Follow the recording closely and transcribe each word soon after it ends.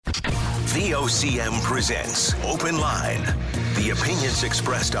VOCM presents Open Line. The opinions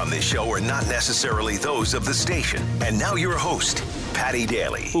expressed on this show are not necessarily those of the station. And now your host, Paddy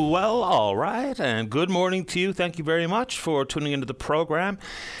Daly. Well, all right, and good morning to you. Thank you very much for tuning into the program.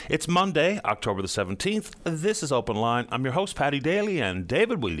 It's Monday, October the 17th. This is Open Line. I'm your host, Paddy Daly, and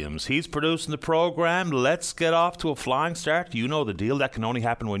David Williams. He's producing the program. Let's get off to a flying start. You know the deal. That can only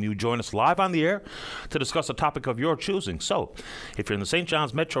happen when you join us live on the air to discuss a topic of your choosing. So, if you're in the St.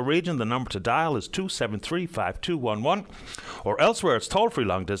 John's metro region, the number to dial is 273-5211, or elsewhere it's toll-free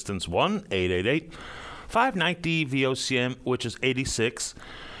long distance 1-888-590-VOCM, which is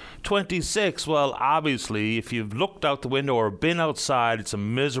 8626. Well, obviously, if you've looked out the window or been outside, it's a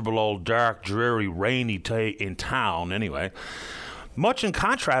miserable old dark, dreary, rainy day in town anyway. Much in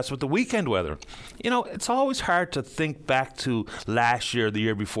contrast with the weekend weather. You know, it's always hard to think back to last year, the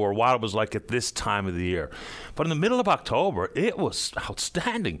year before, what it was like at this time of the year. But in the middle of October, it was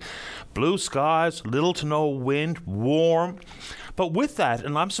outstanding. Blue skies, little to no wind, warm. But with that,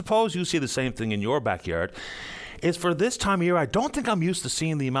 and I suppose you see the same thing in your backyard, is for this time of year, I don't think I'm used to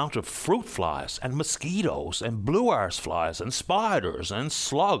seeing the amount of fruit flies and mosquitoes and blue arse flies and spiders and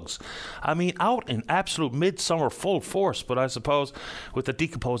slugs. I mean, out in absolute midsummer full force, but I suppose with the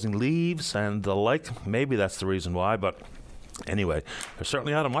decomposing leaves and the like, maybe that's the reason why, but anyway, they're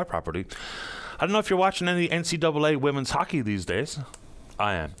certainly out of my property. I don't know if you're watching any NCAA women's hockey these days.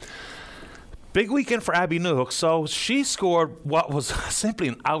 I am. Big weekend for Abby Newhook, so she scored what was simply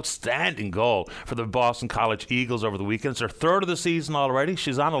an outstanding goal for the Boston College Eagles over the weekend. It's her third of the season already.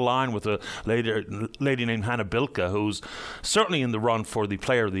 She's on a line with a lady named Hannah Bilka, who's certainly in the run for the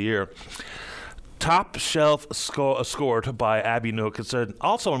Player of the Year. Top shelf scored by Abby Newhook. It's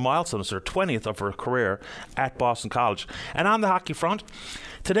also a milestone. It's her 20th of her career at Boston College. And on the hockey front,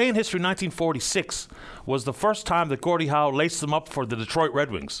 today in history, 1946 was the first time that Gordie Howe laced them up for the Detroit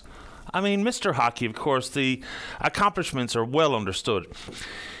Red Wings. I mean, Mr. Hockey, of course, the accomplishments are well understood.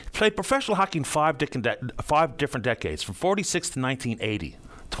 He played professional hockey in five different decades, from 46 to 1980.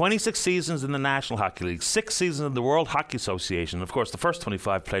 26 seasons in the National Hockey League, 6 seasons in the World Hockey Association. Of course, the first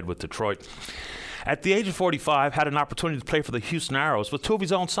 25 played with Detroit. At the age of 45, had an opportunity to play for the Houston Aeros with two of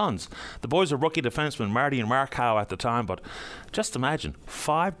his own sons. The boys are rookie defensemen Marty and Mark Howe at the time, but just imagine,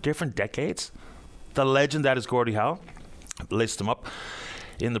 5 different decades. The legend that is Gordie Howe laced them up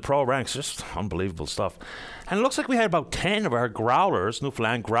in the pro ranks. Just unbelievable stuff. And it looks like we had about 10 of our Growlers,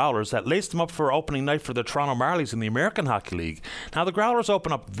 Newfoundland Growlers, that laced them up for opening night for the Toronto Marlies in the American Hockey League. Now, the Growlers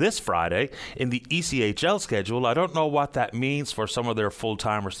open up this Friday in the ECHL schedule. I don't know what that means for some of their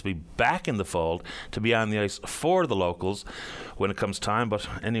full-timers to be back in the fold, to be on the ice for the locals when it comes time. But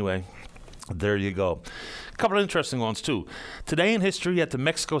anyway, there you go. A couple of interesting ones, too. Today in history at the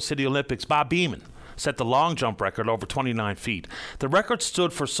Mexico City Olympics, Bob Beamon set the long jump record over 29 feet. The record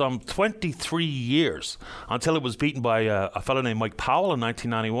stood for some 23 years until it was beaten by a fellow named Mike Powell in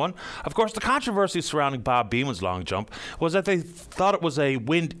 1991. Of course, the controversy surrounding Bob Beamon's long jump was that they thought it was a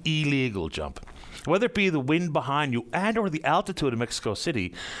wind illegal jump. Whether it be the wind behind you and or the altitude of Mexico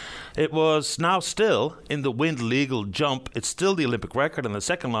City, it was now still in the wind legal jump. It's still the Olympic record and the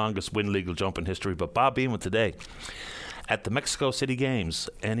second longest wind legal jump in history. But Bob Beamon today at the Mexico City Games.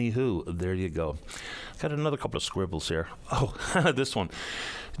 Anywho, there you go. Got another couple of scribbles here. Oh, this one.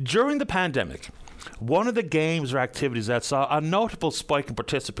 During the pandemic, one of the games or activities that saw a notable spike in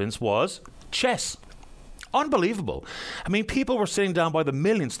participants was chess. Unbelievable. I mean, people were sitting down by the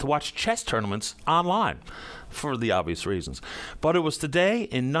millions to watch chess tournaments online for the obvious reasons. But it was today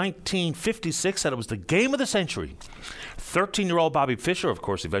in 1956 that it was the game of the century. 13-year-old Bobby Fischer, of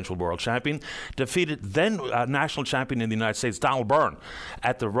course, eventual world champion, defeated then national champion in the United States, Donald Byrne,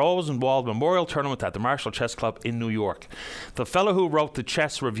 at the Rosenwald Memorial Tournament at the Marshall Chess Club in New York. The fellow who wrote the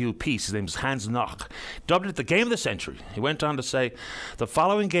chess review piece, his name is Hans Knoch, dubbed it the game of the century. He went on to say, the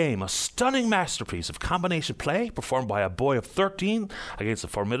following game, a stunning masterpiece of combination play performed by a boy of 13 against a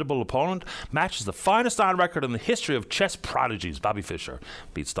formidable opponent, matches the finest on record in the history of chess prodigies. Bobby Fischer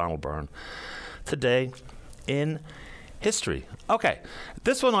beats Donald Byrne. Today in history. Okay,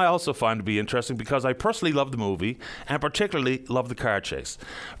 this one I also find to be interesting because I personally love the movie and particularly love the car chase.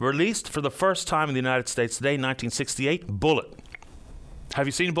 Released for the first time in the United States today, 1968, Bullitt. Have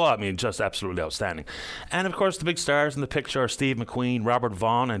you seen Bullitt? I mean, just absolutely outstanding. And of course, the big stars in the picture are Steve McQueen, Robert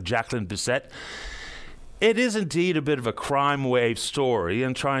Vaughn, and Jacqueline Bisset. It is indeed a bit of a crime wave story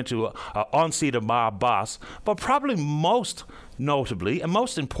and trying to unseat a mob boss, but probably most notably, and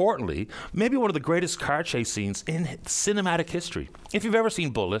most importantly, maybe one of the greatest car chase scenes in cinematic history. If you've ever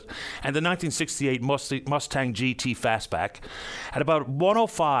seen Bullitt and the 1968 Mustang GT Fastback, at about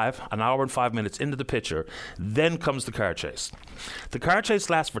 1:05, an hour and 5 minutes into the picture, then comes the car chase. The car chase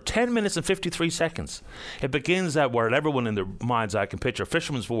lasts for 10 minutes and 53 seconds. It begins at where everyone in their mind's eye can picture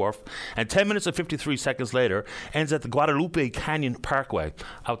Fisherman's Wharf, and 10 minutes and 53 seconds later ends at the Guadalupe Canyon Parkway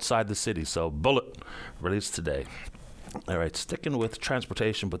outside the city. So Bullitt, released today. All right, sticking with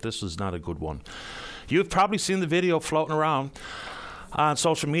transportation, but this is not a good one. You've probably seen the video floating around on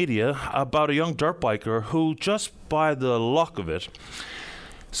social media about a young dirt biker who, just by the luck of it,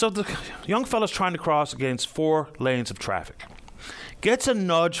 so the young fella's trying to cross against 4 lanes of traffic. Gets a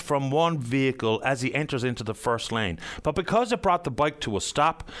nudge from one vehicle as he enters into the first lane, but because it brought the bike to a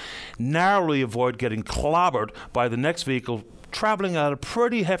stop, narrowly avoid getting clobbered by the next vehicle traveling at a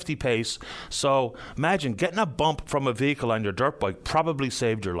pretty hefty pace. So imagine getting a bump from a vehicle on your dirt bike probably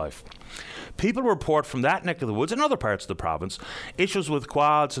saved your life. People report from that neck of the woods and other parts of the province issues with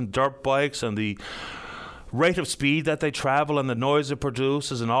quads and dirt bikes and the rate of speed that they travel and the noise it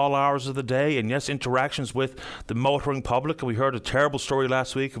produces in all hours of the day, and yes, interactions with the motoring public. And we heard a terrible story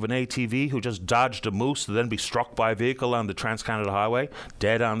last week of an ATV who just dodged a moose to then be struck by a vehicle on the Trans-Canada Highway,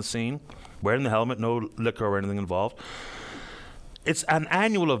 dead on the scene, wearing the helmet, no liquor or anything involved. It's an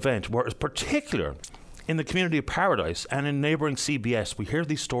annual event where it's particular in the community of Paradise and in neighbouring CBS. We hear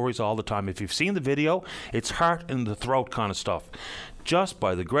these stories all the time. If you've seen the video, it's heart in the throat kind of stuff. Just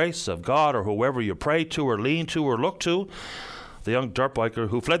by the grace of God or whoever you pray to or lean to or look to, the young dirt biker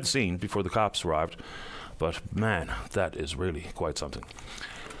who fled the scene before the cops arrived. But man, that is really quite something.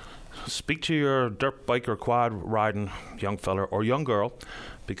 Speak to your dirt bike or quad riding young fella or young girl,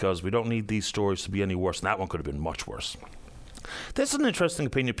 because we don't need these stories to be any worse, and that one could have been much worse. This is an interesting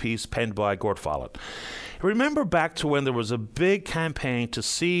opinion piece penned by Gord Follett. Remember back to when there was a big campaign to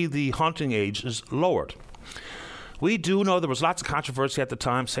see the hunting ages lowered. We do know there was lots of controversy at the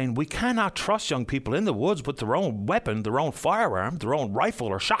time saying we cannot trust young people in the woods with their own weapon, their own firearm, their own rifle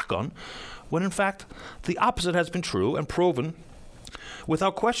or shotgun, when in fact the opposite has been true and proven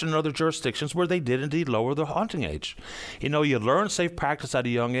without question in other jurisdictions where they did indeed lower the hunting age. You know, you learn safe practice at a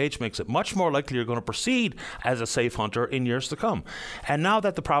young age makes it much more likely you're going to proceed as a safe hunter in years to come. And now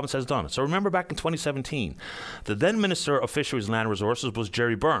that the province has done it. So remember back in 2017, the then Minister of Fisheries and Land Resources was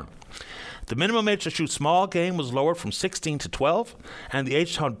Jerry Byrne. The minimum age to shoot small game was lowered from 16 to 12, and the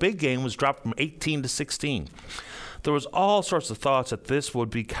age to hunt big game was dropped from 18 to 16. There was all sorts of thoughts that this would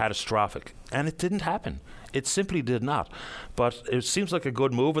be catastrophic, and it didn't happen. It simply did not. But it seems like a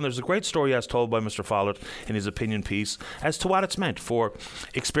good move, and there's a great story as told by Mr. Follett in his opinion piece as to what it's meant for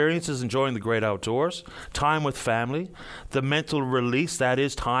experiences enjoying the great outdoors, time with family, the mental release that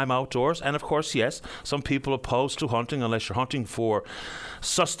is time outdoors, and of course, yes, some people opposed to hunting unless you're hunting for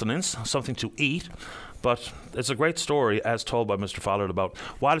sustenance, something to eat. But it's a great story, as told by Mr. Follett, about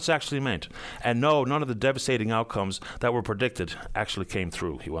what it's actually meant. And no, none of the devastating outcomes that were predicted actually came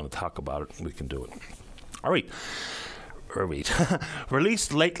through. You want to talk about it, we can do it. All right.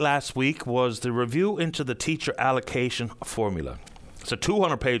 Released late last week was the review into the teacher allocation formula. It's a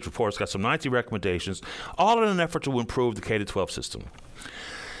 200-page report. It's got some 90 recommendations, all in an effort to improve the K-12 system.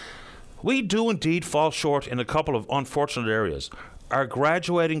 We do indeed fall short in a couple of unfortunate areas. Our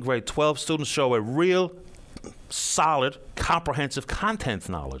graduating grade 12 students show a real, solid, comprehensive content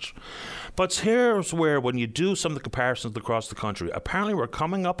knowledge. But here's where, when you do some of the comparisons across the country, apparently we're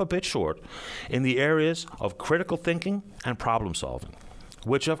coming up a bit short in the areas of critical thinking and problem solving,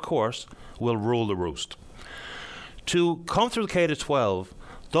 which, of course, will rule the roost. To come through the K-12,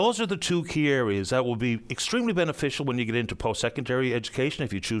 those are the two key areas that will be extremely beneficial when you get into post-secondary education,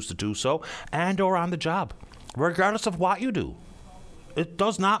 if you choose to do so, and or on the job, regardless of what you do. It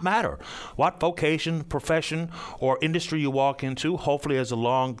does not matter what vocation, profession, or industry you walk into, hopefully as a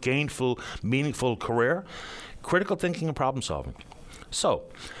long, gainful, meaningful career. Critical thinking and problem solving. So,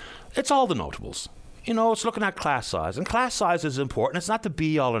 it's all the notables. You know, it's looking at class size. And class size is important. It's not the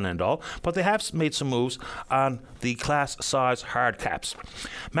be-all and end-all, but they have made some moves on the class size hard caps.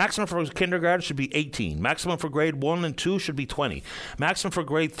 Maximum for kindergarten should be 18. Maximum for grade 1 and 2 should be 20. Maximum for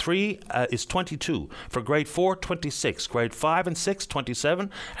grade 3 is 22. For grade 4, 26. Grade 5 and 6, 27.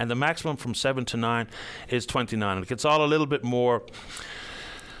 And the maximum from 7 to 9 is 29. And it gets all a little bit more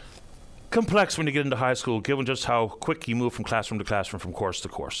complex when you get into high school, given just how quick you move from classroom to classroom, from course to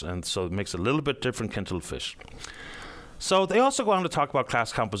course. And so it makes it a little bit different kettle of fish. So they also go on to talk about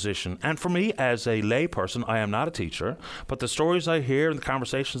class composition. And for me, as a lay person, I am not a teacher, but the stories I hear and the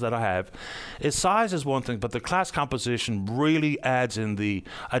conversations that I have, is size is one thing, but the class composition really adds in the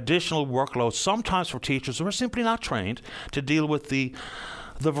additional workload, sometimes for teachers who are simply not trained to deal with the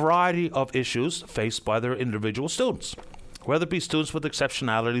variety of issues faced by their individual students. Whether it be students with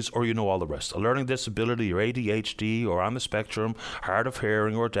exceptionalities or all the rest, a learning disability or ADHD or on the spectrum, hard of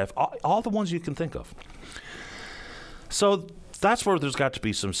hearing or deaf, all the ones you can think of. So that's where there's got to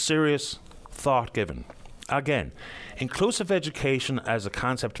be some serious thought given. Again, inclusive education as a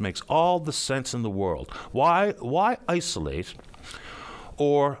concept makes all the sense in the world. Why isolate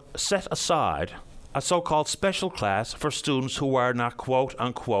or set aside a so-called special class for students who are not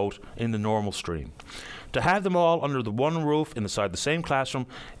quote-unquote in the normal stream? To have them all under the one roof inside the same classroom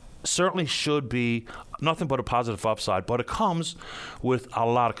certainly should be nothing but a positive upside, but it comes with a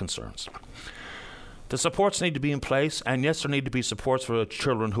lot of concerns. The supports need to be in place, and yes, there need to be supports for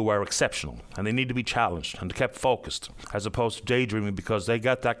children who are exceptional, and they need to be challenged and kept focused, as opposed to daydreaming because they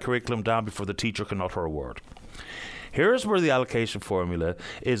got that curriculum down before the teacher can utter a word. Here's where the allocation formula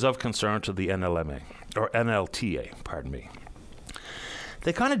is of concern to the NLTA, pardon me.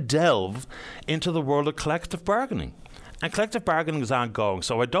 They kind of delve into the world of collective bargaining. And collective bargaining is ongoing,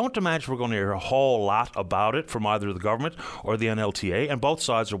 so I don't imagine we're going to hear a whole lot about it from either the government or the NLTA, and both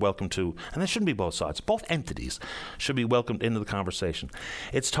sides are welcome to, and there shouldn't be both sides, both entities should be welcomed into the conversation.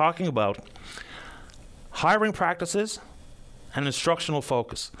 It's talking about hiring practices and instructional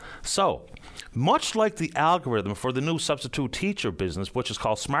focus. So, much like the algorithm for the new substitute teacher business, which is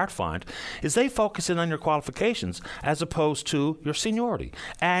called SmartFind, is they focus in on your qualifications as opposed to your seniority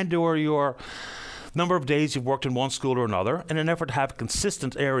and or your number of days you've worked in one school or another in an effort to have a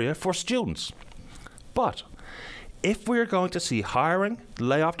consistent area for students. But if we're going to see hiring,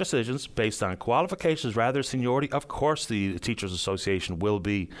 layoff decisions based on qualifications rather than seniority, of course the Teachers Association will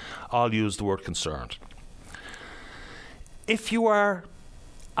be, I'll use the word concerned. If you are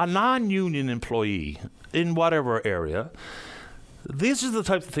a non-union employee in whatever area, these are the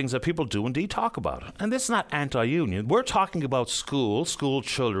types of things that people do indeed talk about. And this is not anti-union. We're talking about school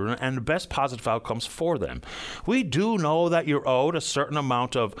children, and the best positive outcomes for them. We do know that you're owed a certain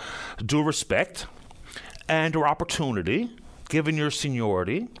amount of due respect and or opportunity, given your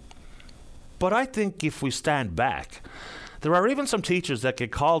seniority. But I think if we stand back, there are even some teachers that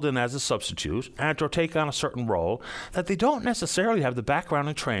get called in as a substitute and or take on a certain role that they don't necessarily have the background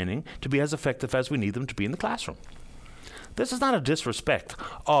and training to be as effective as we need them to be in the classroom. This is not a disrespect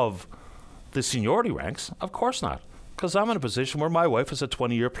of the seniority ranks. Of course not, because I'm in a position where my wife is a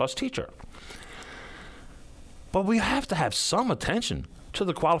 20-year-plus teacher. But we have to have some attention to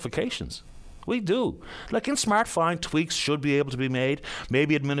the qualifications. We do. Like in SmartFind, tweaks should be able to be made.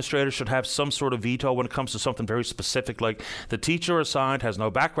 Maybe administrators should have some sort of veto when it comes to something very specific, like the teacher assigned has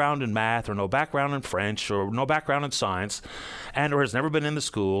no background in math or no background in French or no background in science and or has never been in the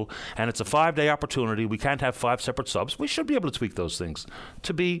school, and it's a 5-day opportunity. We can't have 5 separate subs. We should be able to tweak those things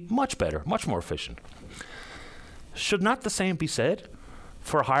to be much better, much more efficient. Should not the same be said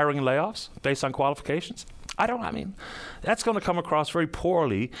for hiring and layoffs based on qualifications? That's going to come across very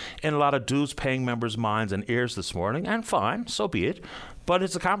poorly in a lot of dues-paying members' minds and ears this morning, and fine, so be it. But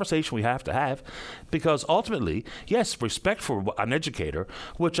it's a conversation we have to have, because ultimately, yes, respect for an educator,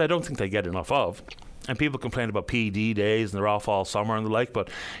 which I don't think they get enough of, and people complain about PD days and they're off all summer and the like,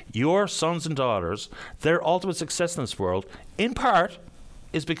 but your sons and daughters, their ultimate success in this world, in part,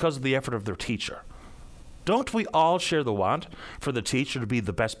 is because of the effort of their teacher. Don't we all share the want for the teacher to be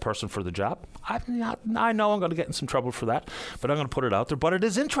the best person for the job? I know I'm going to get in some trouble for that, but I'm going to put it out there. But it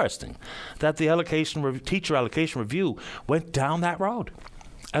is interesting that the teacher allocation review went down that road,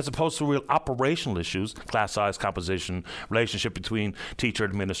 as opposed to real operational issues, class size, composition, relationship between teacher,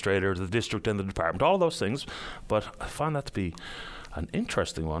 administrator, the district and the department, all those things. But I find that to be an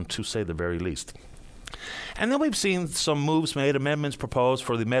interesting one, to say the very least. And then we've seen some moves made, amendments proposed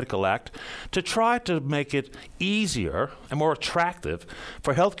for the Medical Act to try to make it easier and more attractive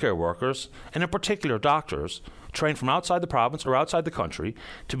for healthcare workers, and in particular doctors, trained from outside the province or outside the country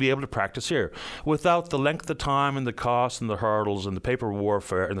to be able to practice here without the length of time and the cost and the hurdles and the paper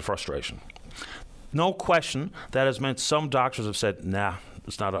warfare and the frustration. No question that has meant some doctors have said, nah,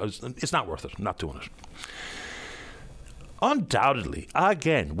 it's not worth it, I'm not doing it. Undoubtedly,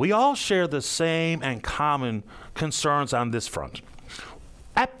 again, we all share the same and common concerns on this front.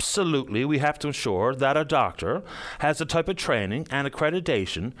 Absolutely, we have to ensure that a doctor has the type of training and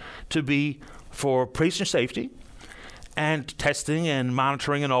accreditation to be for patient safety and testing and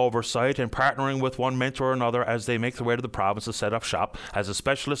monitoring and oversight and partnering with one mentor or another as they make their way to the province to set up shop as a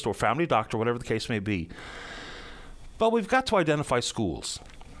specialist or family doctor, whatever the case may be. But we've got to identify schools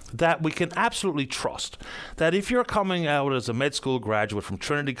that we can absolutely trust, that if you're coming out as a med school graduate from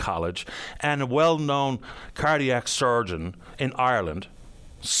Trinity College and a well-known cardiac surgeon in Ireland,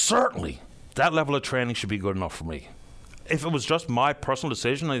 certainly that level of training should be good enough for me. If it was just my personal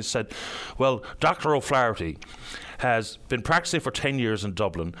decision, I said, well, Dr. O'Flaherty has been practicing for 10 years in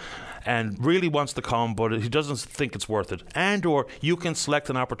Dublin and really wants to come, but he doesn't think it's worth it. And or you can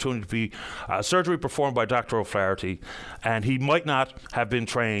select an opportunity to be surgery performed by Dr. O'Flaherty, and he might not have been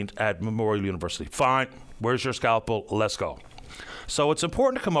trained at Memorial University. Fine, where's your scalpel? Let's go. So it's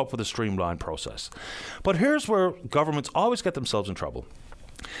important to come up with a streamlined process. But here's where governments always get themselves in trouble.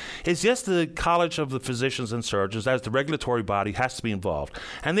 Is yes, the College of the Physicians and Surgeons, as the regulatory body, has to be involved.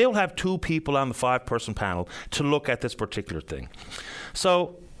 And they'll have 2 people on the 5-person panel to look at this particular thing.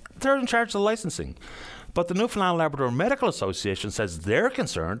 So they're in charge of the licensing. But the Newfoundland Labrador Medical Association says they're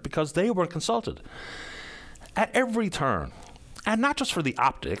concerned because they weren't consulted at every turn. And not just for the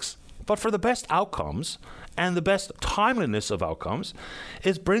optics, but for the best outcomes and the best timeliness of outcomes,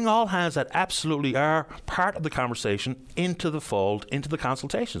 is bring all hands that absolutely are part of the conversation into the fold, into the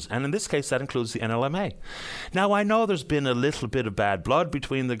consultations. And in this case, that includes the NLMA. Now, I know there's been a little bit of bad blood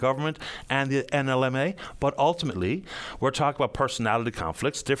between the government and the NLMA, but ultimately, we're talking about personality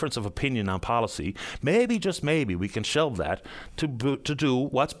conflicts, difference of opinion on policy. Maybe, just maybe, we can shelve that to do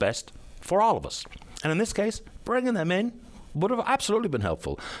what's best for all of us. And in this case, bringing them in would have absolutely been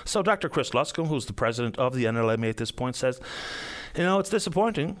helpful. So Dr. Chris Luscombe, who's the president of the NLMA at this point, says, it's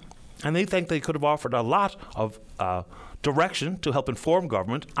disappointing, and they think they could have offered a lot of direction to help inform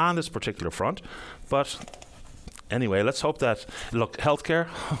government on this particular front. But anyway, let's hope that, look, healthcare,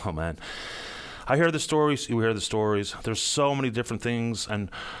 oh man, I hear the stories, you hear the stories. There's so many different things and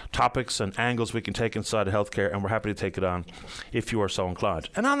topics and angles we can take inside of healthcare, and we're happy to take it on if you are so inclined.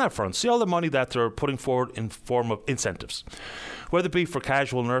 And on that front, see all the money that they're putting forward in form of incentives, whether it be for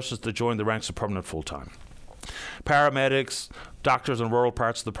casual nurses to join the ranks of permanent full-time, paramedics, doctors in rural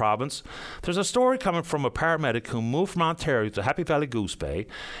parts of the province. There's a story coming from a paramedic who moved from Ontario to Happy Valley Goose Bay,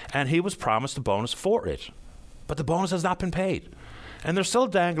 and he was promised a bonus for it. But the bonus has not been paid. And they're still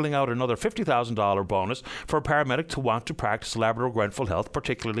dangling out another $50,000 bonus for a paramedic to want to practice Labrador Grenfell Health,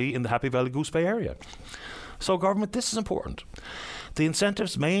 particularly in the Happy Valley Goose Bay area. So government, this is important. The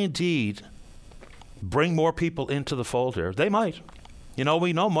incentives may indeed bring more people into the fold here. They might.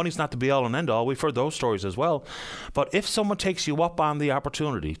 We know money's not the be-all and end-all. We've heard those stories as well. But if someone takes you up on the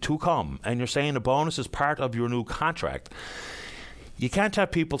opportunity to come and you're saying a bonus is part of your new contract, you can't have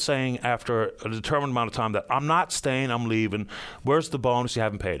people saying after a determined amount of time that I'm not staying, I'm leaving, where's the bonus, you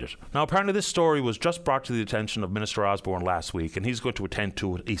haven't paid it. Now, apparently this story was just brought to the attention of Minister Osborne last week, and he's going to attend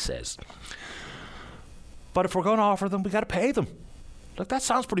to it, he says. But if we're going to offer them, we got to pay them. Look, that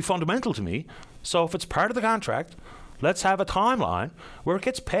sounds pretty fundamental to me. So if it's part of the contract, let's have a timeline where it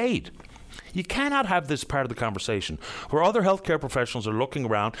gets paid. You cannot have this part of the conversation where other healthcare professionals are looking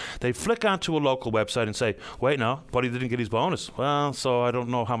around, they flick onto a local website and say, wait, no, but he didn't get his bonus. Well, so I don't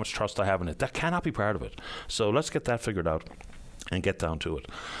know how much trust I have in it. That cannot be part of it. So let's get that figured out and get down to it.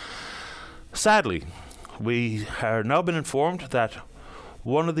 Sadly, we have now been informed that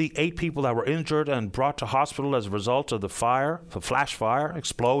one of the 8 people that were injured and brought to hospital as a result of the flash fire,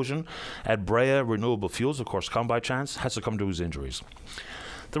 explosion at Brea Renewable Fuels, of course, come by chance, has succumbed to his injuries.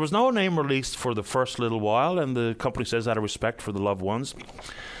 There was no name released for the first little while, and the company says out of respect for the loved ones.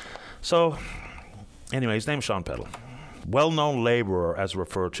 So, anyway, his name is Sean Peddle. Well-known labourer, as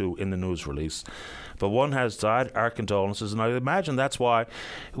referred to in the news release. But one has died, our condolences, and I imagine that's why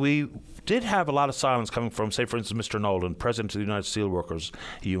we did have a lot of silence coming from, say, for instance, Mr. Nolan, President of the United Steelworkers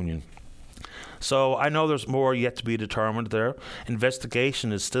Union. So I know there's more yet to be determined there.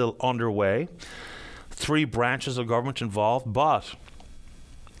 Investigation is still underway. 3 branches of government involved, but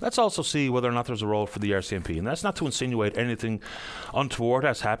let's also see whether or not there's a role for the RCMP. And that's not to insinuate anything untoward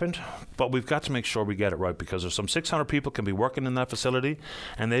has happened, but we've got to make sure we get it right, because there's some 600 people can be working in that facility,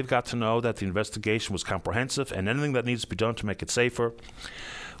 and they've got to know that the investigation was comprehensive, and anything that needs to be done to make it safer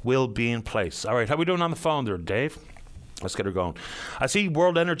will be in place. All right, how are we doing on the phone there, Dave? Let's get her going. I see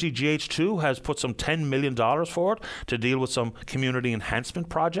World Energy GH2 has put some $10 million forward to deal with some community enhancement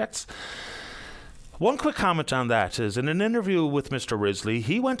projects. One quick comment on that is, in an interview with Mr. Risley,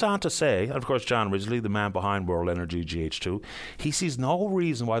 he went on to say, and of course John Risley, the man behind World Energy GH2, he sees no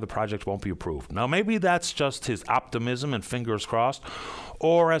reason why the project won't be approved. Now, maybe that's just his optimism and fingers crossed,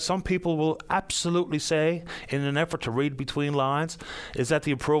 or as some people will absolutely say, in an effort to read between lines, is that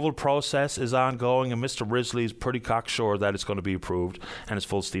the approval process is ongoing and Mr. Risley is pretty cocksure that it's going to be approved and it's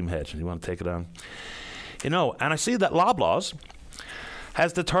full steam ahead. You want to take it on? And I see that Loblaws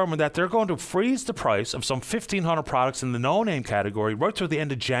has determined that they're going to freeze the price of some 1,500 products in the no-name category right through the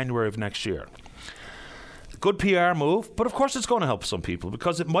end of January of next year. Good PR move, but of course it's going to help some people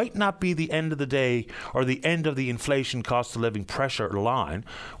because it might not be the end of the day or the end of the inflation cost of living pressure line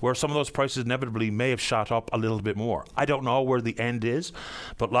where some of those prices inevitably may have shot up a little bit more. I don't know where the end is,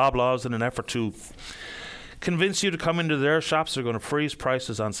 but Loblaws, in an effort to convince you to come into their shops, they're going to freeze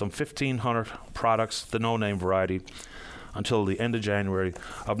prices on some 1,500 products, the no-name variety, until the end of January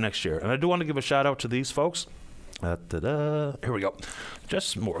of next year. And I do want to give a shout out to these folks. Here we go.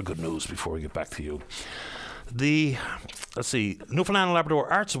 Just more good news before we get back to you. Newfoundland and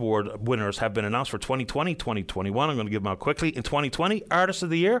Labrador Arts Award winners have been announced for 2020, 2021. I'm going to give them out quickly. In 2020, Artist of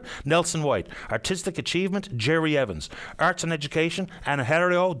the Year, Nelson White. Artistic Achievement, Jerry Evans. Arts and Education,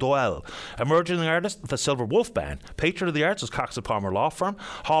 Anaherio Doyle. Emerging Artist, the Silver Wolf Band. Patron of the Arts is Cox & Palmer Law Firm.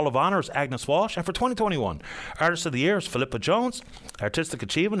 Hall of Honour is Agnes Walsh. And for 2021, Artist of the Year is Philippa Jones. Artistic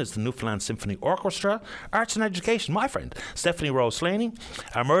Achievement is the Newfoundland Symphony Orchestra. Arts and Education, my friend, Stephanie Rose Slaney.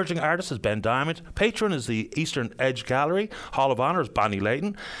 Emerging Artist is Ben Diamond. Patron is the Eastern Edge Gallery. Hall of Honour is Bonnie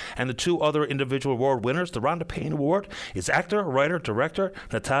Layton. And the two other individual award winners, the Rhonda Payne Award is actor, writer, director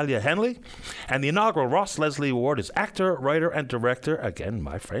Natalia Henley. And the inaugural Ross Leslie Award is actor, writer and director, again,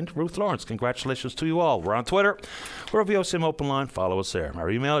 my friend Ruth Lawrence. Congratulations to you all. We're on Twitter. We're VOCM Open Line. Follow us there.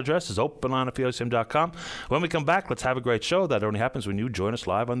 Our email address is openline@vocm.com. When we come back, let's have a great show. That only happens when you join us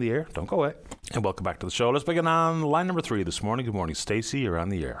live on the air. Don't go away. And welcome back to the show. Let's begin on line number 3 this morning. Good morning, Stacey. You're on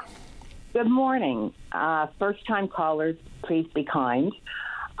the air. Good morning. First-time callers, please be kind.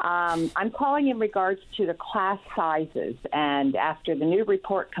 I'm calling in regards to the class sizes. And after the new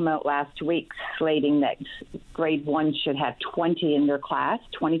report came out last week slating that grade 1 should have 20 in their class,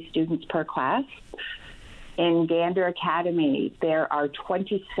 20 students per class, in Gander Academy, there are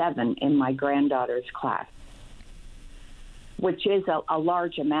 27 in my granddaughter's class, which is a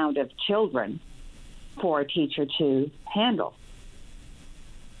large amount of children for a teacher to handle.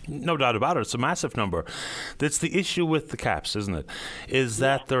 No doubt about it. It's a massive number. That's the issue with the caps, isn't it? Is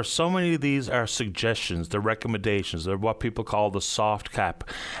that there are so many of these are suggestions, they're recommendations, they're what people call the soft cap.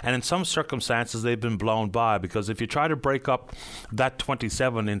 And in some circumstances, they've been blown by because if you try to break up that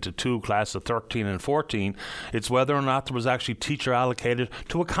 27 into two classes of 13 and 14, it's whether or not there was actually teacher allocated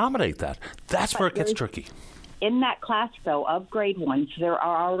to accommodate that. That's where it gets tricky. In that class, though, of grade 1s, there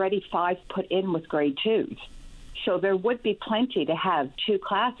are already 5 put in with grade 2s. So there would be plenty to have 2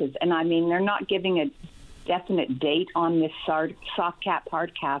 classes. And, I mean, they're not giving a definite date on this soft cap,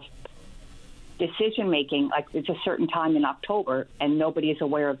 hard cap decision-making. Like, it's a certain time in October, and nobody is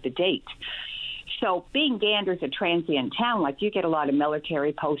aware of the date. So being Gander's a transient town, like you get a lot of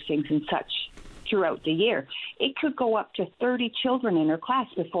military postings and such throughout the year, it could go up to 30 children in her class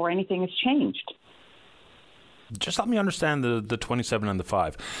before anything has changed. Just let me understand the 27 and the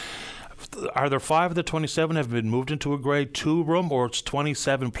 5. Are there 5 of the 27 have been moved into a grade 2 room, or it's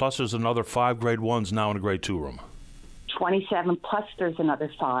 27 plus there's another 5 grade 1s now in a grade 2 room? 27 plus there's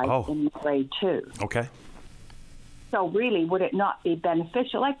another 5 in grade 2. Okay. So really, would it not be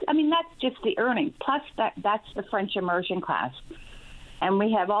beneficial? That's just the earning. Plus, that's the French immersion class. And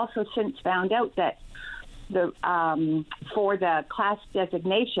we have also since found out that for the class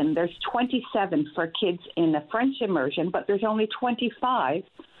designation, there's 27 for kids in the French immersion, but there's only 25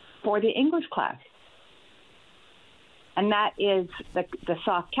 for the English class. And that is the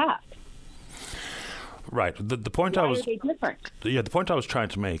soft cap. Right. The point Why are they different? The point I was trying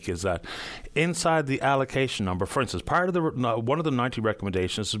to make is that inside the allocation number, for instance, part of one of the 90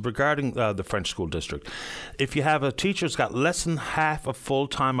 recommendations is regarding the French school district. If you have a teacher who's got less than half of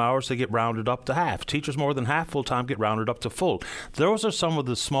full-time hours, they get rounded up to half. Teachers more than half full-time get rounded up to full. Those are some of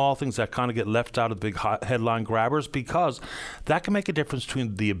the small things that kind of get left out of the big headline grabbers, because that can make a difference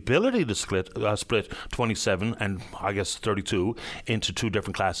between the ability to split 27 and I guess 32 into 2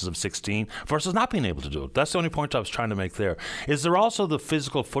 different classes of 16 versus not being able to do it. That's the only point I was trying to make there. Is there also the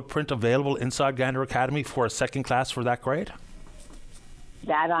physical footprint available inside Gander Academy for a second class for that grade?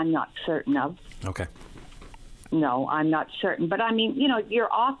 That I'm not certain of. Okay. No, I'm not certain. But,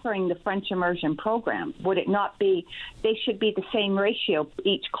 you're offering the French immersion program. Would it not be, they should be the same ratio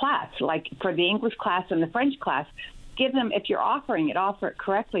each class, like for the English class and the French class. Give them, if you're offering it, offer it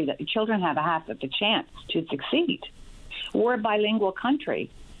correctly, that the children have a half of the chance to succeed. We're a bilingual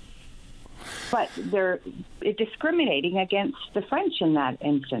country. But they're discriminating against the French in that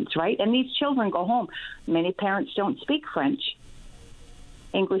instance, right? And these children go home. Many parents don't speak French.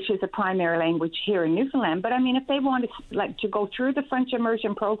 English is a primary language here in Newfoundland. But, if they want to go through the French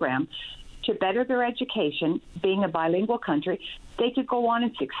immersion program to better their education, being a bilingual country, they could go on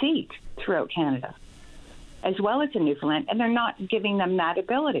and succeed throughout Canada. as well as in Newfoundland, and they're not giving them that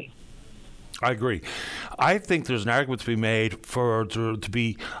ability. I agree. I think there's an argument to be made for there to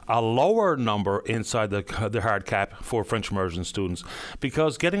be a lower number inside the hard cap for French immersion students,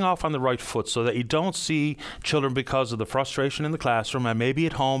 because getting off on the right foot so that you don't see children because of the frustration in the classroom and maybe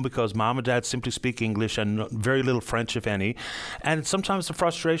at home because mom and dad simply speak English and very little French, if any. And sometimes the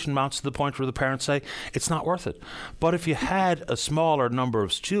frustration mounts to the point where the parents say, it's not worth it. But if you had a smaller number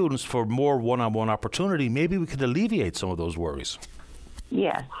of students for more one-on-one opportunity, maybe we could alleviate some of those worries.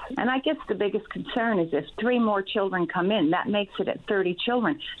 Yes, and I guess the biggest concern is if 3 more children come in, that makes it at 30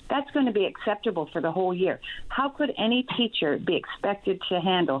 children. That's going to be acceptable for the whole year. How could any teacher be expected to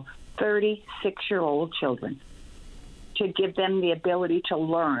handle 36-year-old children, to give them the ability to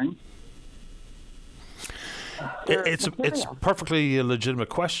learn? It's a perfectly legitimate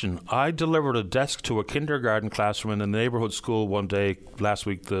question. I delivered a desk to a kindergarten classroom in a neighbourhood school one day last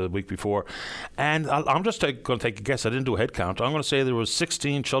week, the week before, and I'm just going to take a guess. I didn't do a head count. I'm going to say there was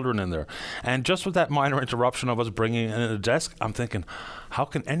 16 children in there. And just with that minor interruption of us bringing in a desk, I'm thinking, how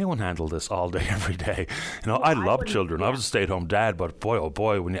can anyone handle this all day, every day? You know, I love children. Yeah. I was a stay-at-home dad, but boy, oh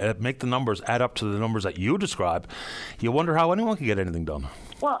boy, when you make the numbers add up to the numbers that you describe, you wonder how anyone can get anything done.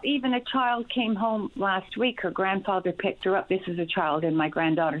 Well, even a child came home last week. Her grandfather picked her up. This is a child in my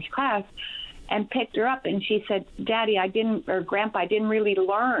granddaughter's class, and picked her up. And she said, Daddy, Grandpa, I didn't really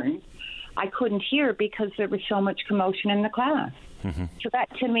learn. I couldn't hear because there was so much commotion in the class. Mm-hmm. So that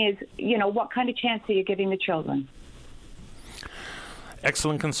to me is, what kind of chance are you giving the children?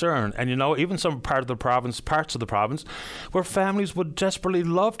 Excellent concern. And even some parts of the province where families would desperately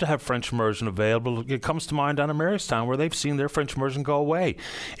love to have French immersion available. It comes to mind down in Marystown where they've seen their French immersion go away.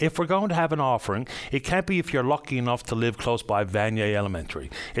 If we're going to have an offering, it can't be if you're lucky enough to live close by Vanier Elementary.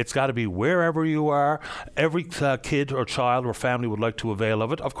 It's got to be wherever you are. Every kid or child or family would like to avail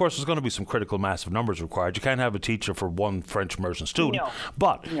of it. Of course, there's going to be some critical mass of numbers required. You can't have a teacher for one French immersion student. No.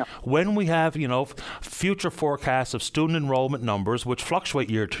 But when we have, future forecasts of student enrollment numbers, which fluctuate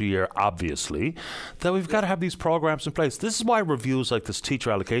year to year, obviously, that we've got to have these programs in place. This is why reviews like this teacher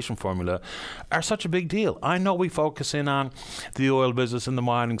allocation formula are such a big deal. I know we focus in on the oil business and the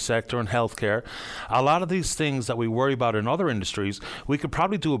mining sector and healthcare. A lot of these things that we worry about in other industries, we could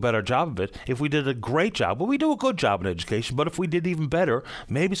probably do a better job of it if we did a great job. Well, we do a good job in education, but if we did even better,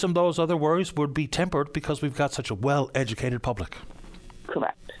 maybe some of those other worries would be tempered because we've got such a well-educated public.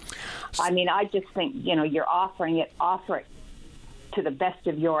 Correct. I just think, you're offer it to the best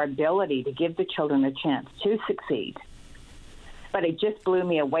of your ability to give the children a chance to succeed. But it just blew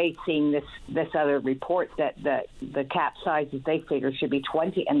me away seeing this other report that the cap sizes they figure should be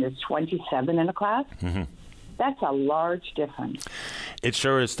 20, and there's 27 in a class. Mm-hmm. That's a large difference. It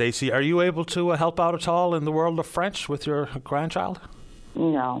sure is, Stacey. Are you able to help out at all in the world of French with your grandchild?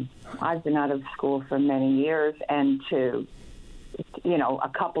 No. I've been out of school for many years, and a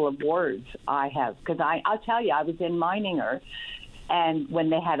couple of words I have. Because I'll tell you, I was in Mininger, and when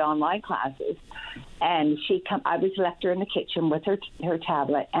they had online classes, and I was left her in the kitchen with her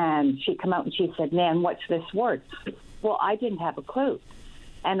tablet, and she come out and she said, Nan, what's this word? Well, I didn't have a clue.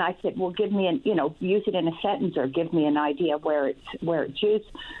 And I said, well, give me use it in a sentence or give me an idea where it's used.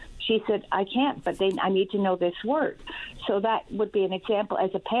 She said, I can't, but I need to know this word. So that would be an example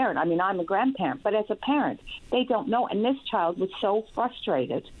as a parent. I'm a grandparent, but as a parent, they don't know. And this child was so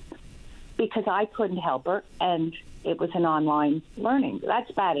frustrated because I couldn't help her, and it was an online learning.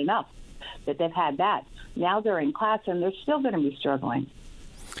 That's bad enough that they've had that. Now they're in class, and they're still going to be struggling.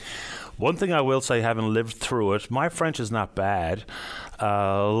 One thing I will say, having lived through it, my French is not bad.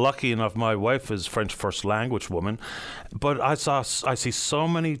 Lucky enough, my wife is French first language woman, but I see so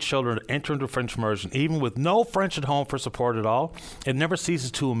many children enter into French immersion, even with no French at home for support at all. It never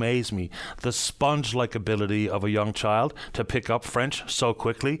ceases to amaze me, the sponge-like ability of a young child to pick up French so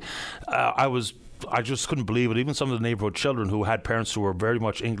quickly. I just couldn't believe it. Even some of the neighborhood children who had parents who were very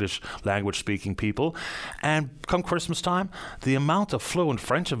much English language speaking people. And come Christmas time, the amount of fluent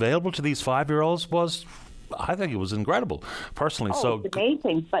French available to these 5-year-olds was, I think it was incredible, personally. It's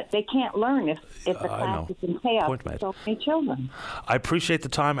amazing, but they can't learn if the class is in chaos for so many children. I appreciate the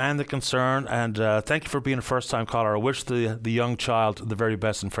time and the concern, and thank you for being a first-time caller. I wish the young child the very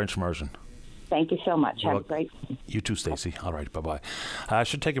best in French immersion. Thank you so much. Have a great day. You too, Stacey. All right, bye-bye. I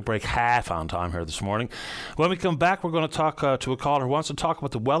should take a break half on time here this morning. When we come back, we're going to talk to a caller who wants to talk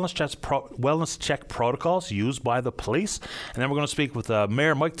about the wellness check protocols used by the police. And then we're going to speak with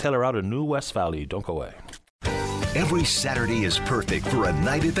Mayor Mike Tiller out of New West Valley. Don't go away. Every Saturday is perfect for a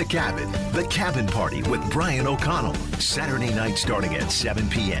night at the cabin. The Cabin Party with Brian O'Connell. Saturday night starting at 7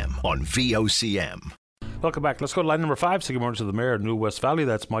 p.m. on VOCM. Welcome back. Let's go to line number 5. Say good morning to the Mayor of New West Valley.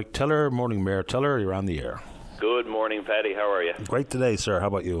 That's Mike Tiller. Morning, Mayor Tiller. You're on the air. Good morning, Paddy. How are you? Great today, sir. How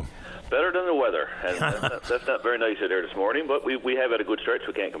about you? Better than the weather. And that's not very nice out there this morning, but we have had a good stretch.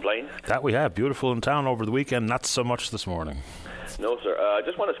 We can't complain. That we have. Beautiful in town over the weekend. Not so much this morning. No, sir. I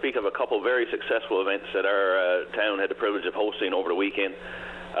just want to speak of a couple very successful events that our town had the privilege of hosting over the weekend.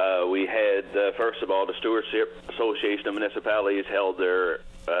 We had, first of all, the Stewardship Association of Municipalities held their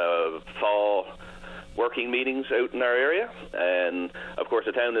fall working meetings out in our area, and of course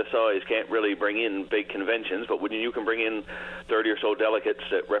a town this size can't really bring in big conventions, but when you can bring in 30 or so delegates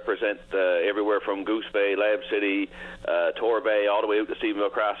that represent everywhere from Goose Bay, Lab City, Torbay, all the way out to Stephenville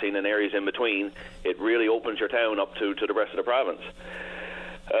Crossing and areas in between, it really opens your town up to the rest of the province.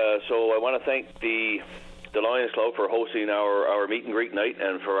 So I want to thank the Lions Club for hosting our meet and greet night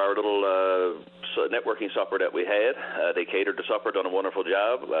and for our little networking supper that we had. They catered the supper, done a wonderful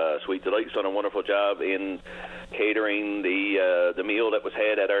job. Sweet Delights done a wonderful job in catering the meal that was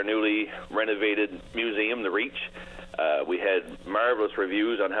had at our newly renovated museum, the Reach. We had marvelous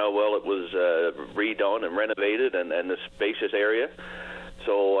reviews on how well it was redone and renovated and the spacious area.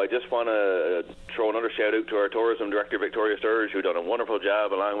 So I just want to throw another shout out to our tourism director, Victoria Sturge, who done a wonderful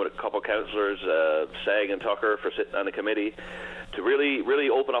job along with a couple of councillors, Sag and Tucker, for sitting on the committee to really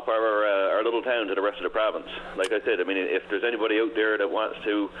open up our little town to the rest of the province. Like I said, I mean, if there's anybody out there that wants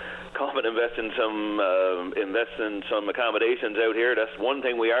to come and invest in some accommodations out here, that's one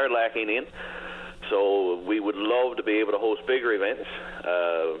thing we are lacking in. So we would love to be able to host bigger events.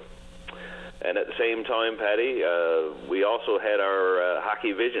 And at the same time, Paddy, we also had our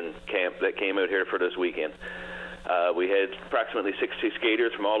Hockey Vision camp that came out here for this weekend. We had approximately 60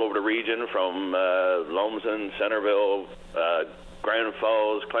 skaters from all over the region, from Lumsden, Centerville, Grand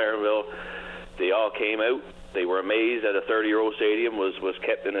Falls, Clarenville. They all came out. They were amazed that a 30-year-old stadium was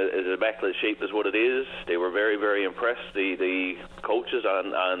kept in as immaculate shape as what it is. They were very, very impressed, the coaches,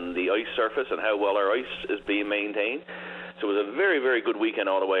 on the ice surface and how well our ice is being maintained. So it was a very, very good weekend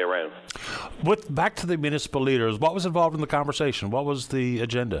all the way around. Back to the municipal leaders, what was involved in the conversation? What was the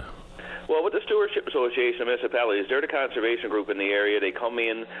agenda? Well, with the Stewardship Association of Municipalities, they're the conservation group in the area. They come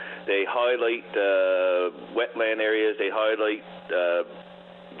in, they highlight wetland areas, they highlight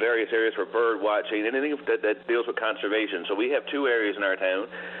various areas for bird watching, anything that deals with conservation. So we have two areas in our town.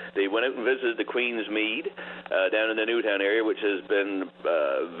 They went out and visited the Queen's Mead down in the Newtown area, which has been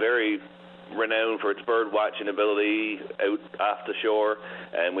very renowned for its bird watching ability out off the shore,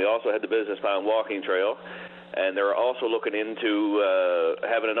 and we also had the Business Pond walking trail, and they're also looking into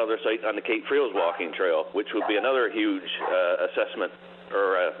having another site on the Cape Friels walking trail, which would be another huge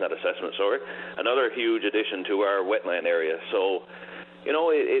another huge addition to our wetland area. So, you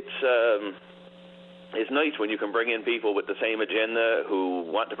know, it's nice when you can bring in people with the same agenda who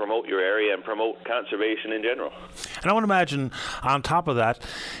want to promote your area and promote conservation in general. And I want to imagine, on top of that,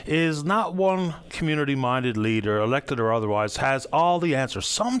 is not one community-minded leader, elected or otherwise, has all the answers.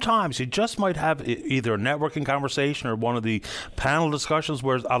 Sometimes you just might have either a networking conversation or one of the panel discussions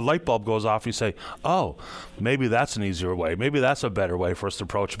where a light bulb goes off and you say, oh, maybe that's an easier way. Maybe that's a better way for us to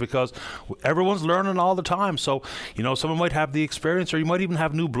approach it, because everyone's learning all the time. So, you know, someone might have the experience, or you might even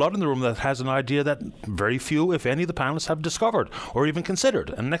have new blood in the room that has an idea that very few, if any, of the panelists have discovered or even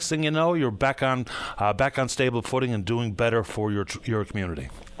considered. And next thing you know, you're back on stable footing and doing better for your community.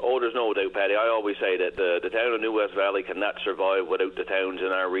 Oh, there's no doubt, Paddy. I always say that the town of New West Valley cannot survive without the towns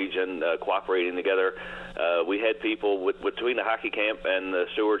in our region cooperating together. We had people between the hockey camp and the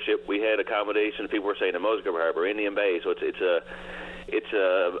stewardship. We had accommodations. People were staying in Musgrave Harbour, Indian Bay. So it's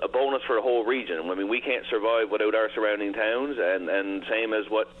a bonus for the whole region. I mean, we can't survive without our surrounding towns, and same as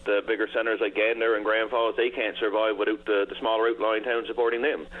what the bigger centres like Gander and Grand Falls, they can't survive without the smaller outlying towns supporting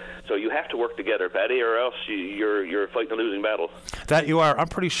them. So you have to work together, Paddy, or else you're fighting a losing battle. That you are. I'm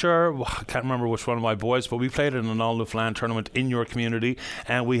pretty sure, I can't remember which one of my boys, but we played in an all-Newfoundland tournament in your community,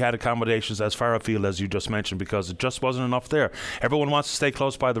 and we had accommodations as far afield as you just mentioned, because it just wasn't enough there. Everyone wants to stay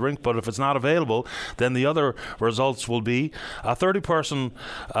close by the rink, but if it's not available, then the other results will be a 30-person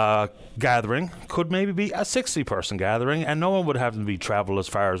gathering, could maybe be a 60-person gathering, and no one would have to be travel as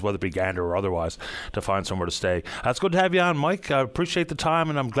far as whether it be Gander or otherwise to find somewhere to stay. It's good to have you on, Mike. I appreciate the time,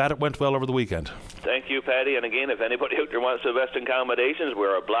 and I'm glad it went well over the weekend. Thank you, Paddy. And again, if anybody out there wants to invest in accommodations,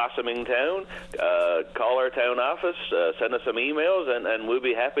 we're a blossoming town. Call our town office, send us some emails, and we'll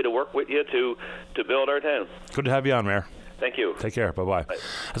be happy to work with you to build our town. Good to have you on, Mayor. Thank you. Take care. Bye-bye. Bye.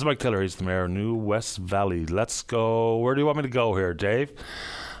 That's Mike Tiller. He's the mayor of New West Valley. Let's go. Where do you want me to go here, Dave?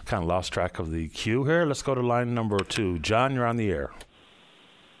 Kind of lost track of the queue here. Let's go to line number 2. John, you're on the air.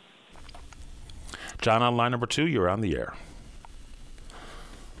 John, on line number 2, you're on the air.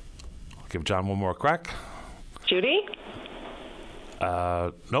 I'll give John one more crack. Judy?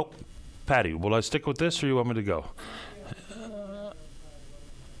 Nope. Patty, will I stick with this or you want me to go?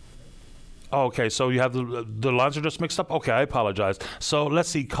 Okay, so you have the lines are just mixed up? Okay, I apologize. So let's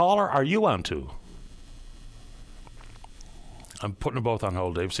see. Caller, are you on too? I'm putting them both on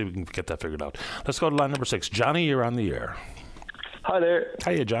hold, Dave, see if we can get that figured out. Let's go to line number 6. Johnny, you're on the air. Hi there.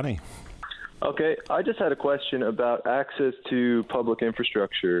 Hiya, Johnny. Okay, I just had a question about access to public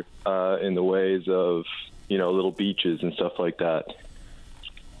infrastructure in the ways of, little beaches and stuff like that.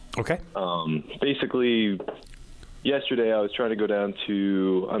 Okay. Basically, yesterday I was trying to go down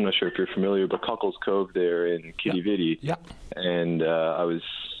to, I'm not sure if you're familiar, but Cuckles Cove there in Kitty Vitty. Yeah. And I was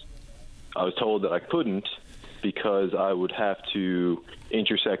told that I couldn't because I would have to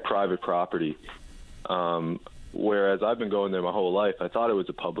intersect private property. Whereas I've been going there my whole life. I thought it was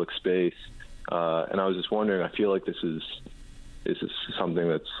a public space. And I was just wondering, I feel like this is something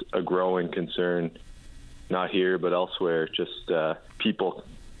that's a growing concern, not here but elsewhere, just people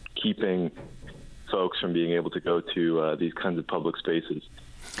keeping folks from being able to go to these kinds of public spaces.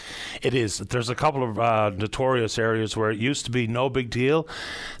 It is. There's a couple of notorious areas where it used to be no big deal,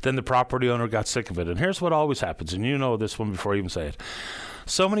 then the property owner got sick of it. And here's what always happens, and you know this one before I even say it.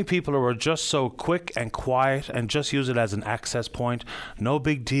 So many people who are just so quick and quiet and just use it as an access point. No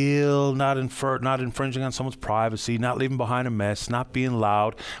big deal, not infringing on someone's privacy, not leaving behind a mess, not being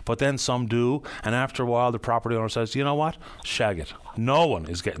loud. But then some do, and after a while the property owner says, you know what, shag it. No one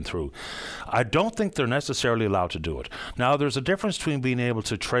is getting through. I don't think they're necessarily allowed to do it. Now, there's a difference between being able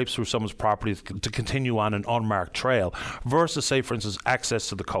to traipse through someone's property to continue on an unmarked trail versus, say, for instance, access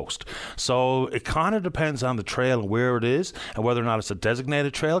to the coast. So it kind of depends on the trail and where it is and whether or not it's a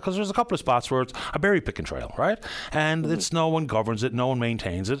designated trail, because there's a couple of spots where it's a berry picking trail, right? And it's no one governs it, no one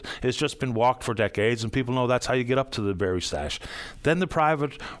maintains it. It's just been walked for decades, and people know that's how you get up to the berry stash. Then the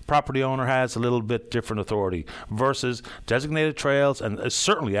private property owner has a little bit different authority versus designated trails and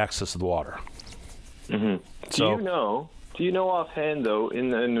certainly access to the water. Mm-hmm. So, do you know offhand, though,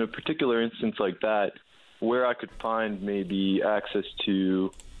 in a particular instance like that, where I could find maybe access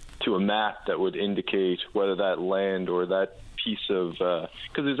to a map that would indicate whether that land or that piece of,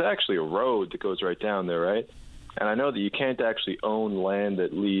 because there's actually a road that goes right down there, right? And I know that you can't actually own land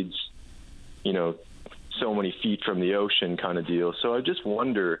that leads, so many feet from the ocean kind of deal. So I just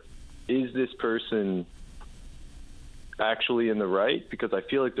wonder, is this person actually in the right? Because I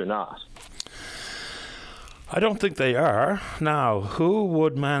feel like they're not. I don't think they are. Now, who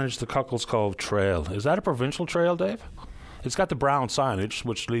would manage the Cuckles Cove Trail? Is that a provincial trail, Dave? It's got the brown signage,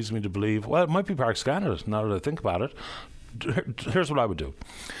 which leads me to believe, well, it might be Parks Canada, now that I think about it. Here's what I would do.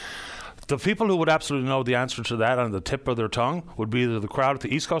 The people who would absolutely know the answer to that on the tip of their tongue would be either the crowd at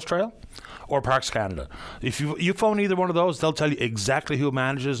the East Coast Trail or Parks Canada. If you phone either one of those, they'll tell you exactly who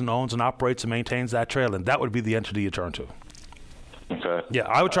manages and owns and operates and maintains that trail, and that would be the entity you turn to. Okay. Yeah,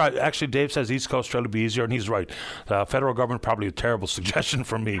 I would try. Actually, Dave says East Coast Trail would be easier, and he's right. Federal government, probably a terrible suggestion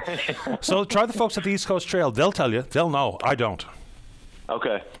from me. So try the folks at the East Coast Trail. They'll tell you. They'll know. I don't.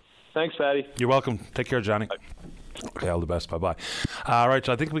 Okay. Thanks, Patty. You're welcome. Take care, Johnny. Bye. Okay, all the best. Bye-bye. All right,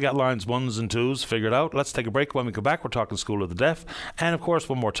 so I think we got lines 1s and 2s figured out. Let's take a break. When we come back, we're talking School of the Deaf. And, of course,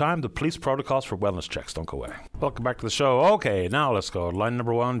 one more time, the police protocols for wellness checks. Don't go away. Welcome back to the show. Okay, now let's go. Line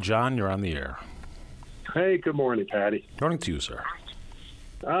number 1, John, you're on the air. Hey, good morning, Patty. Morning to you, sir.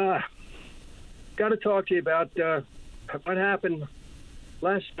 Got to talk to you about what happened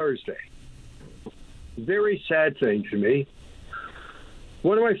last Thursday. Very sad thing to me.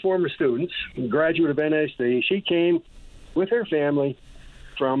 One of my former students, a graduate of NSD, she came with her family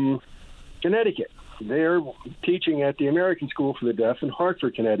from Connecticut. They're teaching at the American School for the Deaf in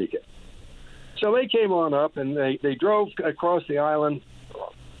Hartford, Connecticut. So they came on up, and they drove across the island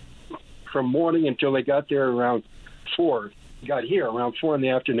from morning until they got there around 4. Got here around 4 in the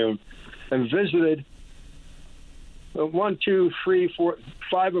afternoon and visited 1, 2, 3, 4,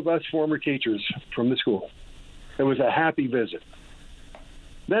 5 of us former teachers from the school. It was a happy visit.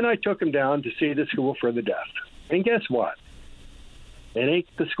 Then I took them down to see the School for the Deaf. And guess what? It ain't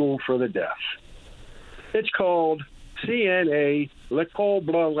the School for the Deaf. It's called CNA L'École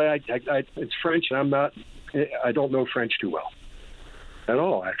Blanche. It's French, and I don't know French too well at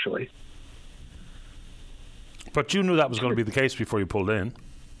all, actually. But you knew that was going to be the case before you pulled in.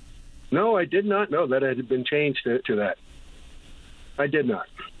 No, I did not know that it had been changed to that. I did not.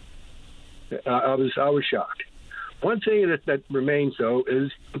 I was shocked. One thing that remains, though,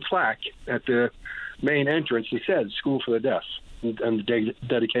 is the plaque at the main entrance. It says School for the Deaf and the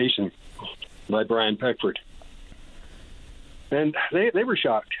dedication by Brian Peckford. And they were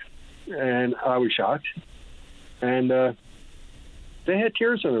shocked, and I was shocked. And they had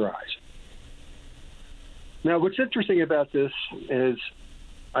tears in their eyes. Now, what's interesting about this is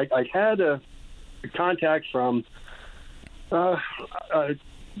I had a contact from a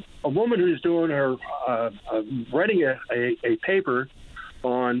woman who's doing her writing a paper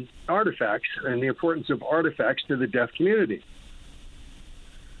on artifacts and the importance of artifacts to the deaf community.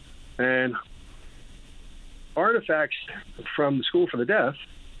 And artifacts from the School for the Deaf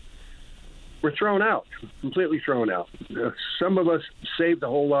were thrown out, completely thrown out. Some of us saved a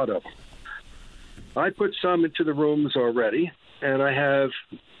whole lot of them. I put some into the rooms already, and I have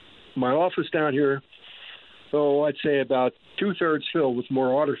my office down here, I'd say about 2/3 filled with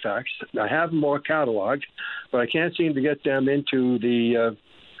more artifacts. I have them all cataloged, but I can't seem to get them into the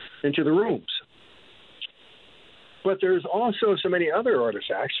rooms. But there's also so many other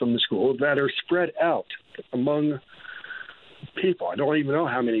artifacts from the school that are spread out among people. I don't even know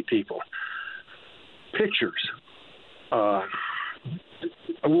how many people. Pictures,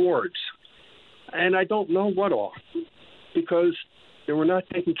 awards, and I don't know what all, because they were not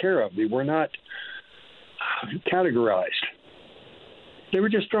taken care of. They were not categorized. They were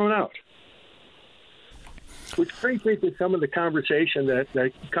just thrown out. Which brings me to some of the conversation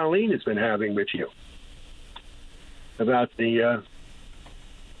that Colleen has been having with you about the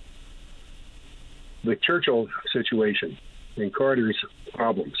Churchill situation and Carter's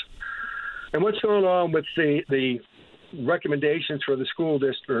problems. And what's going on with the recommendations for the school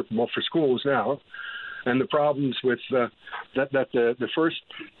district, well, for schools now, and the problems with that the first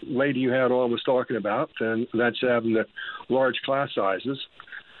lady you had on was talking about, and that's having the large class sizes.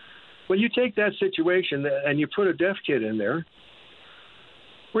 Well, you take that situation and you put a deaf kid in there,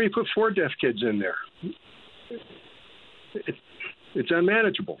 or you put 4 deaf kids in there. It's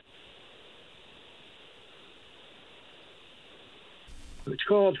unmanageable. It's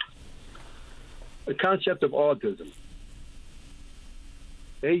called the concept of autism.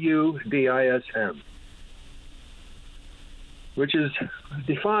 AUDISM, which is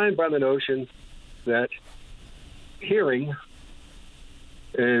defined by the notion that hearing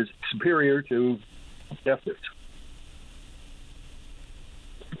is superior to deafness.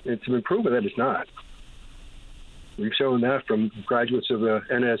 It's been proven that it's not. We've shown that from graduates of the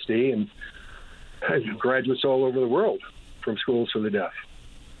NSD and graduates all over the world from schools for the deaf.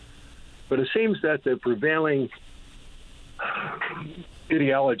 But it seems that the prevailing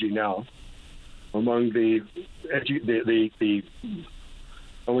ideology now among the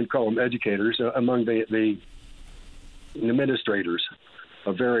I wouldn't call them educators, among the administrators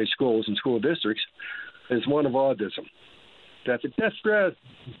of various schools and school districts is one of autism. That the deaf threat,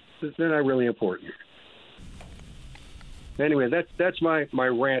 they're not really important. Anyway, that's my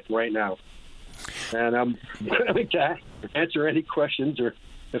rant right now, and I'm willing to answer any questions, or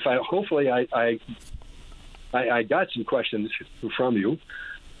if hopefully I got some questions from you.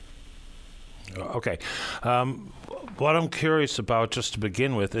 Okay. What I'm curious about, just to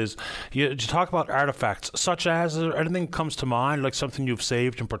begin with, is you talk about artifacts, such as, is there anything comes to mind, like something you've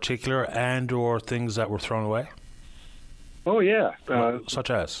saved in particular, and or things that were thrown away? Oh, yeah. Such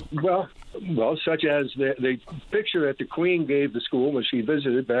as? Well, such as the picture that the Queen gave the school when she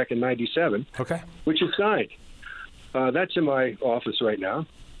visited back in '97, okay, which is signed. That's in my office right now.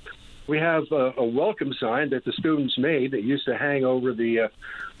 We have a welcome sign that the students made that used to hang over the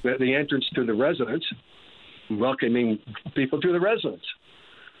entrance to the residence, welcoming people to the residence.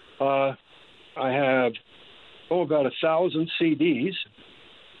 I have about 1,000 CDs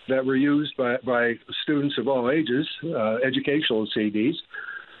that were used by students of all ages, educational CDs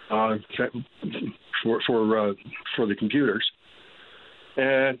for the computers.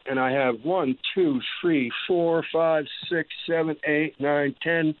 And I have 1, 2, 3, 4, 5, 6, 7, 8, 9,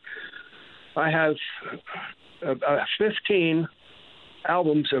 10. I have 15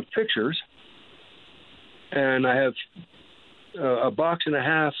 albums of pictures, and I have a box and a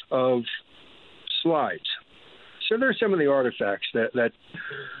half of slides. So there's some of the artifacts that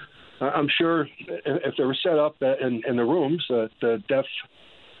I'm sure if they were set up in the rooms, the deaf,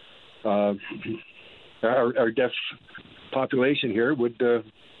 our deaf population here would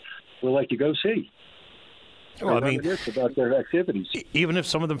like to go see. Well, I mean, about their activities. Even if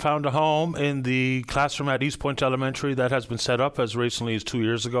some of them found a home in the classroom at East Point Elementary that has been set up as recently as 2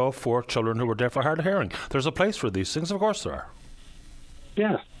 years ago for children who were deaf or hard of hearing, there's a place for these things. Of course there are.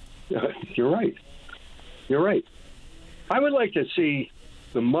 Yeah, you're right. You're right. I would like to see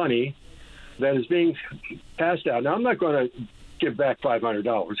the money that is being passed out. Now, I'm not going to give back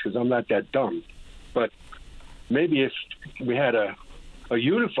 $500 because I'm not that dumb. But maybe if we had a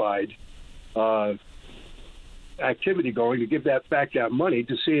unified activity going to give that money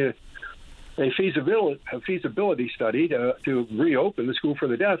to see a feasibility study to reopen the School for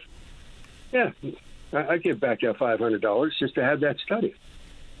the Deaf. Yeah, I'd give back that $500 just to have that study.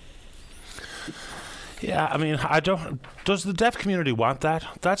 Yeah, I mean, does the deaf community want that?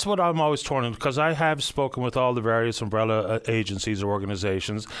 That's what I'm always torn on, because I have spoken with all the various umbrella agencies or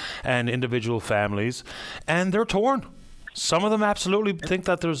organizations and individual families, and they're torn. Some of them absolutely think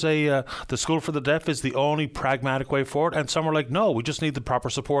that there's the School for the Deaf is the only pragmatic way forward, and some are like, no, we just need the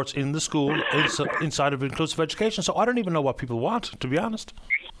proper supports in the school inside of inclusive education. So I don't even know what people want, to be honest.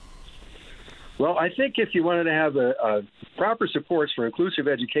 Well, I think if you wanted to have a proper supports for inclusive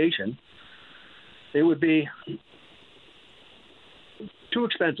education, it would be too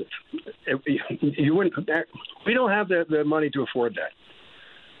expensive. You wouldn't. We don't have the money to afford that.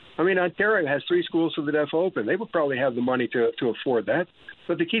 I mean, Ontario has 3 schools for the deaf open. They would probably have the money to afford that,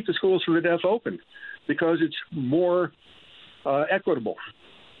 but they keep the schools for the deaf open because it's more equitable.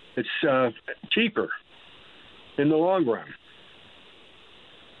 It's cheaper in the long run.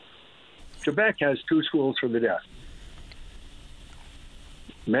 Quebec has 2 schools for the deaf.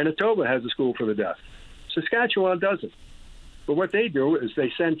 Manitoba has a school for the deaf. Saskatchewan doesn't. But what they do is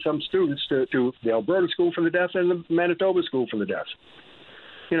they send some students to the Alberta School for the Deaf and the Manitoba School for the Deaf.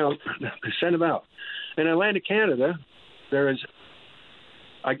 You know, send them out. In Atlantic Canada, there is,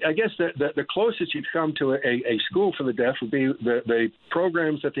 I guess, the closest you'd come to a school for the deaf would be the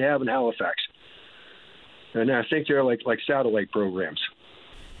programs that they have in Halifax. And I think they're like satellite programs.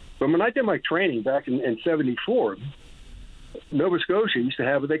 But when I did my training back in 74, Nova Scotia used to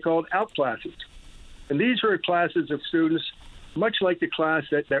have what they called out classes. And these were classes of students, much like the class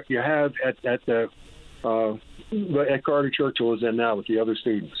that you have at Carter Churchill is in now with the other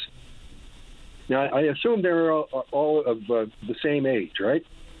students. Now, I assume they're all of the same age, right?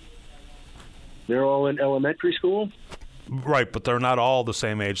 They're all in elementary school? Right, but they're not all the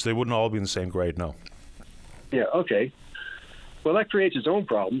same age. They wouldn't all be in the same grade, no. Yeah, okay. Well, that creates its own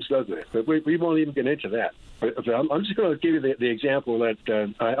problems, doesn't it? But we won't even get into that. But I'm just going to give you the example that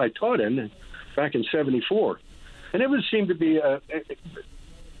I taught in back in 74. And it would seem to be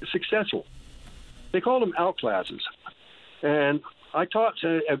successful. They called them out classes. And I taught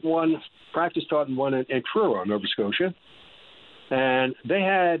at one, practice taught in one in Truro, Nova Scotia. And they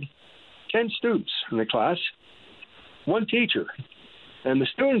had 10 students in the class, 1 teacher. And the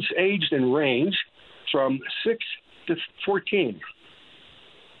students aged in range from 6 to 14.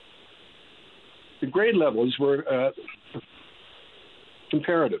 The grade levels were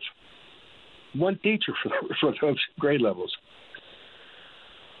comparative. 1 teacher for those grade levels.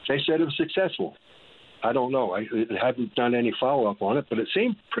 They said it was successful. I don't know. I haven't done any follow-up on it, but it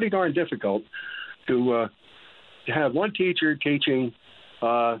seemed pretty darn difficult to have 1 teacher teaching,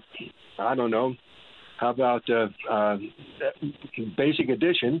 I don't know, how about basic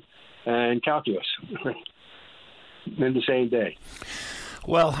addition and calculus in the same day.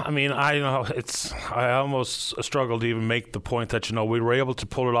 Well, I mean, I almost struggle to even make the point that, we were able to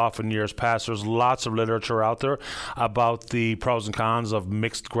pull it off in years past. There's lots of literature out there about the pros and cons of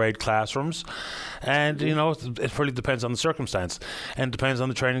mixed grade classrooms. And, it really depends on the circumstance and depends on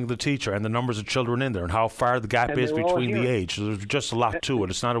the training of the teacher and the numbers of children in there and how far the gap is between the age. There's just a lot to it.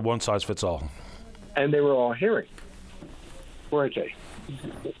 It's not a one size fits all. And they were all hearing, weren't they?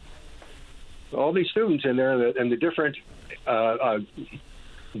 All these students in there and the different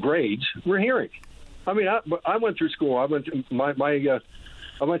grades were hearing. I mean, I went through school. I went to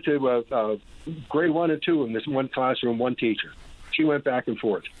I went to grade 1 and 2 in this one classroom, 1 teacher. She went back and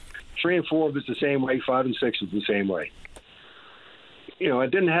forth. 3 and 4 was the same way. 5 and 6 was the same way. I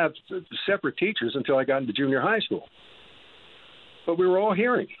didn't have separate teachers until I got into junior high school. But we were all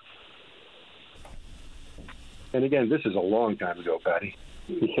hearing. And again, this is a long time ago, Patty.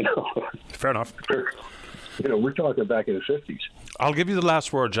 Fair enough. We're talking back in the 50s. I'll give you the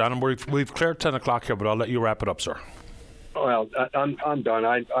last word, John. And we've cleared 10 o'clock here, but I'll let you wrap it up, sir. Well, I'm done.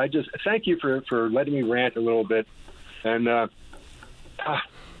 I just thank you for letting me rant a little bit. And I'm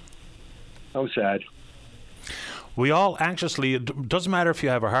sad. We all anxiously, it doesn't matter if you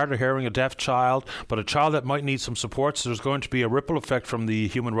have a hard of hearing, a deaf child, but a child that might need some support. So there's going to be a ripple effect from the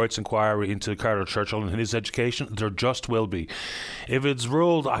Human Rights Inquiry into Carter Churchill and his education. There just will be. If it's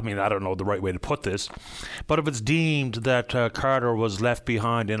ruled, I don't know the right way to put this, but if it's deemed that Carter was left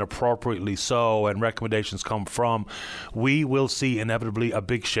behind inappropriately so and recommendations come from, we will see inevitably a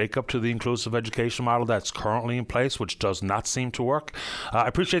big shakeup to the inclusive education model that's currently in place, which does not seem to work. I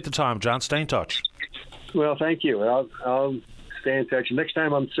appreciate the time, John. Stay in touch. Well, thank you. I'll stay in touch. Next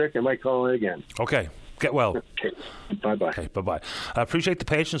time I'm sick, I might call in again. Okay. Get well. Okay. Bye-bye. Okay, bye-bye. I appreciate the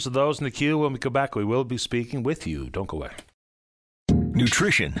patience of those in the queue. When we go back, we will be speaking with you. Don't go away.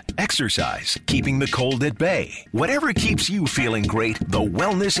 Nutrition, exercise, keeping the cold at bay. Whatever keeps you feeling great, the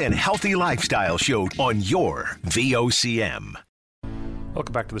Wellness and Healthy Lifestyle Show on your VOCM.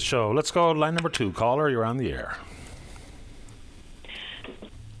 Welcome back to the show. Let's go to line number 2. Caller, you're on the air.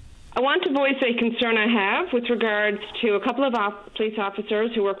 I want to voice a concern I have with regards to a couple of police officers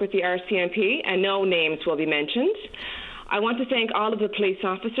who work with the RCMP, and no names will be mentioned. I want to thank all of the police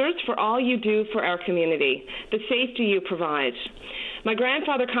officers for all you do for our community, the safety you provide. My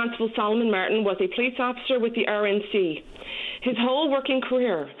grandfather, Constable Solomon Martin, was a police officer with the RNC. His whole working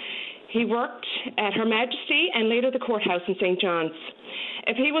career, he worked at Her Majesty and later the courthouse in St. John's.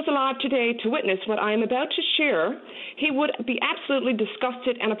 If he was alive today to witness what I am about to share, he would be absolutely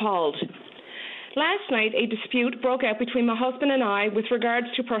disgusted and appalled. Last night, a dispute broke out between my husband and I with regards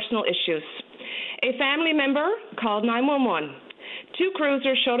to personal issues. A family member called 911. 2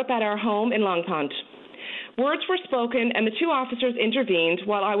 cruisers showed up at our home in Long Pond. Words were spoken and the 2 officers intervened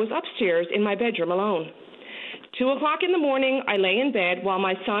while I was upstairs in my bedroom alone. 2 o'clock in the morning, I lay in bed while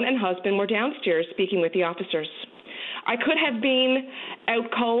my son and husband were downstairs speaking with the officers. I could have been out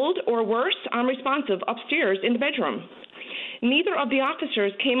cold or worse, unresponsive upstairs in the bedroom. Neither of the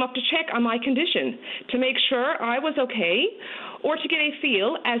officers came up to check on my condition to make sure I was okay or to get a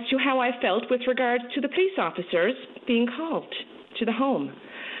feel as to how I felt with regards to the police officers being called to the home.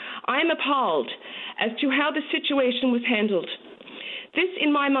 I am appalled as to how the situation was handled. This,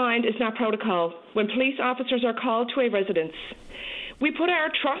 in my mind, is not protocol when police officers are called to a residence. We put our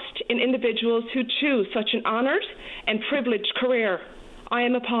trust in individuals who choose such an honored and privileged career. I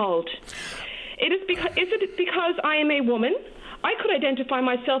am appalled. Is it because I am a woman? I could identify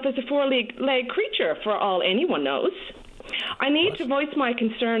myself as a 4-legged creature for all anyone knows. I need to voice my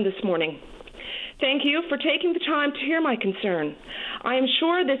concern this morning. Thank you for taking the time to hear my concern. I am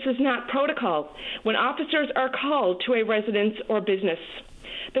sure this is not protocol when officers are called to a residence or business.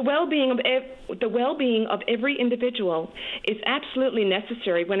 The well-being of every individual is absolutely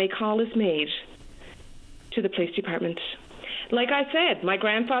necessary when a call is made to the police department. Like I said, my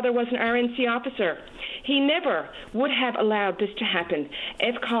grandfather was an RNC officer. He never would have allowed this to happen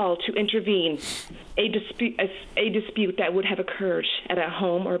if called to intervene a dispute that would have occurred at a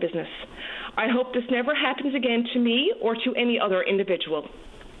home or business. I hope this never happens again to me or to any other individual.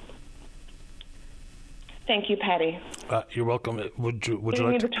 Thank you, Patty. You're welcome. Would you Give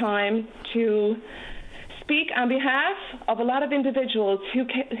me the time to speak on behalf of a lot of individuals who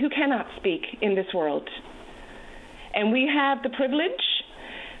cannot speak in this world. And we have the privilege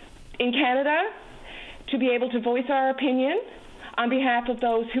in Canada to be able to voice our opinion on behalf of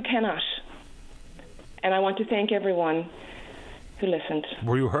those who cannot. And I want to thank everyone who listened.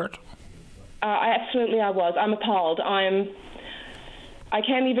 Were you hurt? Absolutely, I was. I'm appalled. I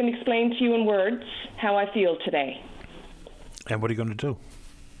can't even explain to you in words how I feel today. And what are you going to do?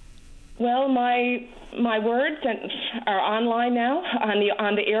 Well, my words are online now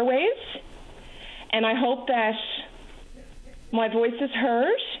on the airwaves, and I hope that my voice is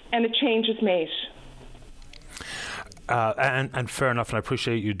heard and a change is made. And fair enough, and I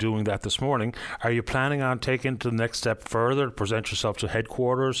appreciate you doing that this morning. Are you planning on taking the next step further, to present yourself to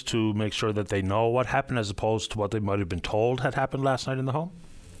headquarters to make sure that they know what happened as opposed to what they might have been told had happened last night in the home?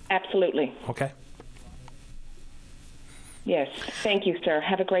 Absolutely. Okay. Yes. Thank you, sir.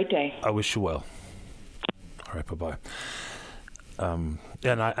 Have a great day. I wish you well. All right, bye-bye.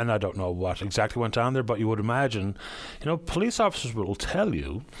 And I don't know what exactly went on there, but you would imagine, police officers will tell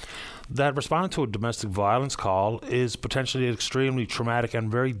you that responding to a domestic violence call is potentially an extremely traumatic and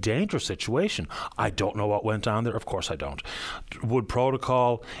very dangerous situation. I don't know what went on there. Of course I don't. Would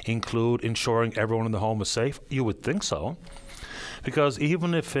protocol include ensuring everyone in the home is safe? You would think so. Because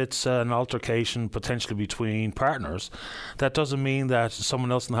even if it's an altercation potentially between partners, that doesn't mean that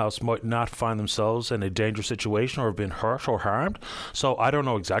someone else in the house might not find themselves in a dangerous situation or have been hurt or harmed. So I don't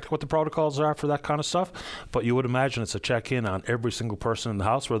know exactly what the protocols are for that kind of stuff, but you would imagine it's a check-in on every single person in the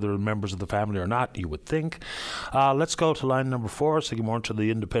house, whether they're members of the family or not, you would think. Let's go to line number 4. Say good morning to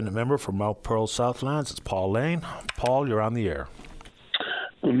the independent member from Mount Pearl Southlands. It's Paul Lane. Paul, you're on the air.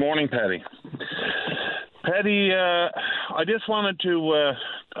 Good morning, Patty. Patty, I just wanted to,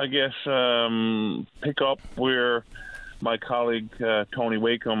 pick up where my colleague Tony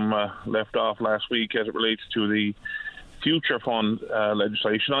Wakeham left off last week as it relates to the Future Fund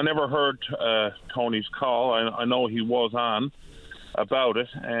legislation. I never heard Tony's call. I know he was on about it,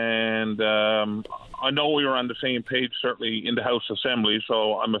 and I know we were on the same page, certainly in the House Assembly,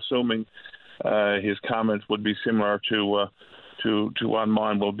 so I'm assuming his comments would be similar to what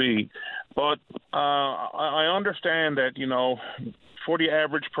mine will be. But I understand that, for the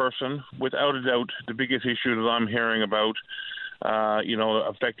average person, without a doubt, the biggest issue that I'm hearing about,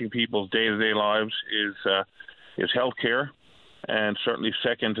 affecting people's day-to-day lives is healthcare. and certainly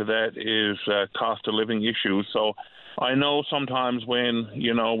second to that is cost of living issues. So I know sometimes when,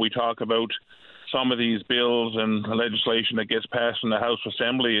 we talk about some of these bills and legislation that gets passed in the House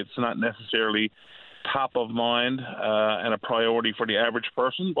Assembly, it's not necessarily top of mind and a priority for the average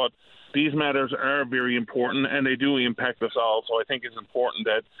person, but these matters are very important and they do impact us all. So I think it's important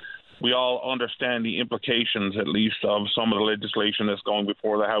that we all understand the implications, at least, of some of the legislation that's going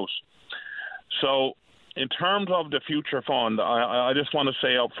before the House. So in terms of the future fund, I just want to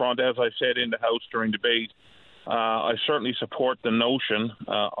say up front, as I said in the House during debate, I certainly support the notion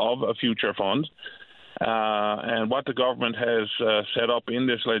of a future fund. And what the government has set up in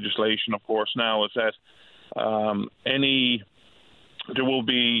this legislation, of course, now is that there will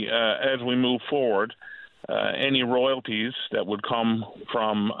be, as we move forward, any royalties that would come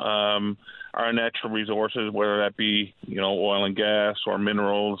from our natural resources, whether that be, oil and gas or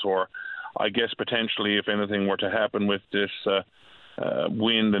minerals, or I guess potentially if anything were to happen with this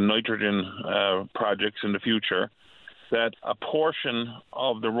wind and nitrogen projects in the future, that a portion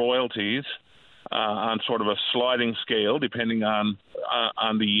of the royalties on sort of a sliding scale, depending on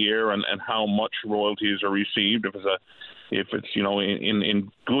the year and how much royalties are received. If it's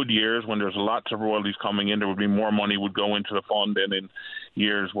in good years when there's lots of royalties coming in, there would be more money would go into the fund than in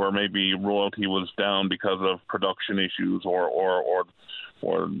years where maybe royalty was down because of production issues or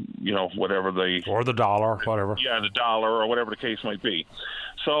whatever the dollar, whatever. Yeah, the dollar or whatever the case might be.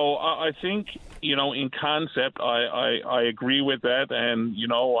 So I think, in concept, I agree with that. And,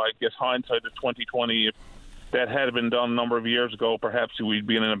 I guess hindsight is 2020. If that had been done a number of years ago, perhaps we'd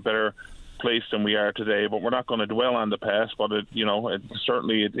be in a better place than we are today. But we're not going to dwell on the past. But,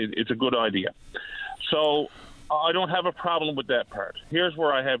 it's a good idea. So I don't have a problem with that part. Here's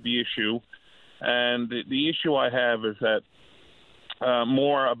where I have the issue. And the issue I have is that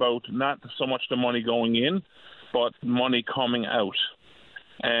more about not so much the money going in, but money coming out.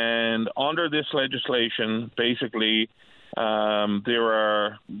 And under this legislation, basically, there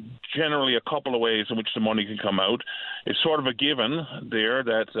are generally a couple of ways in which the money can come out. It's sort of a given there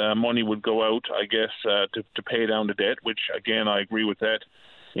that money would go out, I guess, to pay down the debt, which, again, I agree with that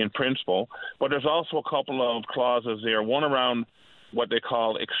in principle. But there's also a couple of clauses there, one around what they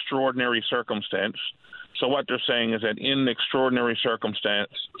call extraordinary circumstance. So what they're saying is that in extraordinary circumstance,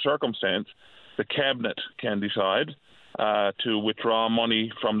 the cabinet can decide to withdraw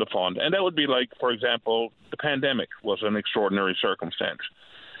money from the fund. And that would be like, for example, the pandemic was an extraordinary circumstance.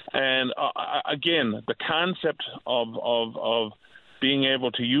 And again, the concept of being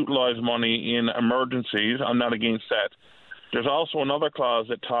able to utilize money in emergencies, I'm not against that. There's also another clause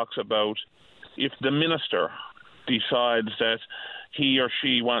that talks about if the minister decides that he or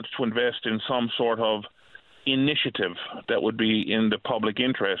she wants to invest in some sort of initiative that would be in the public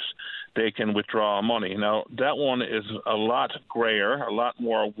interest, they can withdraw money. Now, that one is a lot grayer, a lot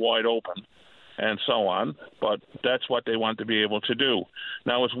more wide open, and so on, but that's what they want to be able to do.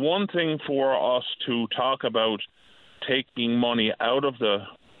 Now, it's one thing for us to talk about taking money out of the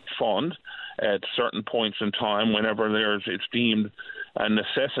fund at certain points in time whenever it's deemed a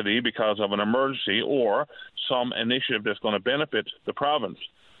necessity because of an emergency or some initiative that's going to benefit the province.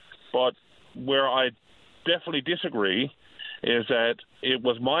 But where I definitely disagree is that it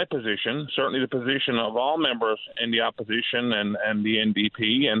was my position, certainly the position of all members in the opposition and the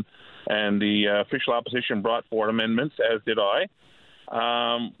NDP and the official opposition brought forward amendments, as did I.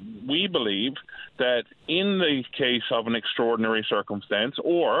 We believe that in the case of an extraordinary circumstance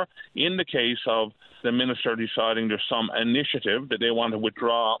or in the case of the minister deciding there's some initiative that they want to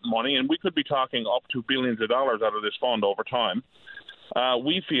withdraw money, and we could be talking up to billions of dollars out of this fund over time,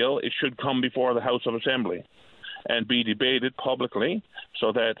 we feel it should come before the House of Assembly and be debated publicly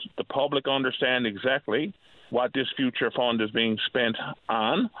so that the public understand exactly what this future fund is being spent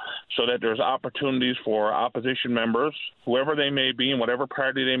on, so that there's opportunities for opposition members, whoever they may be and whatever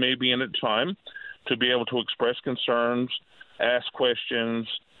party they may be in at the time, to be able to express concerns, ask questions,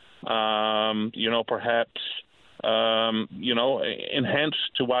 perhaps enhance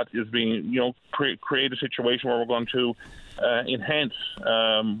to what is being, create a situation where we're going to enhance,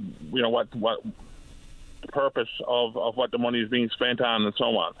 what the purpose of what the money is being spent on and so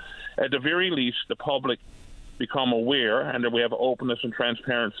on. At the very least, the public become aware and that we have openness and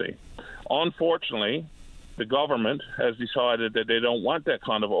transparency. Unfortunately, the government has decided that they don't want that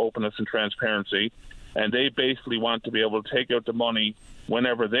kind of openness and transparency, and they basically want to be able to take out the money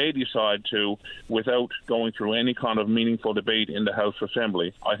whenever they decide to without going through any kind of meaningful debate in the House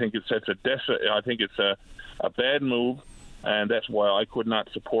Assembly. I think it sets it's a bad move and that's why I could not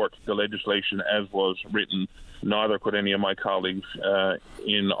support the legislation as was written. Neither could any of my colleagues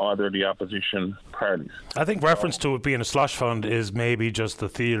in either of the opposition parties. I think reference to it being a slush fund is maybe just the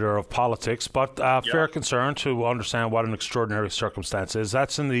theatre of politics, but fair concern to understand what an extraordinary circumstance is.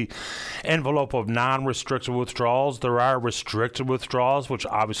 That's in the envelope of non-restricted withdrawals. There are restricted withdrawals, which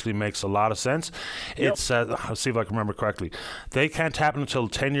obviously makes a lot of sense. It's I'll see if I can remember correctly. They can't happen until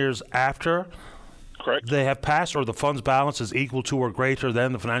 10 years after they have passed, or the fund's balance is equal to or greater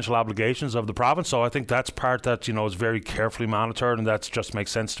than the financial obligations of the province. So I think that's part that, is very carefully monitored, and that just makes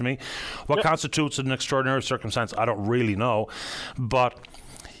sense to me. What constitutes an extraordinary circumstance, I don't really know, but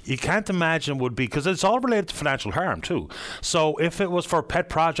you can't imagine would be, because it's all related to financial harm too. So if it was for a pet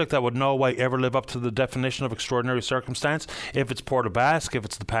project that would no way ever live up to the definition of extraordinary circumstance, if it's Port of Basque, if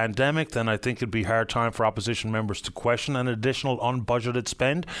it's the pandemic, then I think it'd be hard time for opposition members to question an additional unbudgeted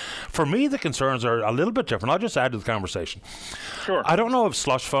spend. For me, the concerns are a little bit different. I'll just add to the conversation. Sure. I don't know if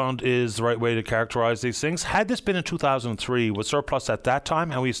slush fund is the right way to characterize these things. Had this been in 2003 with surplus at that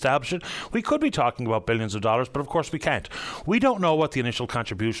time and we established it, we could be talking about billions of dollars, but of course we can't. We don't know what the initial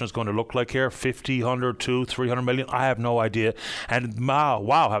contribution is going to look like here, 50, 100, 200, 300 million. I have no idea. And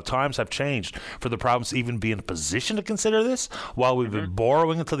wow, how times have changed for the province to even be in a position to consider this while we've been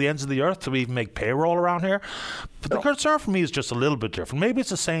borrowing until the ends of the earth to even make payroll around here. But the concern for me is just a little bit different. Maybe it's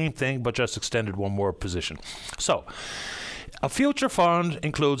the same thing, but just extended one more position. So, a future fund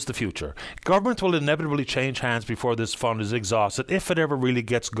includes the future. Government will inevitably change hands before this fund is exhausted, if it ever really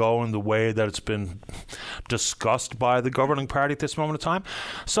gets going the way that it's been discussed by the governing party at this moment of time.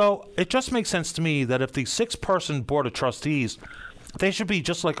 So it just makes sense to me that if the 6-person board of trustees, they should be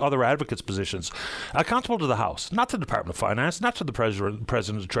just like other advocates' positions, accountable to the House, not to the Department of Finance, not to the President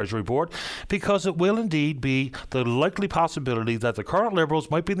of the Treasury Board, because it will indeed be the likely possibility that the current Liberals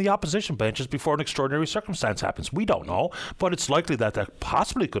might be in the opposition benches before an extraordinary circumstance happens. We don't know, but it's likely that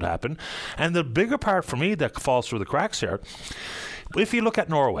possibly could happen. And the bigger part for me that falls through the cracks here, if you look at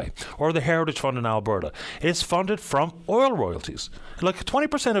Norway or the Heritage Fund in Alberta, it's funded from oil royalties. Like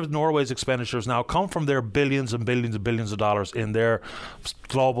 20% of Norway's expenditures now come from their billions and billions and billions of dollars in their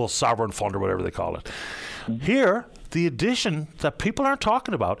global sovereign fund or whatever they call it. Here, the addition that people aren't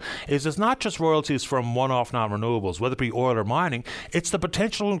talking about is it's not just royalties from one-off non-renewables, whether it be oil or mining. It's the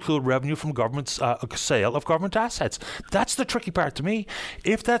potential to include revenue from government's sale of government assets. That's the tricky part to me.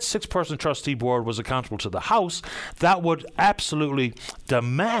 If that 6-person trustee board was accountable to the House, that would absolutely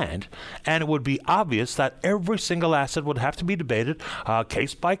demand, and it would be obvious that every single asset would have to be debated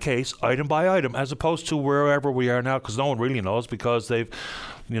case by case, item by item, as opposed to wherever we are now, because no one really knows, because they've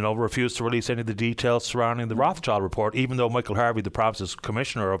refused to release any of the details surrounding the Rothschild report, even though Michael Harvey, the province's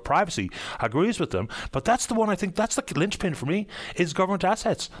commissioner of privacy, agrees with them. But that's the one, I think, that's the linchpin for me, is government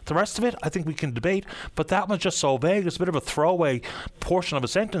assets. The rest of it, I think we can debate, but that one's just so vague. It's a bit of a throwaway portion of a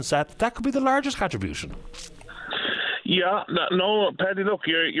sentence that could be the largest contribution. Yeah, no, Paddy, look,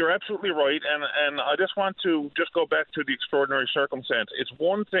 you're absolutely right, and I just want to go back to the extraordinary circumstance. It's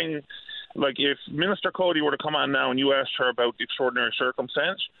one thing, like if Minister Cody were to come on now and you asked her about the extraordinary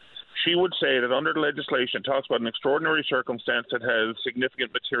circumstance, she would say that under the legislation it talks about an extraordinary circumstance that has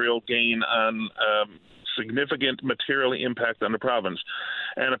significant material gain and significant material impact on the province.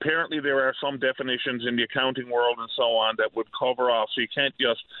 And apparently there are some definitions in the accounting world and so on that would cover off, so you can't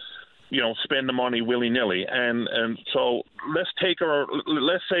just spend the money willy-nilly. And so let's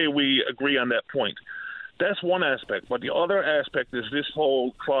say we agree on that point. That's one aspect. But the other aspect is this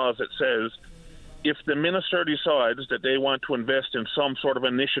whole clause that says if the minister decides that they want to invest in some sort of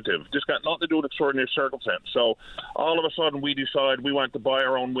initiative, this got nothing to do with extraordinary circumstance. So all of a sudden we decide we want to buy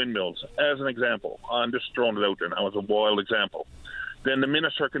our own windmills, as an example. I'm just throwing it out there now as a wild example. Then the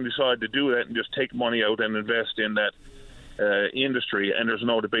minister can decide to do that and just take money out and invest in that industry, and there's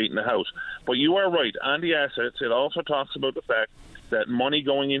no debate in the House. But you are right. On the assets, it also talks about the fact that money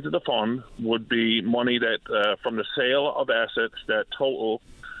going into the fund would be money that from the sale of assets that total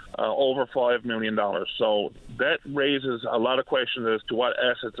over $5 million. So that raises a lot of questions as to what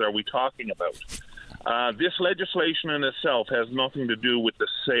assets are we talking about. This legislation in itself has nothing to do with the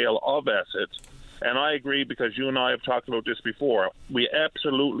sale of assets. And I agree, because you and I have talked about this before. We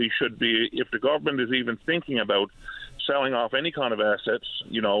absolutely should be, if the government is even thinking about selling off any kind of assets,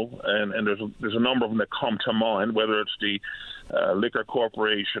 and there's a number of them that come to mind, whether it's the liquor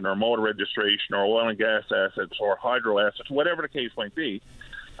corporation or motor registration or oil and gas assets or hydro assets, whatever the case might be.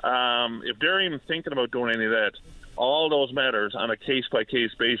 If they're even thinking about doing any of that, all those matters on a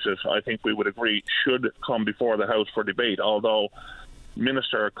case-by-case basis, I think we would agree, should come before the House for debate. Although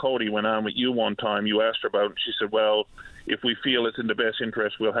Minister Cody went on with you one time, you asked her about it, and she said, well, if we feel it's in the best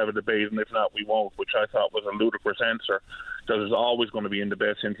interest, we'll have a debate, and if not, we won't, which I thought was a ludicrous answer, because it's always going to be in the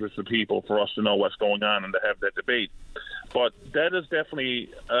best interest of people for us to know what's going on and to have that debate. But that is definitely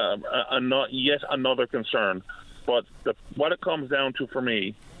yet another concern. But what it comes down to for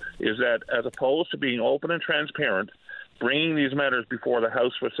me is that, as opposed to being open and transparent, bringing these matters before the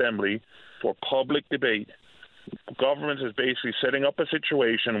House of Assembly for public debate, government is basically setting up a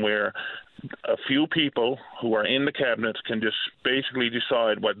situation where a few people who are in the cabinet can just basically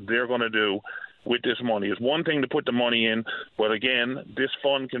decide what they're going to do with this money. It's one thing to put the money in, but again, this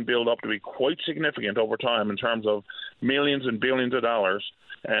fund can build up to be quite significant over time in terms of millions and billions of dollars,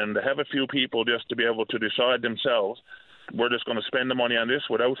 and to have a few people just to be able to decide themselves, we're just going to spend the money on this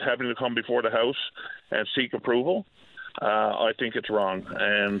without having to come before the House and seek approval, I think it's wrong.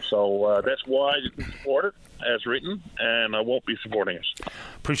 And so that's why I didn't support it as written, and I won't be supporting it.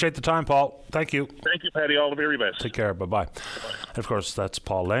 Appreciate the time, Paul. Thank you. Thank you, Paddy. All the very best. Take care. Bye-bye. And of course, that's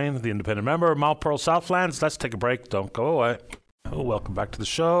Paul Lane, the independent member, Mount Pearl Southlands. Let's take a break. Don't go away. Oh, welcome back to the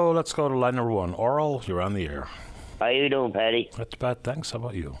show. Let's go to line number 1. Oral, you're on the air. How you doing, Paddy? That's bad, thanks. How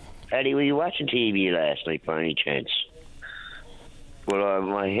about you? Paddy, were you watching TV last night by any chance? Well,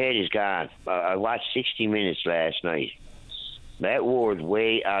 my head is gone. I watched 60 Minutes last night. That war is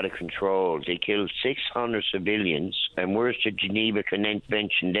way out of control. They killed 600 civilians, and where's the Geneva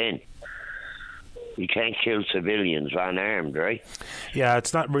Convention then? You can't kill civilians unarmed, right? Yeah,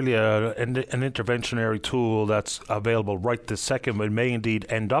 it's not really an interventionary tool that's available right this second, but it may indeed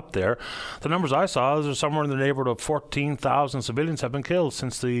end up there. The numbers I saw is somewhere in the neighborhood of 14,000 civilians have been killed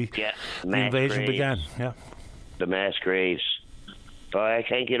since the invasion began. Yeah, the mass graves. But I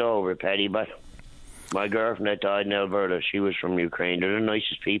can't get over it, Paddy, but my girlfriend that died in Alberta, she was from Ukraine. They're the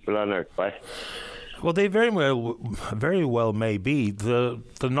nicest people on earth, but... Well, they very well may be. The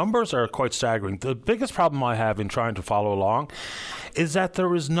numbers are quite staggering. The biggest problem I have in trying to follow along is that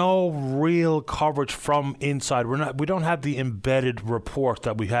there is no real coverage from inside. We don't have the embedded report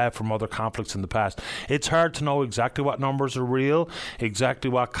that we have from other conflicts in the past. It's hard to know exactly what numbers are real, exactly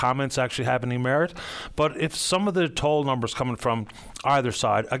what comments actually have any merit. But if some of the toll numbers coming from either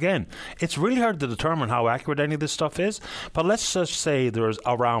side, again, it's really hard to determine how accurate any of this stuff is. But let's just say there's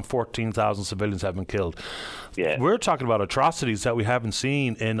around 14,000 civilians have been killed. Yeah. We're talking about atrocities that we haven't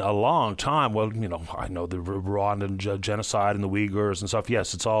seen in a long time. Well, you know, I know the Rwandan genocide and the Uyghurs and stuff.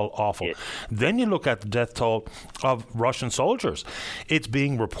 Yes, it's all awful. Yeah. Then you look at the death toll of Russian soldiers. It's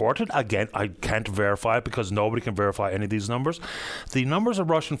being reported. Again, I can't verify it because nobody can verify any of these numbers. The numbers of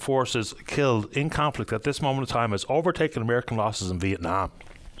Russian forces killed in conflict at this moment in time has overtaken American losses in Vietnam.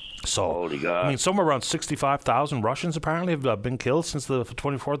 So, holy God. I mean, somewhere around 65,000 Russians apparently have been killed since the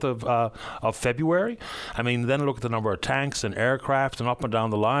 24th of February. I mean, then look at the number of tanks and aircraft and up and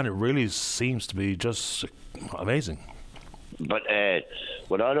down the line. It really seems to be just amazing. But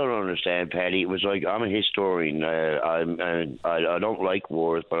what I don't understand, Paddy, it was like, I'm a historian. I don't like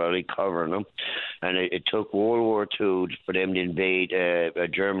wars, but I like covering them. And it took World War II for them to invade,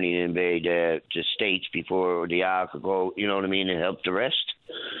 Germany to invade the States before the Ark could go, you know what I mean, and help the rest.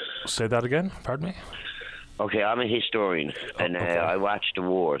 Say that again, pardon me? Okay, I'm a historian, and I watched the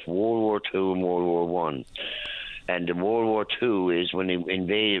wars, World War II and World War One. And the World War II is when they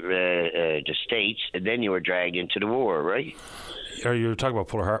invaded the States, and then you were dragged into the war, right? Are you talking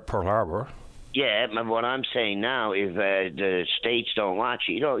about Pearl Harbor? Yeah, but what I'm saying now is the States don't watch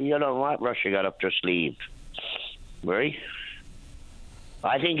it. You don't want Russia got up their sleeve, right?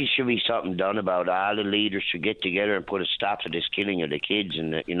 I think it should be something done about it. All the leaders should get together and put a stop to this killing of the kids,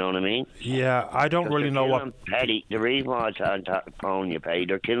 and you know what I mean? Yeah, I don't really know what... Paddy, the reason why I'm calling you, Paddy,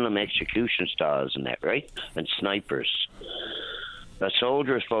 they're killing them execution styles and that, right? And snipers. A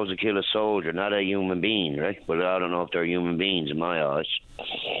soldier is supposed to kill a soldier, not a human being, right? But I don't know if they're human beings in my eyes.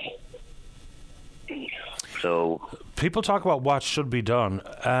 So... People talk about what should be done,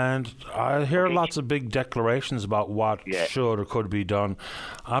 and I hear lots of big declarations about what should or could be done.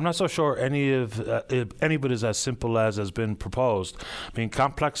 I'm not so sure any of it is as simple as has been proposed. I mean,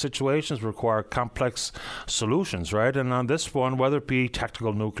 complex situations require complex solutions, right? And on this one, whether it be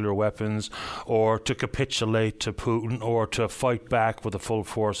tactical nuclear weapons or to capitulate to Putin or to fight back with the full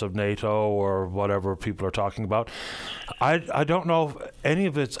force of NATO or whatever people are talking about, I don't know if any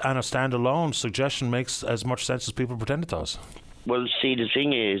of it on a standalone suggestion makes as much sense as people pretend it does. Well, see, the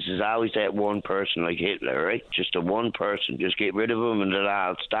thing is always that one person like Hitler, right? Just the one person. Just get rid of him and it'll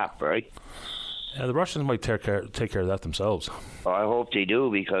all stop, right? Yeah, the Russians might take care of that themselves. Well, I hope they do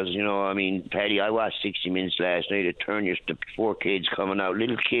because, you know, I mean, Paddy, I watched 60 Minutes last night. It turned the 4 kids coming out,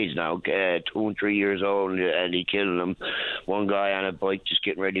 little kids now, 2 and 3 years old, and he killed them. One guy on a bike just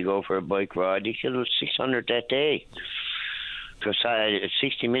getting ready to go for a bike ride. He killed 600 that day. Because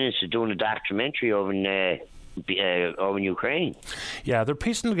 60 Minutes is doing a documentary over in Ukraine. Yeah, they're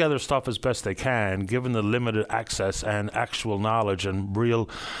piecing together stuff as best they can, given the limited access and actual knowledge and real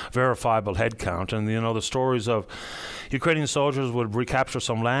verifiable headcount. And, the stories of Ukrainian soldiers would recapture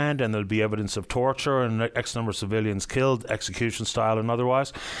some land and there'd be evidence of torture and X number of civilians killed, execution style and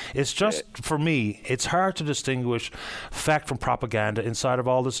otherwise. It's just, for me, it's hard to distinguish fact from propaganda inside of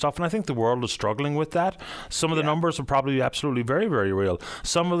all this stuff. And I think the world is struggling with that. Some of the numbers are probably absolutely very, very real.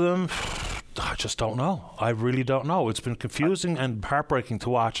 Some of them, I just don't know. I really don't know. It's been confusing and heartbreaking to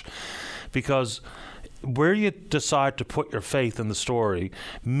watch, because where you decide to put your faith in the story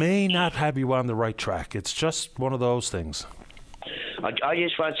may not have you on the right track. It's just one of those things. I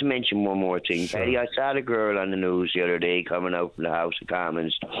just want to mention one more thing, Sure. Paddy. I saw the girl on the news the other day coming out from the House of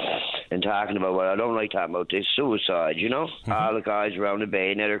Commons and talking about, I don't like talking about this, suicide, all the guys around the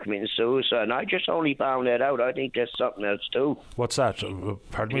bay now they're committing suicide, and I just only found that out. I think that's something else too. What's that?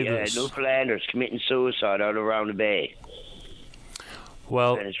 Pardon me? Yeah, Newfoundlanders committing suicide out around the bay.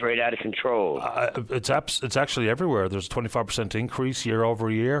 Well, and it's right out of control. It's actually everywhere. There's a 25% increase year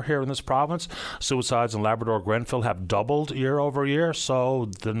over year here in this province. Suicides in Labrador, Grenfell have doubled year over year. So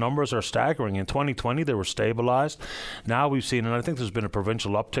the numbers are staggering. In 2020, they were stabilized. Now we've seen, and I think there's been a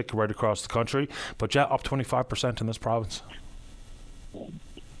provincial uptick right across the country, but up 25% in this province.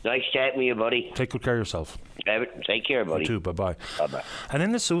 Nice chatting with you, buddy. Take good care of yourself. Take care, buddy. You too. Bye-bye. Bye-bye. And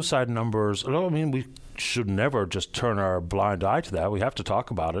in the suicide numbers, we should never just turn our blind eye to that. We have to talk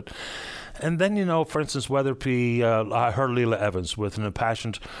about it. And then, for instance, whether it be, I heard Leila Evans with an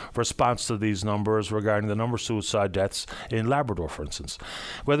impassioned response to these numbers regarding the number of suicide deaths in Labrador, for instance.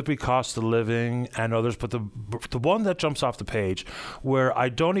 Whether it be cost of living and others, but the one that jumps off the page where I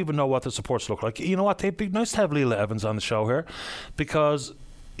don't even know what the supports look like. You know what? It'd be nice to have Leila Evans on the show here, because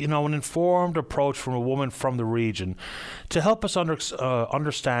an informed approach from a woman from the region to help us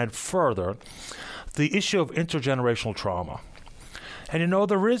understand further the issue of intergenerational trauma. And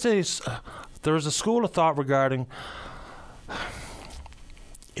there is a school of thought regarding,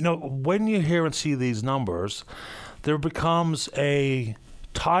 when you hear and see these numbers, there becomes a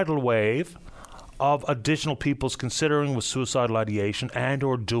tidal wave of additional people's considering with suicidal ideation and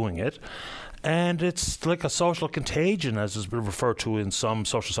or doing it. And it's like a social contagion, as is referred to in some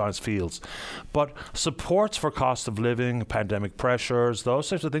social science fields. But supports for cost of living, pandemic pressures, those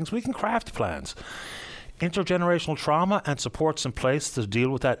types of things, we can craft plans. Intergenerational trauma and supports in place to deal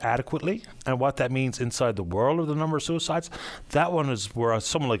with that adequately, and what that means inside the world of the number of suicides, that one is where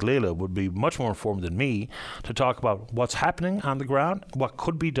someone like Leila would be much more informed than me to talk about what's happening on the ground, what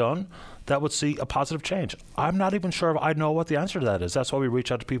could be done that would see a positive change. I'm not even sure if I know what the answer to that is. That's why we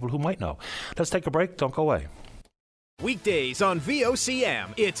reach out to people who might know. Let's take a break. Don't go away. Weekdays on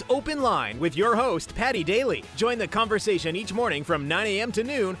VOCM, it's Open Line with your host, Paddy Daly. Join the conversation each morning from 9 a.m. to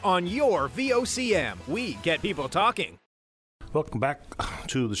noon on your VOCM. We get people talking. Welcome back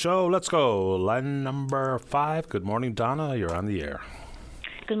to the show. Let's go. Line number 5. Good morning, Donna. You're on the air.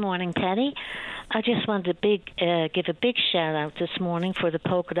 Good morning, Paddy. I just wanted to give a big shout out this morning for the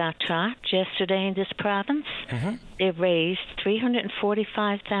Polka Dot Trot yesterday in this province. Mm-hmm. They raised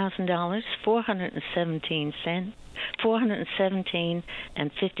 $345,000,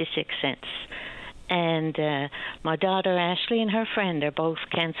 $417.56. And my daughter Ashley and her friend are both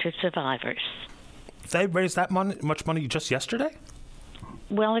cancer survivors. They raised that much money just yesterday?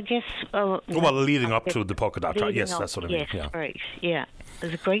 Well, I guess... leading up to the Polka Dot Trot. Yes, that's what I mean. Yes, right. Yeah.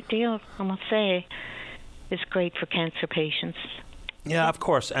 It's a great deal, I must say. It's great for cancer patients. Yeah, of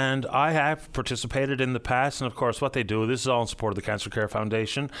course. And I have participated in the past. And, of course, what they do, this is all in support of the Cancer Care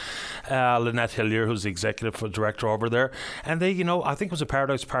Foundation. Lynette Hillier, who's the executive director over there. And they, I think it was at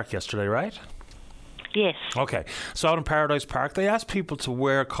Paradise Park yesterday, right? Yes. Okay. So out in Paradise Park, they asked people to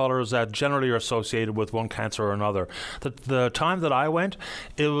wear colours that generally are associated with one cancer or another. The time that I went,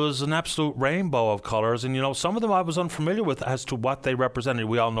 it was an absolute rainbow of colours. And, some of them I was unfamiliar with as to what they represented.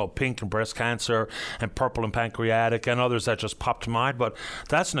 We all know pink and breast cancer and purple and pancreatic and others that just popped to mind. But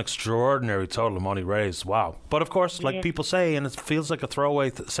that's an extraordinary total of money raised. Wow. But, of course, like people say, and it feels like a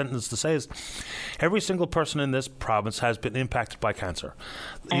throwaway sentence to say, is every single person in this province has been impacted by cancer.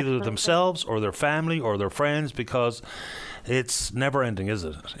 Either themselves or their family or their friends, because it's never ending,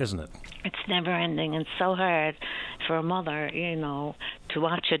 isn't it? It's never ending, and so hard for a mother, to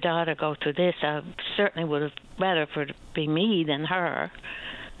watch a daughter go through this. I certainly would have rather for it to be me than her.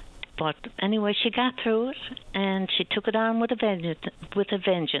 But anyway, she got through it, and she took it on with a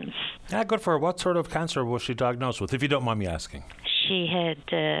vengeance. Yeah, good for her. What sort of cancer was she diagnosed with, if you don't mind me asking? She had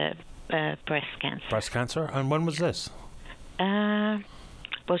breast cancer. Breast cancer? And when was this?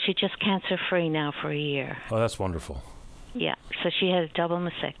 Well, she's just cancer-free now for a year. Oh, that's wonderful. Yeah, so she had a double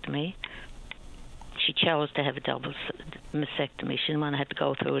mastectomy. She chose to have a double mastectomy. She didn't want to have to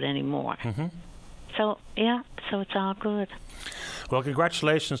go through it anymore. Mm-hmm. So, yeah, so it's all good. Well,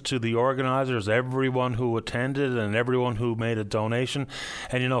 congratulations to the organisers, everyone who attended and everyone who made a donation.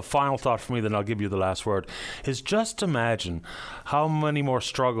 And, final thought for me, then I'll give you the last word, is just imagine how many more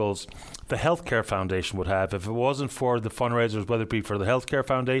struggles the Healthcare Foundation would have if it wasn't for the fundraisers, whether it be for the Healthcare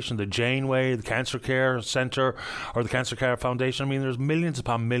Foundation, the Janeway, the Cancer Care Centre, or the Cancer Care Foundation. I mean, there's millions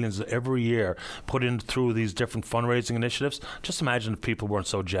upon millions every year put in through these different fundraising initiatives. Just imagine if people weren't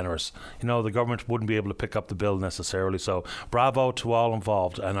so generous. The government wouldn't be able to pick up the bill necessarily. So bravo to all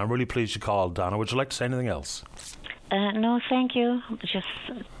involved, and I'm really pleased you called. Donna, would you like to say anything else? No, thank you. It's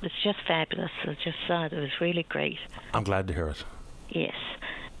just fabulous. I just thought it was really great. I'm glad to hear it. Yes.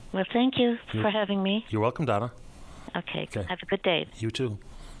 Well, thank you for having me. You're welcome, Donna. Okay. Have a good day. You too.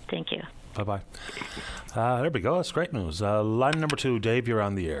 Thank you. Bye-bye. There we go. That's great news. Line number 2, Dave, you're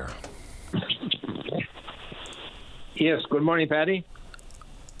on the air. Yes, good morning, Patty.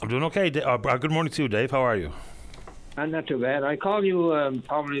 I'm doing okay. Good morning to you, Dave. How are you? I'm not too bad. I called you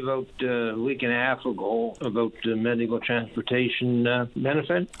probably about a week and a half ago about the medical transportation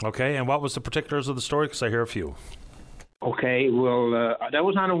benefit. Okay, and what was the particulars of the story? Because I hear a few. Okay, well, that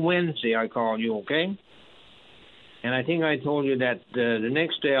was on a Wednesday I called you, okay? And I think I told you that the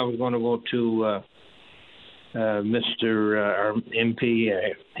next day I was going to go to Mr. our MP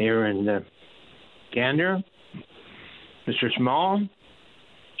here in Gander, Mr. Small.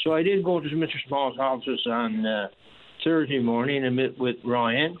 So I did go to Mr. Small's office on Thursday morning and met with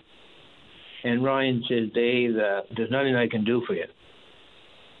Ryan. And Ryan said, Dave, there's nothing I can do for you.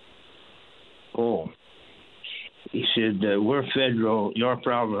 Oh. He said, we're federal. Your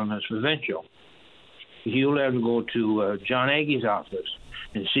problem is provincial. You'll have to go to John Aggie's office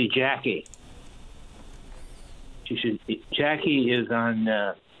and see Jackie. She said, Jackie is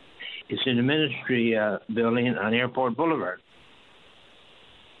it's in the ministry building on Airport Boulevard.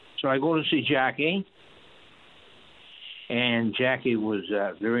 So I go to see Jackie, and Jackie was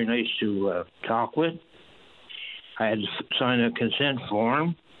very nice to talk with. I had to sign a consent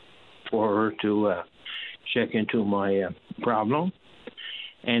form for her to check into my problem.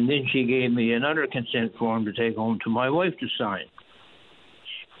 And then she gave me another consent form to take home to my wife to sign.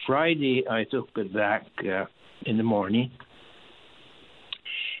 Friday, I took it back in the morning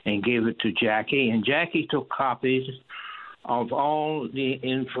and gave it to Jackie. And Jackie took copies of all the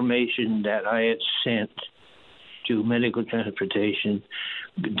information that I had sent to medical transportation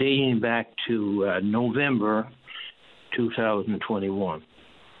dating back to November 2021.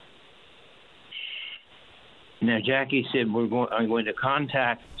 Now, Jackie said, I'm going to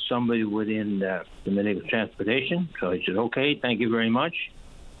contact somebody within the medical transportation. So I said, okay, thank you very much.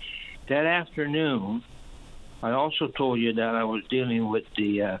 That afternoon, I also told you that I was dealing with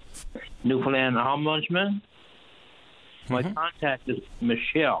the Newfoundland Ombudsman. My contact is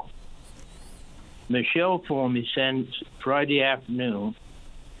Michelle. Michelle phoned me Friday afternoon,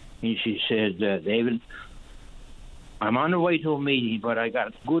 and she said, David, I'm on the way to a meeting, but I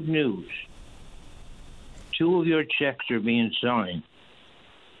got good news. 2 of your checks are being signed.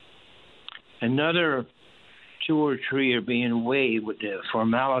 Another 2 or 3 are being waived with the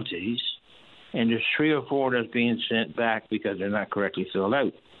formalities, and there's 3 or 4 that's being sent back because they're not correctly filled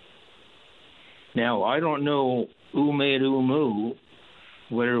out. Now, I don't know who made who move,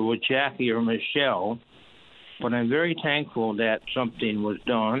 whether it was Jackie or Michelle, but I'm very thankful that something was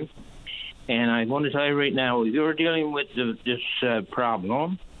done. And I'm going to tell you right now, if you're dealing with this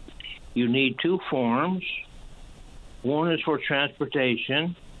problem, you need 2 forms. One is for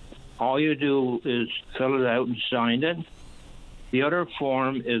transportation. All you do is fill it out and sign it. The other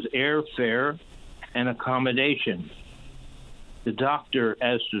form is airfare and accommodation. The doctor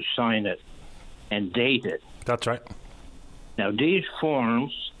has to sign it and date it. That's right. Now, these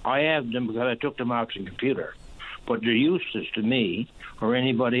forms, I have them because I took them off the computer, but they're useless to me or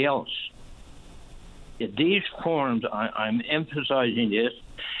anybody else. If these forms, I'm emphasizing this,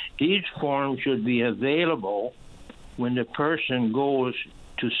 these forms should be available when the person goes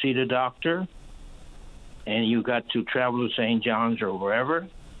to see the doctor and you got to travel to St. John's or wherever.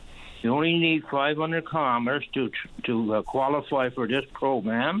 You only need 500 kilometers to qualify for this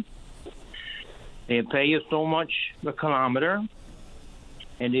program. They pay you so much a kilometer,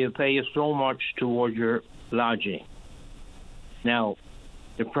 and they pay you so much towards your lodging. Now,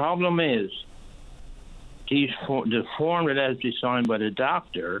 the problem is, the form that has to be signed by the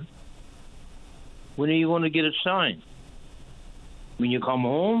doctor, when are you going to get it signed? When you come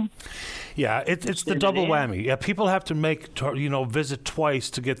home? Yeah, it's the double whammy. Yeah, people have to visit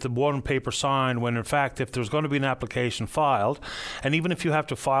twice to get the one paper signed, when in fact, if there's going to be an application filed, and even if you have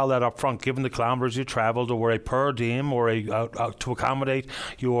to file that up front, given the kilometres you travelled, or a per diem, or to accommodate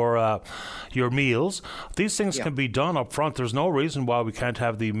your meals, these things can be done up front. There's no reason why we can't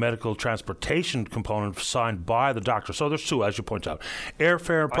have the medical transportation component signed by the doctor. So there's two, as you point out: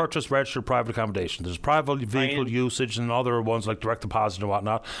 airfare and purchase, registered private accommodation. There's private vehicle usage and other ones like direct deposit and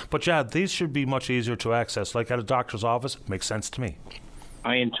whatnot. But yeah, these should be much easier to access, like at a doctor's office. Makes sense to me.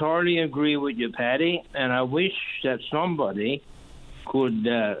 I entirely agree with you, Paddy, and I wish that somebody could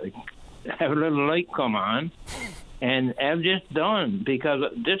have a little light come on and have this done, because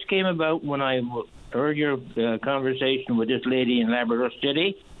this came about when I heard your conversation with this lady in Labrador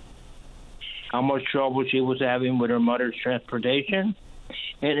City, how much trouble she was having with her mother's transportation.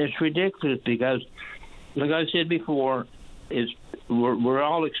 And it's ridiculous because, like I said before, we're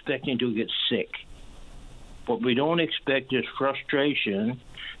all expecting to get sick, but we don't expect this frustration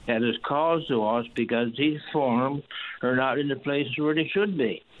that is caused to us because these forms are not in the places where they should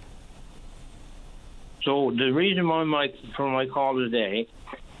be. So the reason for my call today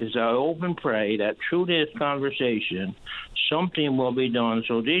is I hope and pray that through this conversation, something will be done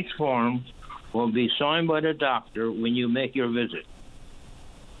so these forms will be signed by the doctor when you make your visit.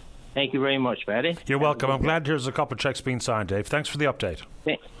 Thank you very much, Patty. You're welcome. I'm glad there's a couple of checks being signed, Dave. Thanks for the update.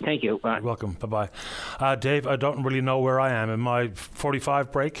 Thank you. Bye. You're welcome. Bye-bye. Dave, I don't really know where I am. Am I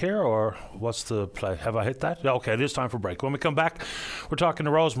 45 break here, or what's the play? Have I hit that? Okay, it is time for break. When we come back, we're talking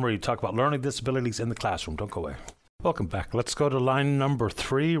to Rosemary, talk about learning disabilities in the classroom. Don't go away. Welcome back. Let's go to line number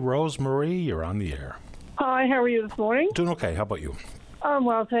 3. Rosemary, you're on the air. Hi, how are you this morning? Doing okay. How about you?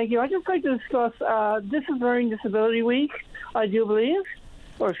 Well, thank you. I'd just like to discuss, this is Learning Disability Week, I do believe.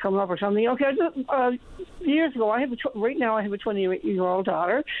 Or it's coming up or something. Okay, years ago, right now I have a 28-year-old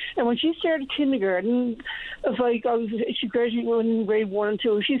daughter, and when she started kindergarten, it's like she graduated in grade 1 and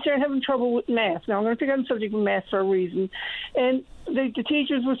 2. She started having trouble with math. Now I'm going to pick on the subject of math for a reason, and the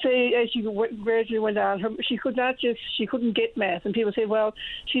teachers would say as she gradually went on, she couldn't get math, and people say, well,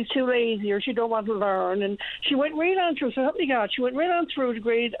 she's too lazy or she don't want to learn, and she went right on through. So help me God, she went right on through to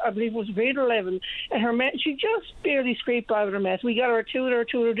grade, I believe it was grade 11, and her math, she just barely scraped by with her math. We got her a tutor. Her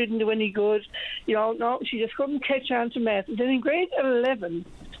tutor didn't do any good. No, she just couldn't catch on to math. And then in grade 11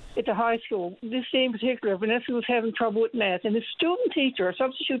 at the high school, this day in particular, Vanessa was having trouble with math, and the student teacher, a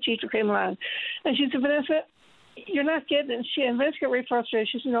substitute teacher, came along, and she said, Vanessa, you're not getting it. And Vanessa got very frustrated.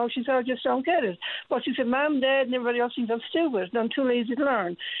 She said, no, she said, I just don't get it. But she said, Mom, Dad, and everybody else thinks I'm stupid and I'm too lazy to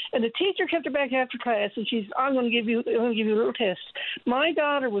learn. And the teacher kept her back after class, and I'm going to give you a little test. My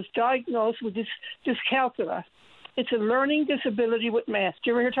daughter was diagnosed with dyscalculia. It's a learning disability with math.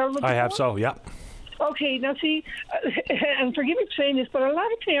 Do you ever hear talk about it? I have so, yeah. Okay, now see, and forgive me for saying this, but a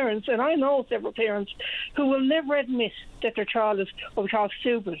lot of parents, and I know several parents, who will never admit that their child is what we call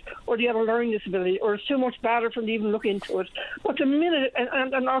stupid, or they have a learning disability, or it's too much bother for them to even look into it. But the minute,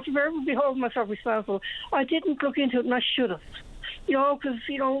 and I'll forever behold myself responsible, I didn't look into it, and I should have. Because,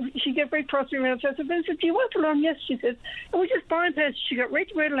 she get very frustrated around. So I said, Vincent, do you want to learn? Yes, she said. And we just bypassed. She got right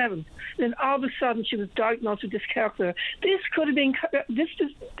to grade 11. And then all of a sudden, she was diagnosed with dyscalculia. This could have been, this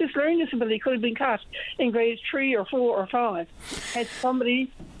learning disability could have been caught in grades 3 or 4 or 5 had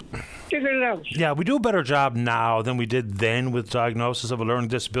somebody figured it out. Yeah, we do a better job now than we did then with diagnosis of a learning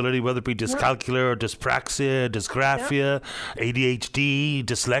disability, whether it be dyscalculia, dyspraxia, dysgraphia, ADHD,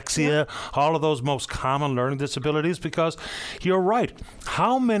 dyslexia, all of those most common learning disabilities, because you're right.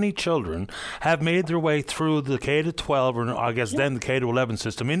 How many children have made their way through the K-12, or I guess then the K-11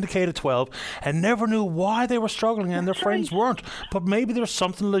 system, into K-12, and never knew why they were struggling and their friends weren't? But maybe there's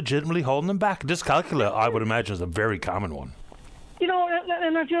something legitimately holding them back. Dyscalculia, I would imagine, is a very common one.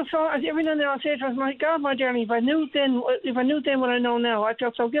 And I feel so. Every now and then I'll say to myself, "My God, my darling, if I knew then what I know now, I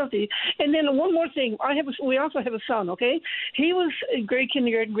felt so guilty." And then one more thing, we also have a son. Okay, he was in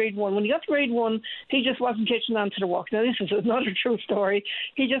kindergarten, grade 1. When he got to grade 1, he just wasn't catching on to the work. Now this is another true story.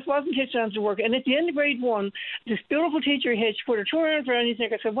 He just wasn't catching on to the work. And at the end of grade 1, this beautiful teacher she put her 2 arms around his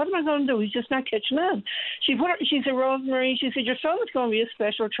neck. I said, "What am I going to do? He's just not catching on." She said, "Rosemary," she said, "your son is going to be a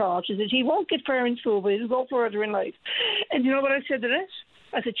special child." She said, "He won't get far in school, but he'll go further in life." And you know what I said to that?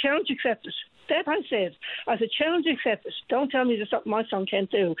 I said, "Challenge accepted." That I said. I said, "Challenge accepted. Don't tell me there's something my son can't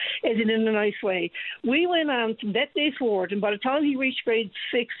do." Is it in a nice way? We went on from that day forward, and by the time he reached grade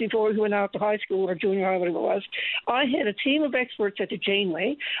 6, before he went out to high school or junior high, whatever it was, I had a team of experts at the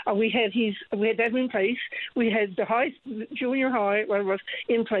Janeway. We had that in place. We had the junior high, whatever it was,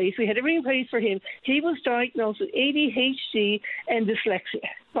 in place. We had everything in place for him. He was diagnosed with ADHD and dyslexia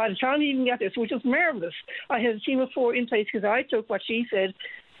by the time he even got there, which was marvelous. I had a team of 4 in place because I took what she said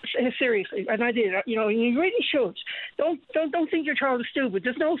seriously, and I did. You know, you really should. Don't think your child is stupid.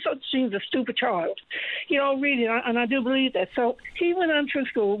 There's no such thing as a stupid child. You know, really, and I do believe that. So he went on through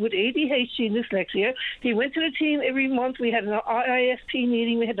school with ADHD and dyslexia. He went to the team every month. We had an ISP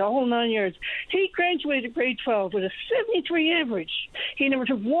meeting. We had the whole 9 years. He graduated grade 12 with a 73 average. He never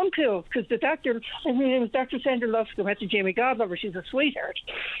took one pill because the doctor, her name was Dr. Sandra Luscombe, that's a Jamie Godlover. She's a sweetheart.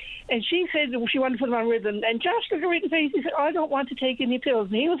 And she said she wanted to put him on rhythm. And Josh looked her in the face. He said, I don't want to take any pills.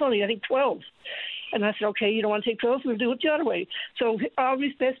 And he was only, I think, 12. And I said, okay, you don't want to take pills? We'll do it the other way. So all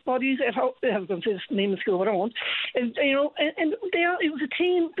his best buddies at home, I was going to say the name of school, but I won't. And, you know, and they all, it was a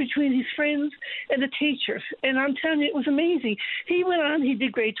team between his friends and the teachers. And I'm telling you, it was amazing. He went on, he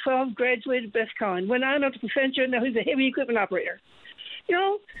did grade 12, graduated best kind, went on up to Placentia, now he's a heavy equipment operator. You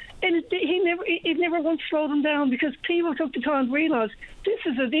know, and it never once slowed him down because people took the time to realise this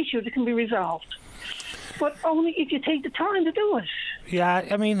is an issue that can be resolved. But only if you take the time to do it. Yeah,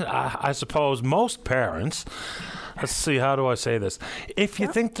 I mean, I suppose most parents, let's see, how do I say this? If you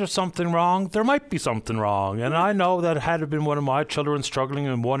think there's something wrong, there might be something wrong. And I know that had it been one of my children struggling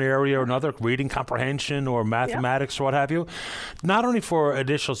in one area or another, reading comprehension or mathematics or what have you, not only for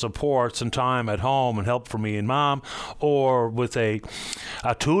additional supports and time at home and help from me and mom or with a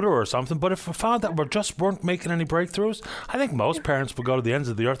tutor or something, but if I found that we just weren't making any breakthroughs, I think most parents would go to the ends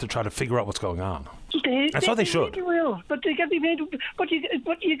of the earth to try to figure out what's going on. And so they should. They will, but they got to be made. But you,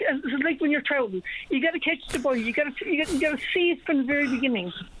 it's like when you're trouting, you got to catch the ball. You got to see it from the very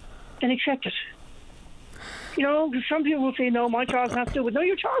beginning, and accept it. You know, because some people will say, "No, my child's not stupid." No,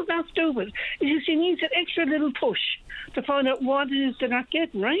 your child's not stupid. It's just he needs that extra little push to find out what it is they're not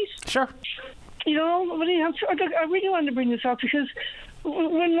getting right. Sure. You know, I really wanted to bring this up because by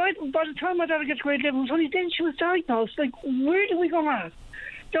the time my daughter gets grade 11, it was only then she was diagnosed. Like, where do we go wrong?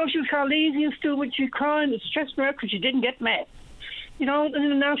 So she was called lazy and stupid. She crying, it stressed her out because she didn't get math. You know,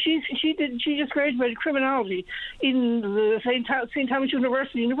 and now she just graduated criminology in the St. Thomas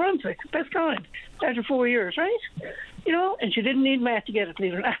University in New Brunswick. Best kind after 4 years, right? You know, and she didn't need math to get it,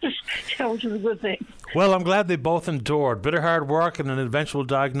 believe it or not, which is a good thing. Well, I'm glad they both endured. Bit of hard work and an eventual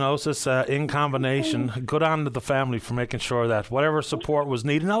diagnosis in combination. Good on to the family for making sure that whatever support was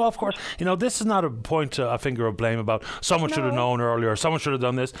needed. Now, of course, you know, this is not a point to a finger of blame about someone should have known earlier, someone should have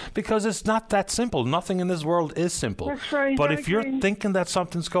done this, because it's not that simple. Nothing in this world is simple. That's right. But if you're thinking that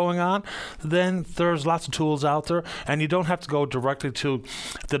something's going on, then there's lots of tools out there, and you don't have to go directly to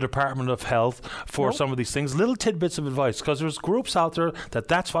the Department of Health for some of these things. Little tidbits of advice, because there's groups out there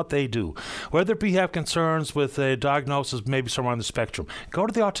that's what they do. Whether it be have concerns with a diagnosis, maybe somewhere on the spectrum, go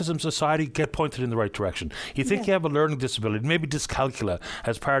to the Autism Society, get pointed in the right direction. You think you have a learning disability, maybe dyscalculia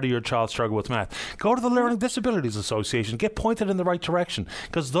as part of your child's struggle with math, go to the Learning Disabilities Association, get pointed in the right direction,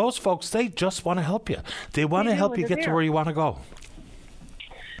 because those folks, they just want to help you. They want to help you get to where you want to go.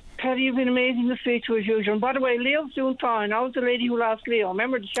 Patty, you've been amazing to speak to as usual. And by the way, Leo's doing fine. I was the lady who lost Leo.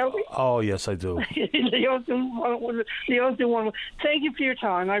 Remember the show? Oh, yes, I do. Leo's doing one. Thank you for your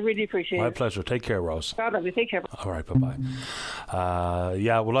time. I really appreciate it. My pleasure. Take care, Rose. God love you. Take care. All right, bye-bye.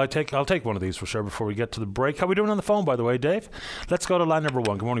 Well, I'll take one of these for sure before we get to the break. How are we doing on the phone, by the way, Dave? Let's go to line number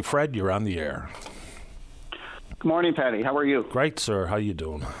 1. Good morning, Fred. You're on the air. Good morning, Patty. How are you? Great, sir. How you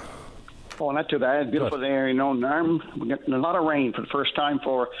doing? Oh, not too bad. Beautiful day, you know. We're getting a lot of rain for the first time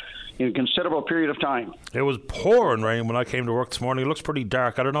for a considerable period of time. It was pouring rain when I came to work this morning. It looks pretty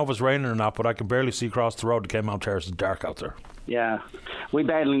dark. I don't know if it's raining or not, but I can barely see across the road to Kenmount Terrace. It's dark out there. Yeah, we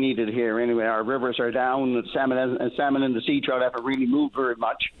badly need it here. Anyway, our rivers are down. The salmon in the sea trout haven't really moved very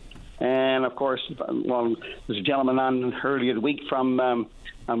much. And of course, well, there's a gentleman on earlier the week from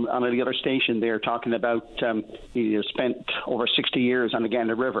on the other station there talking about he has spent over 60 years on the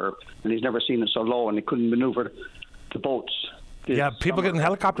Gander River, and he's never seen it so low, and he couldn't maneuver the boats. Yeah, people getting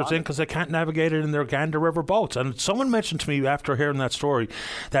helicopters in because they can't navigate it in their Gander River boats. And someone mentioned to me after hearing that story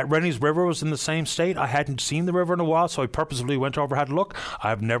that Rennie's River was in the same state. I hadn't seen the river in a while, so I purposely went over, had a look.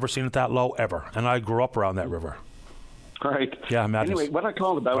 I've never seen it that low ever, and I grew up around that river. Right. Yeah, anyway, what I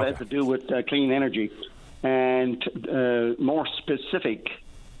called about had to do with clean energy, and more specific,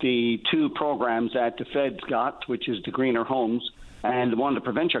 the two programs that the Feds got, which is the Greener Homes, and the one the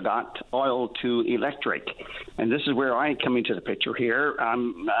Provincial got, oil to electric. And this is where I come into the picture here. I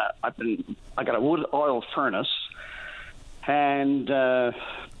got a wood oil furnace, and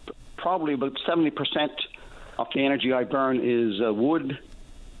probably about 70% of the energy I burn is wood,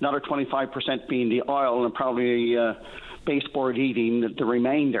 another 25% being the oil, and probably baseboard heating, the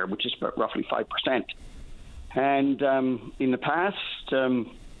remainder, which is about roughly 5%. And in the past,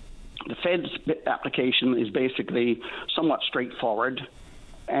 the Fed's application is basically somewhat straightforward,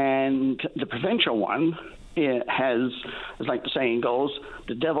 and the provincial one has, as like the saying goes,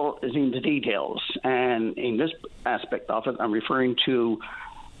 the devil is in the details. And in this aspect of it, I'm referring to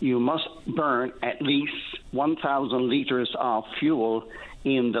you must burn at least 1,000 liters of fuel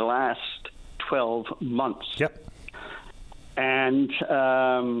in the last 12 months. Yep. And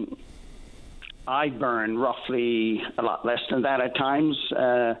I burn roughly a lot less than that at times,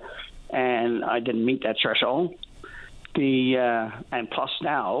 and I didn't meet that threshold. And plus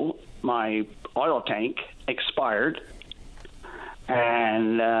now my oil tank expired,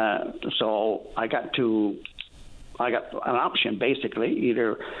 and so I got an option, basically,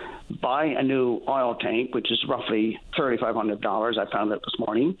 either buy a new oil tank, which is roughly $3,500. I found out this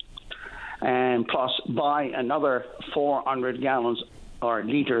morning, and plus buy another 400 gallons or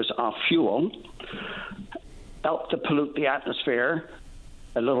liters of fuel, help to pollute the atmosphere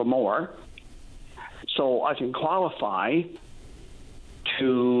a little more, so I can qualify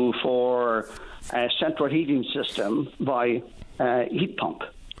for a central heating system by heat pump.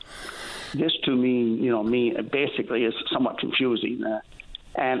 This to me basically is somewhat confusing.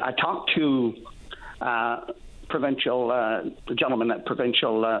 And I talked to the gentleman at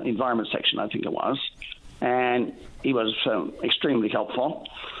Provincial Environment Section, I think it was, and he was extremely helpful.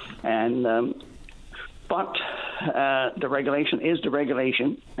 And but the regulation is the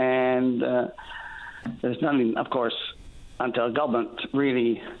regulation, and there's nothing, of course, until government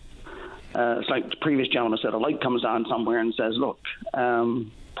really, it's like the previous gentleman said, a light comes on somewhere and says, look,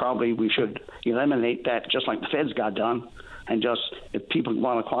 probably we should eliminate that, just like the feds got done, and just, if people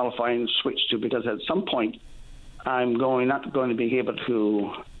want to qualify and switch to, because at some point I'm not going to be able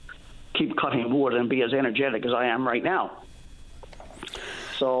to keep cutting wood and be as energetic as I am right now.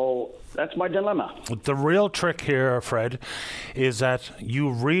 So that's my dilemma. The real trick here, Fred, is that you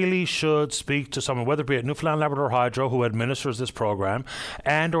really should speak to someone, whether it be at Newfoundland Labrador Hydro, who administers this program,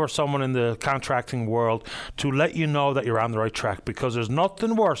 and or someone in the contracting world, to let you know that you're on the right track, because there's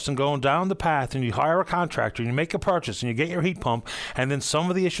nothing worse than going down the path and you hire a contractor and you make a purchase and you get your heat pump, and then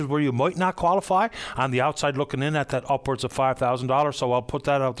some of the issues where you might not qualify on the outside looking in at that upwards of $5,000. So I'll put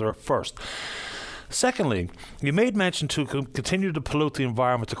that out there first. Secondly, you made mention to continue to pollute the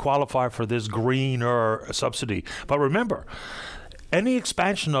environment to qualify for this greener subsidy. But remember, any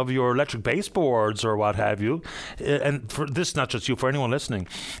expansion of your electric baseboards or what have you, and for this, not just you, for anyone listening,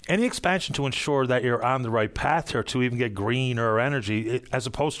 any expansion to ensure that you're on the right path here to even get greener energy as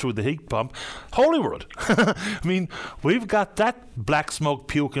opposed to the heat pump, Holyrood. I mean, we've got that black smoke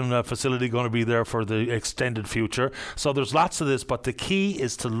puking facility going to be there for the extended future. So there's lots of this, but the key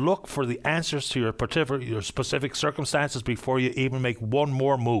is to look for the answers to your specific circumstances before you even make one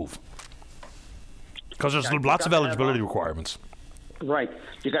more move. Because there's lots of eligibility requirements. Right.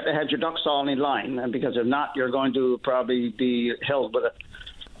 You got to have your ducks all in line, and because if not, you're going to probably be held with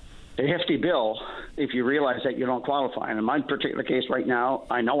a hefty bill if you realize that you don't qualify. And in my particular case right now,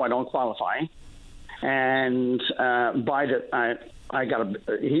 I know I don't qualify, and I got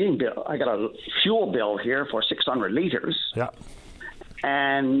a heating bill. I got a fuel bill here for 600 liters. Yeah.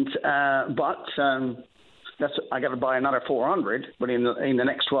 And but I got to buy another 400, but in the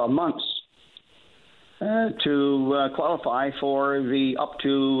next 12 months. To qualify for the up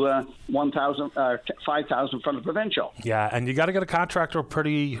to 5,000 from the provincial. Yeah, and you got to get a contractor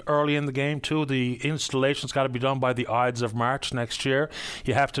pretty early in the game too. The installation's got to be done by the Ides of March next year.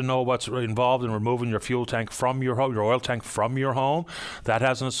 You have to know what's involved in removing your fuel tank from your home, your oil tank from your home. That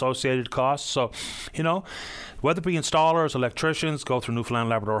has an associated cost. So, whether it be installers, electricians, go through Newfoundland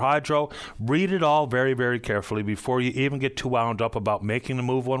Labrador Hydro. Read it all very, very carefully before you even get too wound up about making the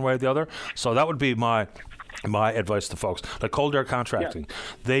move one way or the other. So that would be my advice to folks. Like Cold Air Contracting,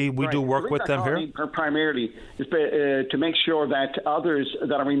 we do work with them here. Primarily is to make sure that others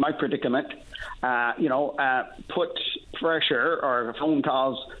that are in my predicament, put pressure or phone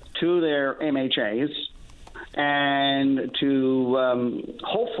calls to their MHAs and to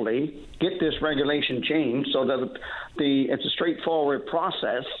hopefully get this regulation changed so that it's a straightforward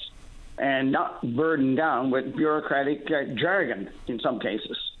process and not burdened down with bureaucratic jargon in some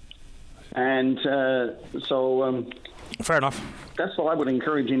cases. And fair enough. That's what I would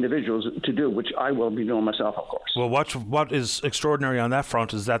encourage individuals to do, which I will be doing myself, of course. Well, what is extraordinary on that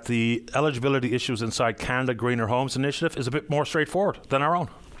front is that the eligibility issues inside Canada Greener Homes Initiative is a bit more straightforward than our own.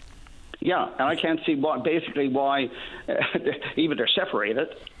 Yeah, and I can't see why even they're separated,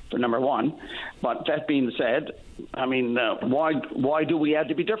 for number one. But that being said, I mean, why do we have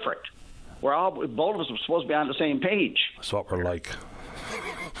to be different? Both of us are supposed to be on the same page. That's what we're like.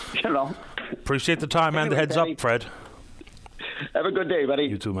 Appreciate the time and the heads up, Fred. Have a good day, buddy.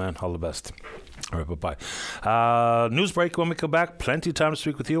 You too, man. All the best. All right, bye-bye. News break when we come back. Plenty of time to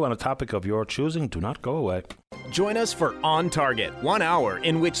speak with you on a topic of your choosing. Do not go away. Join us for On Target, 1 hour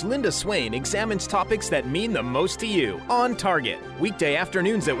in which Linda Swain examines topics that mean the most to you. On Target, weekday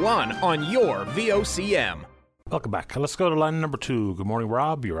afternoons at 1 on your VOCM. Welcome back. Let's go to line number 2. Good morning,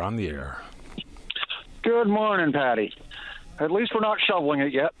 Rob. You're on the air. Good morning, Patty. At least we're not shoveling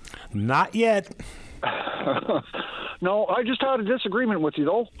it yet. Not yet. No, I just had a disagreement with you,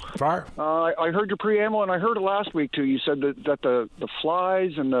 though. Fire. I heard your preamble, and I heard it last week, too. You said that the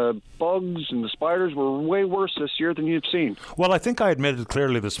flies and the bugs and the spiders were way worse this year than you've seen. Well, I think I admitted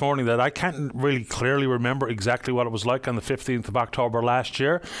clearly this morning that I can't really clearly remember exactly what it was like on the 15th of October last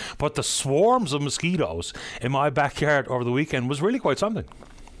year, but the swarms of mosquitoes in my backyard over the weekend was really quite something.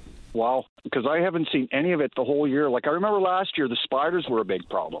 Wow, because I haven't seen any of it the whole year. Like, I remember last year, the spiders were a big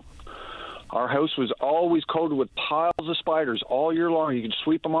problem. Our house was always coated with piles of spiders all year long. You could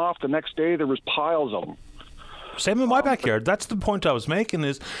sweep them off. The next day, there was piles of them. Same in my backyard. That's the point I was making,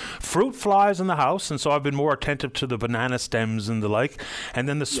 is fruit flies in the house, and so I've been more attentive to the banana stems and the like. And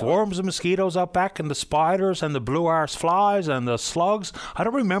then the swarms of mosquitoes out back, and the spiders and the blue arse flies and the slugs. I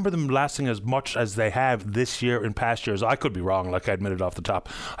don't remember them lasting as much as they have this year in past years. I could be wrong, like I admitted off the top.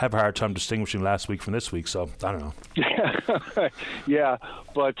 I have a hard time distinguishing last week from this week, so I don't know. Yeah,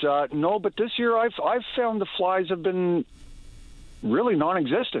 but no, but this year I've found the flies have been really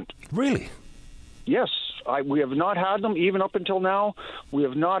non-existent. Really? Yes. We have not had them even up until now. We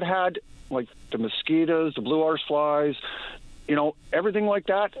have not had, like, the mosquitoes, the blue arse flies, everything like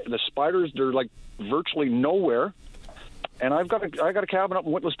that. The spiders, they're like virtually nowhere. And I got a cabin up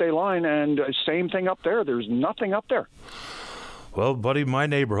in Witless Bay Line, and same thing up there. There's nothing up there. Well, buddy, my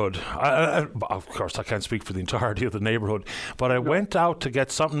neighborhood, of course, I can't speak for the entirety of the neighborhood, but I went out to get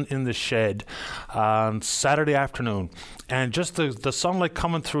something in the shed on Saturday afternoon, and just the sunlight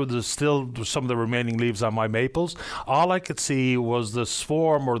coming through some of the remaining leaves on my maples, all I could see was the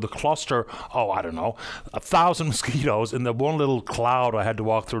swarm or the cluster, I don't know, 1,000 mosquitoes in the one little cloud I had to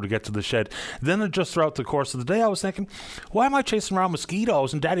walk through to get to the shed. Then just throughout the course of the day, I was thinking, why am I chasing around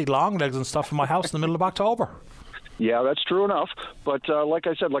mosquitoes and daddy longlegs and stuff in my house in the middle of October? Yeah, that's true enough. But like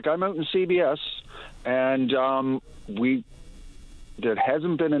I said, I'm out in CBS, and there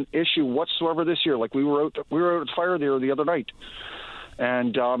hasn't been an issue whatsoever this year. Like, we were out at fire there the other night,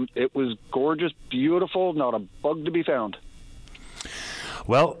 and it was gorgeous, beautiful, not a bug to be found.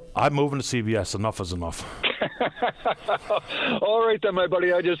 Well, I'm moving to CBS. Enough is enough. All right then, my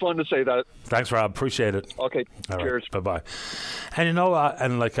buddy. I just wanted to say that. Thanks, Rob. Appreciate it. Okay. All cheers. Right. Bye-bye. And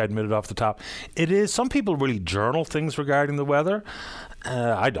and like I admitted off the top, it is, some people really journal things regarding the weather.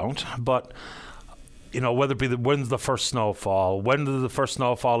 I don't, but whether it be when's the first snowfall, when did the first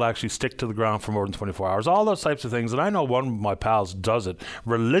snowfall actually stick to the ground for more than 24 hours, all those types of things. And I know one of my pals does it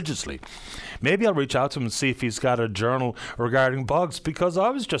religiously. Maybe I'll reach out to him and see if he's got a journal regarding bugs, because I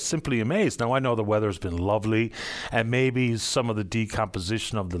was just simply amazed. Now, I know the weather's been lovely, and maybe some of the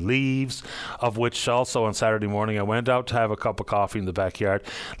decomposition of the leaves, of which also on Saturday morning I went out to have a cup of coffee in the backyard,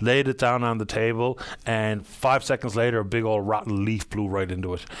 laid it down on the table, and 5 seconds later a big old rotten leaf blew right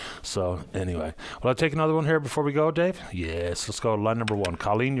into it. So anyway, will I take another one here before we go, Dave? Yes, let's go to line number 1.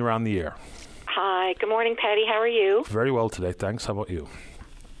 Colleen, you're on the air. Hi, good morning, Patty. How are you? Very well today, thanks. How about you?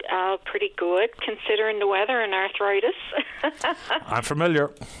 Pretty good, considering the weather and arthritis. I'm familiar.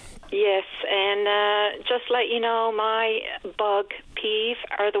 Yes, and just let you know, my bug peeve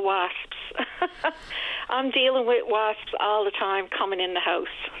are the wasps. I'm dealing with wasps all the time coming in the house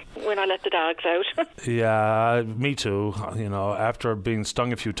when I let the dogs out. Yeah, me too. After being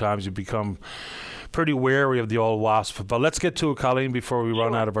stung a few times, you become pretty wary of the old wasp. But let's get to it, Colleen, before we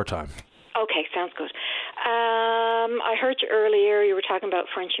run out of our time. Okay, sounds good. I heard you earlier. You were talking about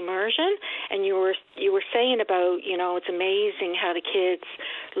French immersion, and you were saying about, it's amazing how the kids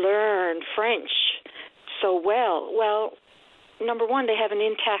learn French so well. Well, number one, they have an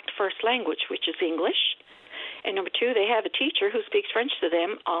intact first language, which is English, and number two, they have a teacher who speaks French to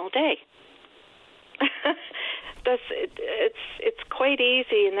them all day. It's quite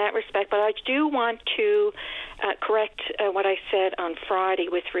easy in that respect, but I do want to correct what I said on Friday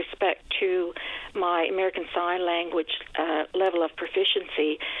with respect to my American Sign Language level of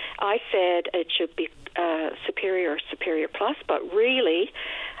proficiency. I said it should be superior or superior plus, but really,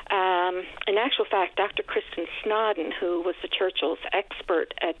 in actual fact, Dr. Kristen Snodden, who was the Churchill's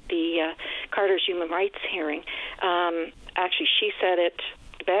expert at the Carter's Human Rights hearing, actually she said it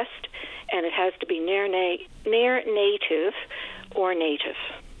best, and it has to be near native or native,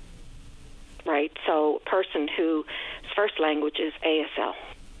 right? So a person whose first language is ASL.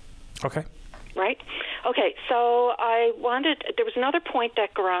 Okay. Right? Okay, so there was another point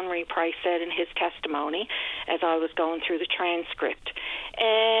that Goran Price said in his testimony as I was going through the transcript.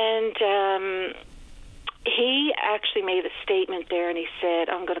 And he actually made a statement there, and he said,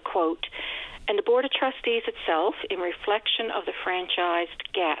 I'm going to quote, "And the Board of Trustees itself, in reflection of the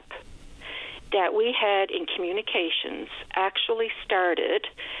franchised gap that we had in communications, actually started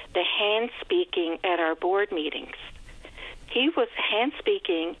the hand-speaking at our board meetings." He was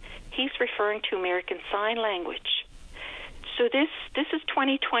hand-speaking. He's referring to American Sign Language. So this is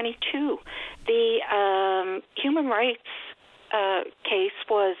 2022. The human rights case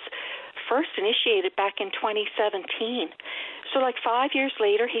was first initiated back in 2017. So like 5 years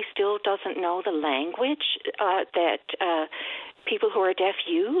later, he still doesn't know the language that people who are deaf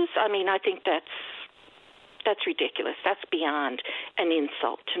use. I mean, I think that's ridiculous. That's beyond an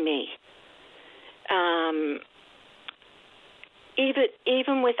insult to me.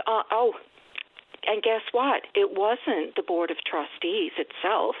 Even with and guess what? It wasn't the Board of Trustees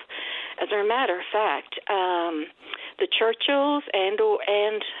itself. As a matter of fact, the Churchills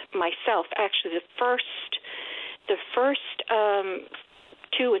and myself, actually the first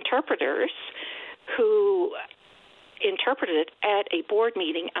two interpreters who interpreted it at a board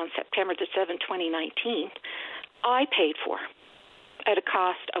meeting on September the 7th, 2019, I paid for at a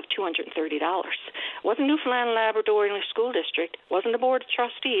cost of $230. It wasn't Newfoundland and Labrador English School District, wasn't the Board of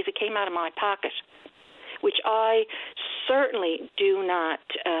Trustees. It came out of my pocket, which I certainly do not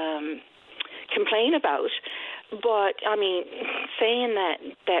complain about. But, I mean, saying that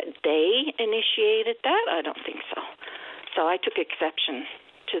they initiated that, I don't think so. So I took exception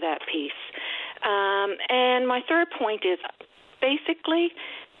to that piece. And my third point is basically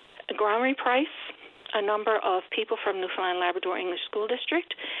Goran Price, a number of people from Newfoundland and Labrador English School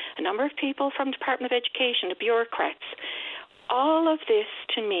District, a number of people from Department of Education, the bureaucrats. All of this,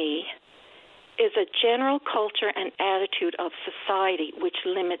 to me, is a general culture and attitude of society which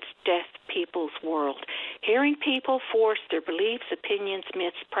limits deaf people's world. Hearing people force their beliefs, opinions,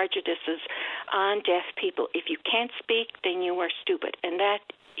 myths, prejudices on deaf people. If you can't speak, then you are stupid. And that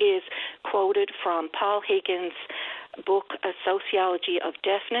is quoted from Paul Higgins' book, A Sociology of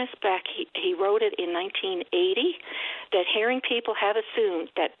Deafness. He wrote it in 1980, that hearing people have assumed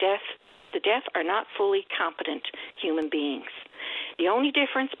that the deaf are not fully competent human beings. The only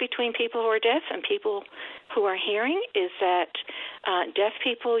difference between people who are deaf and people who are hearing is that deaf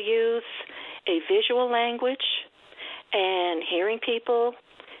people use a visual language and hearing people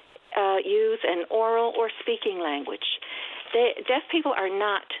use an oral or speaking language. Deaf people are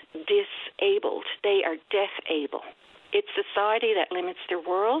not disabled. They are deaf-able. It's society that limits their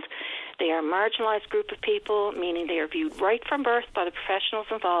world. They are a marginalized group of people, meaning they are viewed right from birth by the professionals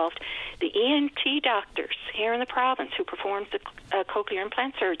involved. The ENT doctors here in the province who performed the cochlear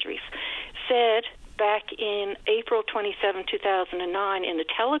implant surgeries said back in April 27, 2009 in the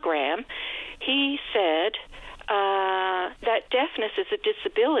Telegram, he said that deafness is a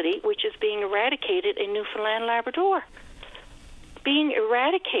disability which is being eradicated in Newfoundland and Labrador. Being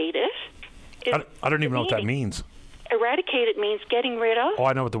eradicated is I don't even know what that means. Eradicated means getting rid of. Oh,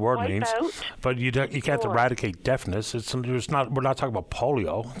 I know what the word means, out, but you can't eradicate deafness. We're not talking about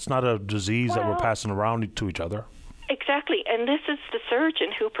polio. It's not a disease that we're passing around to each other. Exactly, and this is the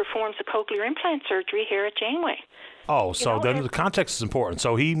surgeon who performs the cochlear implant surgery here at Janeway. Oh, so then the context is important.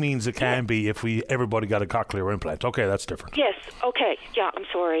 So he means it can be if everybody got a cochlear implant. Okay, that's different. Yes. Okay. Yeah. I'm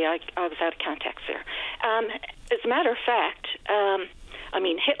sorry. I was out of context there. As a matter of fact.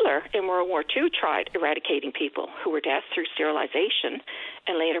 Hitler in World War II tried eradicating people who were deaf through sterilization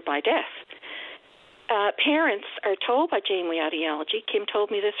and later by death. Parents are told by Janeway Audiology, Kim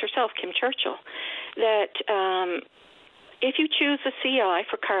told me this herself, Kim Churchill, that if you choose a CI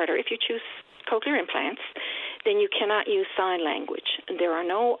for Carter, if you choose cochlear implants, then you cannot use sign language. There are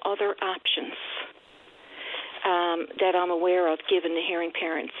no other options that I'm aware of given the hearing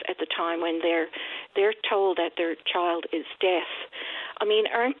parents at the time when they're told that their child is deaf. I mean,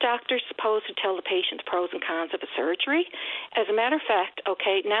 aren't doctors supposed to tell the patient the pros and cons of a surgery? As a matter of fact,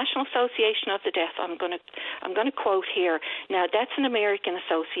 National Association of the Deaf, I'm going to quote here. Now, that's an American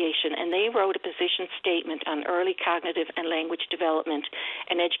association, and they wrote a position statement on early cognitive and language development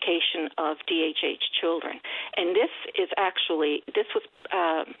and education of DHH children. And this was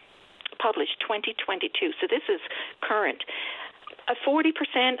published 2022, so this is current.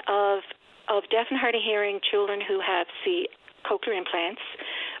 40% of deaf and hard of hearing children who have cochlear implants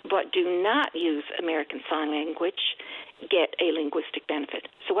but do not use American Sign Language get a linguistic benefit.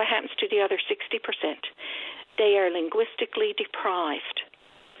 So what happens to the other 60%? They are linguistically deprived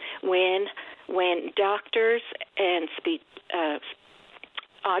when doctors and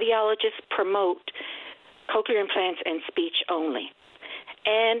audiologists promote cochlear implants and speech only.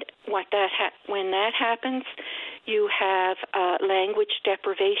 And when that happens, you have language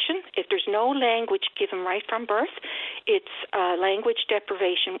deprivation. If there's no language given right from birth, it's language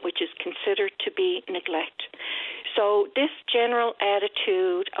deprivation, which is considered to be neglect. So this general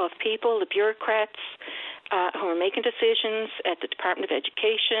attitude of people, the bureaucrats who are making decisions at the Department of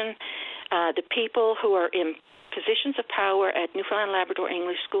Education, the people who are in positions of power at Newfoundland Labrador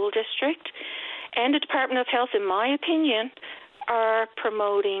English School District, and the Department of Health, in my opinion, are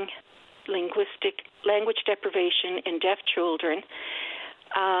promoting language deprivation in deaf children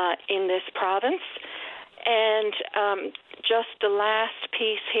in this province. And just the last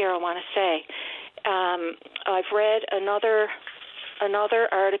piece here I want to say, I've read another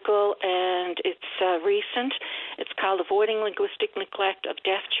article, and it's recent. It's called Avoiding Linguistic Neglect of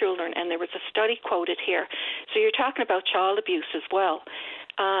Deaf Children, and there was a study quoted here. So you're talking about child abuse as well.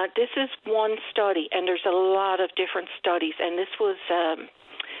 This is one study, and there's a lot of different studies, and this was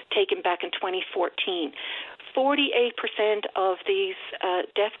taken back in 2014. 48% of these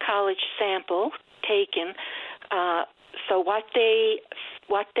deaf college sample taken, so what they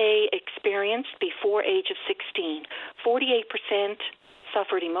experienced before age of 16, 48%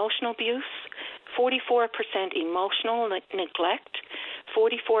 suffered emotional abuse, 44% emotional neglect,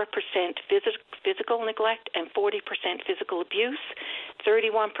 44% physical neglect, and 40% physical abuse,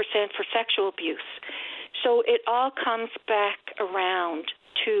 31% for sexual abuse. So it all comes back around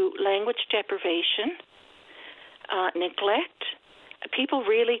to language deprivation, neglect. People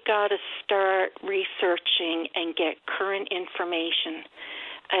really got to start researching and get current information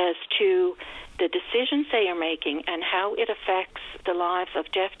as to the decisions they are making and how it affects the lives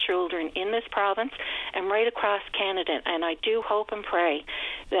of deaf children in this province and right across Canada. And I do hope and pray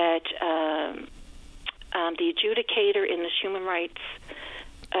that the adjudicator in the Human Rights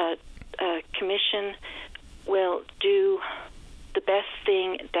Commission will do the best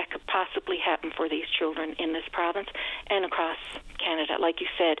thing that could possibly happen for these children in this province and across Canada. Like you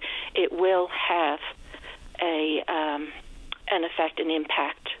said, it will have an effect, an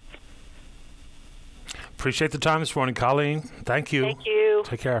impact. Appreciate the time this morning, Colleen. Thank you. Thank you.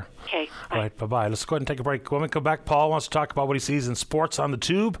 Take care. Okay. All right, bye-bye. Let's go ahead and take a break. When we come back, Paul wants to talk about what he sees in sports on the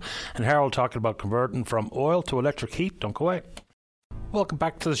tube, and Harold talking about converting from oil to electric heat. Don't go away. Welcome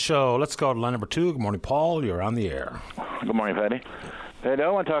back to the show. Let's go to line number 2. Good morning, Paul. You're on the air. Good morning, Patty. Patty, I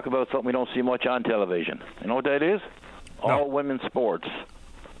want to talk about something we don't see much on television. You know what that is? All women's sports.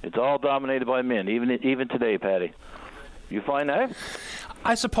 It's all dominated by men, even today, Patty. You find that?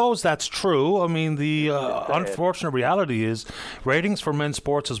 I suppose that's true. I mean, the unfortunate reality is ratings for men's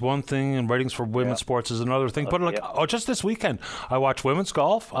sports is one thing and ratings for women's sports is another thing. But just this weekend, I watched women's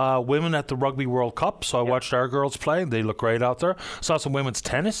golf, women at the Rugby World Cup. So I watched our girls play. They look great out there. Saw some women's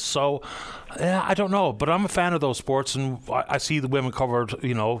tennis. So, I don't know. But I'm a fan of those sports, and I see the women covered,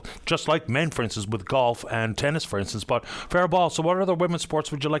 just like men, for instance, with golf and tennis, for instance. But fair ball. So what other women's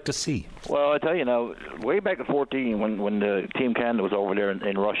sports would you like to see? Well, I tell you now, way back in 2014, when the Team Canada was over there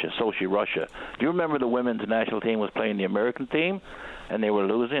in Russia, Sochi, Russia. Do you remember the women's national team was playing the American team, and they were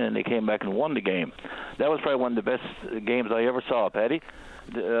losing, and they came back and won the game? That was probably one of the best games I ever saw, Patty.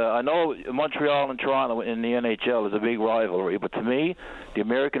 I know Montreal and Toronto in the NHL is a big rivalry, but to me, the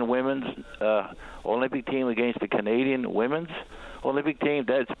American women's Olympic team against the Canadian women's Olympic team,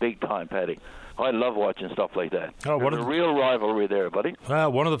 that's big time, Patty. I love watching stuff like that. There's a real rivalry there, buddy.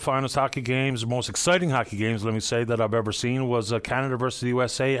 One of the finest hockey games, the most exciting hockey games, let me say, that I've ever seen was Canada versus the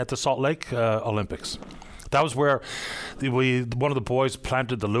USA at the Salt Lake Olympics. That was where one of the boys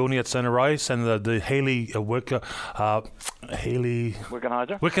planted the loonie at center ice, and the Hayley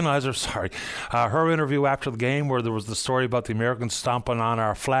Wickenheiser, sorry, her interview after the game, where there was the story about the Americans stomping on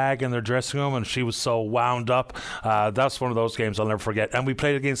our flag in their dressing room, and she was so wound up. That's one of those games I'll never forget. And we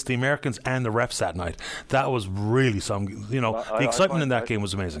played against the Americans and the refs that night. That was really the excitement in that game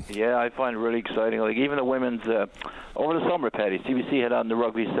was amazing. Yeah, I find it really exciting. Like even the women's over the summer, Patty, CBC had on the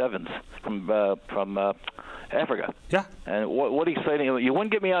rugby sevens from Africa. Yeah. And what exciting. You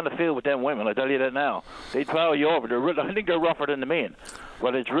wouldn't get me on the field with them women, I tell you that now. They'd plow you over. I think they're rougher than the men.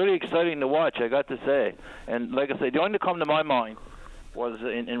 But it's really exciting to watch, I got to say. And like I said, the only thing that come to my mind was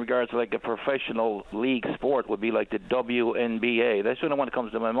in regards to like a professional league sport would be like the WNBA. That's the only one that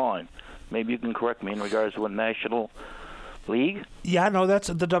comes to my mind. Maybe you can correct me in regards to a national league? Yeah, no, that's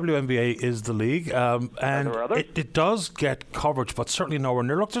the WNBA is the league, and it does get coverage, but certainly nowhere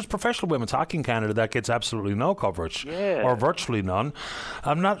near. Look, there's professional women's hockey in Canada that gets absolutely no coverage, or virtually none.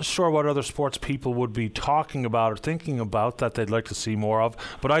 I'm not sure what other sports people would be talking about or thinking about that they'd like to see more of,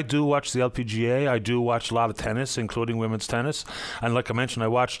 but I do watch the LPGA. I do watch a lot of tennis, including women's tennis, and like I mentioned, I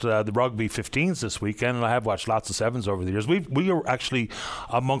watched the rugby 15s this weekend, and I have watched lots of sevens over the years. We are actually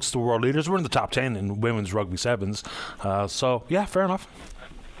amongst the world leaders. We're in the top 10 in women's rugby sevens, so yeah. Fair enough.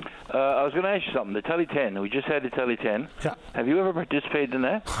 I was going to ask you something. The Telly 10. We just had the Telly 10. Yeah. Have you ever participated in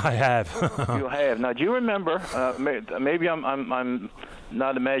that? I have. You have. Now, do you remember? Maybe I'm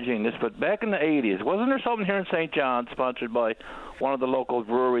not imagining this, but back in the 80s, wasn't there something here in St. John sponsored by one of the local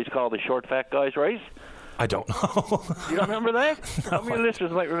breweries called the Short Fat Guys Race? I don't know. You don't remember that? How many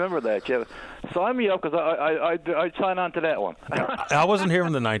listeners might remember that? Yeah. Sign me up because I'd sign on to that one. I wasn't here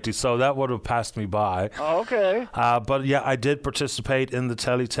in the 90s, so that would have passed me by. Oh, okay. But yeah, I did participate in the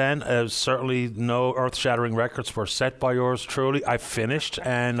Telly 10. Certainly no earth-shattering records were set by yours truly. I finished,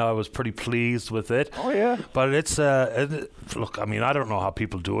 and I was pretty pleased with it. Oh, yeah. But it's, look, I mean, I don't know how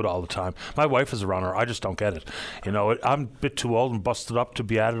people do it all the time. My wife is a runner. I just don't get it. You know, I'm a bit too old and busted up to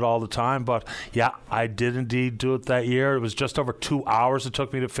be at it all the time. But yeah, I did indeed do it that year. It was just over 2 hours it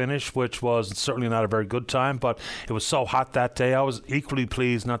took me to finish, which was certainly not a very good time, but it was so hot that day. I was equally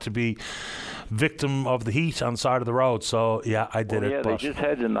pleased not to be victim of the heat on the side of the road. So yeah, I did it. Yeah, they just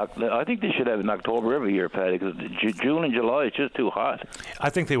had it. I think they should have it in October every year, Paddy, because June and July it's just too hot. I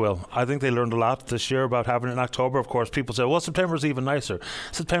think they will. I think they learned a lot this year about having it in October. Of course, people say, well, September is even nicer.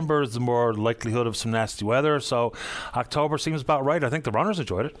 September is the more likelihood of some nasty weather, so October seems about right. I think the runners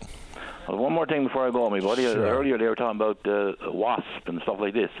enjoyed it. Well, one more thing before I go, my buddy. Sure. Earlier they were talking about wasp and stuff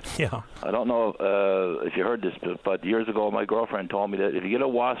like this. Yeah. I don't know if you heard this, but years ago my girlfriend told me that if you get a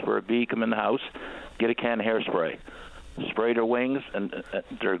wasp or a bee come in the house, get a can of hairspray. Spray their wings, and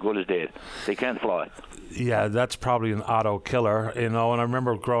they're good as dead. They can't fly. Yeah, that's probably an auto killer, you know. And I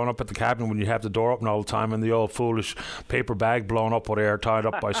remember growing up at the cabin when you have the door open all the time and the old foolish paper bag blown up with air tied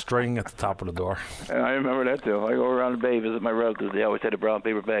up by string at the top of the door. I remember that too. I go around the bay, visit my relatives. They always had a brown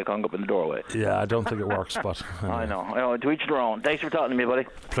paper bag hung up in the doorway. Yeah, I don't think it works, but anyway. I know. To each their own. Thanks for talking to me, buddy.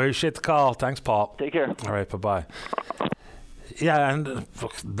 Appreciate the call. Thanks, Paul. Take care. All right, bye-bye. Yeah, and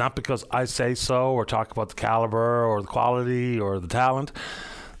not because I say so or talk about the caliber or the quality or the talent.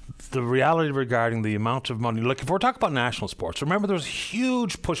 The reality regarding the amount of money. Look, if we're talking about national sports, remember there's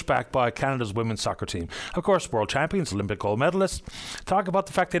huge pushback by Canada's women's soccer team. Of course, world champions, Olympic gold medalists, talk about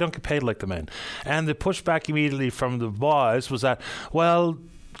the fact they don't get paid like the men. And the pushback immediately from the boys was that, well,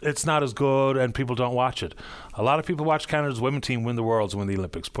 it's not as good and people don't watch it. A lot of people watch Canada's women's team win the Worlds and win the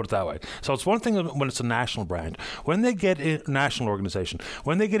Olympics, put it that way. So it's one thing when it's a national brand. When they get in, national organization,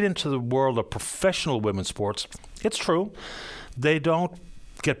 when they get into the world of professional women's sports, it's true. They don't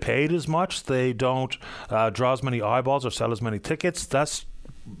get paid as much. They don't draw as many eyeballs or sell as many tickets. That's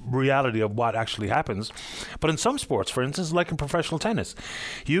reality of what actually happens. But in some sports, for instance, like in professional tennis,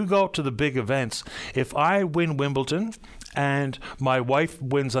 you go to the big events. If I win Wimbledon and my wife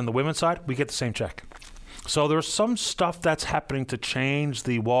wins on the women's side, we get the same check. So there's some stuff that's happening to change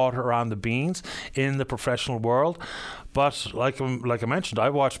the water on the beans in the professional world. But like I mentioned, I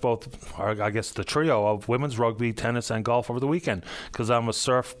watched both, or I guess the trio of women's rugby, tennis, and golf over the weekend because I'm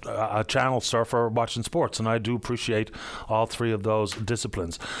a channel surfer watching sports, and I do appreciate all three of those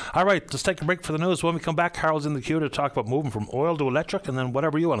disciplines. All right, let's take a break for the news. When we come back, Harold's in the queue to talk about moving from oil to electric, and then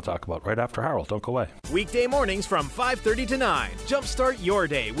whatever you want to talk about right after Harold. Don't go away. Weekday mornings from 5:30 to 9. Jumpstart your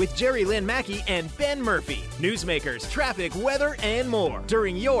day with Jerry Lynn Mackey and Ben Murphy. Newsmakers, traffic, weather, and more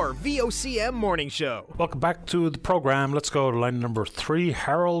during your VOCM morning show. Welcome back to the program. Let's go to line number 3.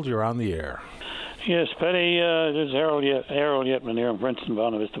 Harold, you're on the air. Yes, Petty, this is Harold Yetman here in Princeton,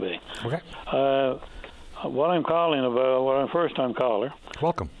 Bonavista Vista Bay. Okay. What I'm calling about, I'm a first-time caller.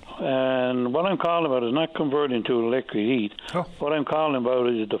 Welcome. And what I'm calling about is not converting to electric heat. Oh. What I'm calling about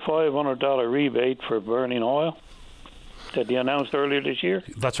is the $500 rebate for burning oil that they announced earlier this year.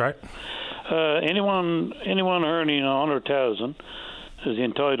 That's right. Anyone earning $100,000 is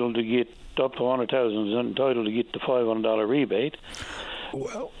entitled to get up to $100,000 is entitled to get the $500 rebate.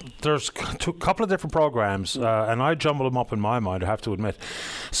 Well, there's a couple of different programs, and I jumble them up in my mind, I have to admit.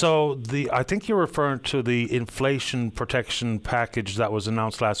 So I think you're referring to the inflation protection package that was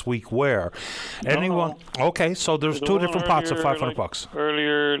announced last week, where anyone... No. Okay, so there's two different pots of $500.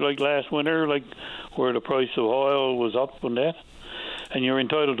 Earlier, like last winter, like where the price of oil was up and that, and you're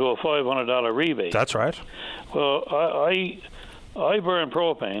entitled to a $500 rebate. That's right. Well, I burn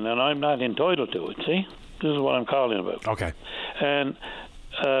propane, and I'm not entitled to it, see? This is what I'm calling about. Okay. And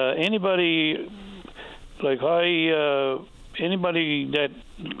anybody, like I anybody that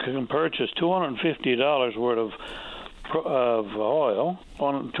can purchase $250 worth of oil,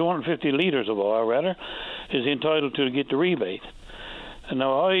 250 liters of oil rather, is entitled to get the rebate. And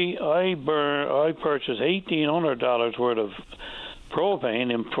now I purchase $1,800 worth of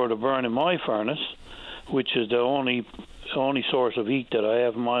propane for the burn in my furnace, which is the only source of heat that I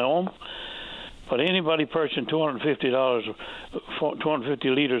have in my home. But anybody purchasing $250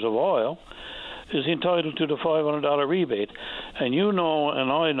 liters of oil is entitled to the $500 rebate. And you know, and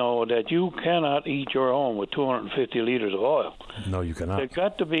I know, that you cannot heat your home with 250 liters of oil. No, you cannot. There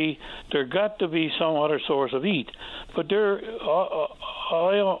got to be some other source of heat. But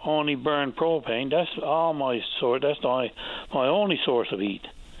I only burn propane. That's all my source. That's my only source of heat,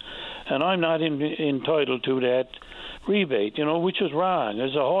 and I'm not entitled to that rebate. You know, which is wrong.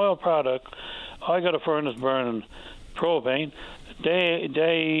 As a oil product, I got a furnace burning propane.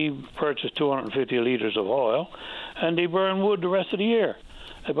 They purchase 250 liters of oil, and they burn wood the rest of the year.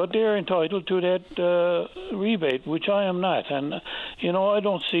 But they're entitled to that rebate, which I am not. And, you know, I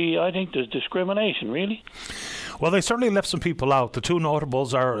think there's discrimination, really. Well, they certainly left some people out. The two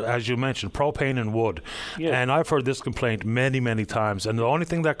notables are, as you mentioned, propane and wood. Yeah. And I've heard this complaint many, many times. And the only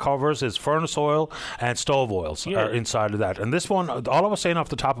thing that covers is furnace oil and stove oils are inside of that. And this one, all I was saying off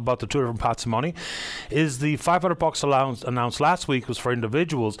the top about the two different pots of money is the $500 allowance announced last week was for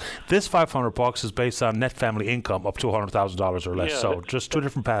individuals. This $500 is based on net family income up to $100,000 or less. Yeah, so just two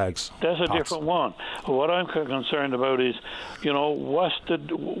different bags. That's a different one. What I'm concerned about is, you know,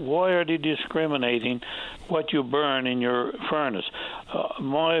 why are they discriminating what you burn in your furnace?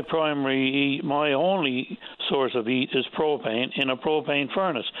 My only source of heat is propane in a propane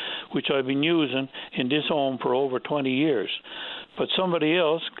furnace, which I've been using in this home for over 20 years. But somebody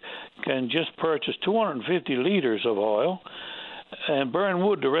else can just purchase 250 liters of oil and burn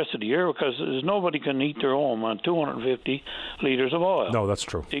wood the rest of the year, because nobody can heat their home on 250 liters of oil. No, that's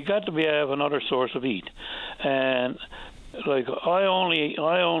true. You got to have another source of heat. And like I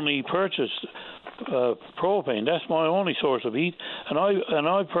only purchase propane. That's my only source of heat, and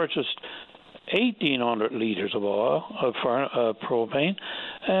I purchased 1,800 liters of oil of propane,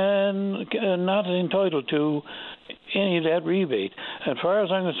 and not entitled to any of that rebate. As far as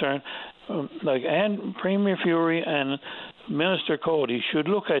I'm concerned, and Premier Fury and Minister Cody should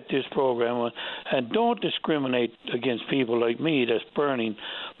look at this program and don't discriminate against people like me that's burning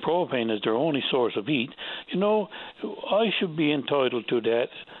propane as their only source of heat. You know, I should be entitled to that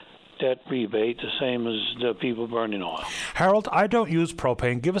rebate the same as the people burning oil. Harold, I don't use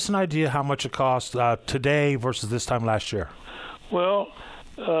propane. Give us an idea how much it costs today versus this time last year. Well,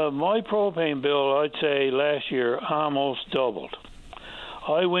 my propane bill, I'd say last year almost doubled.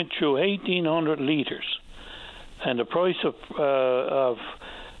 I went through 1,800 liters, and the price of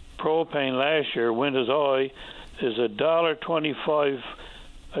propane last year went as high as $1.25,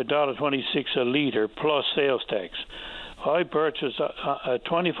 $1.26 a liter plus sales tax. I purchased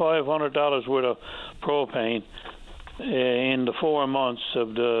 $2,500 worth of propane in the 4 months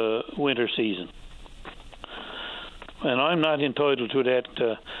of the winter season. And I'm not entitled to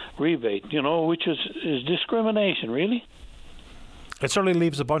that rebate, you know, which is discrimination, really. It certainly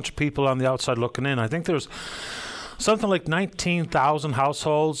leaves a bunch of people on the outside looking in. I think there's something like 19,000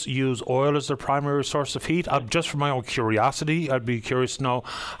 households use oil as their primary source of heat. Just for my own curiosity, I'd be curious to know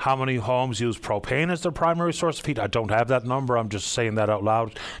how many homes use propane as their primary source of heat. I don't have that number. I'm just saying that out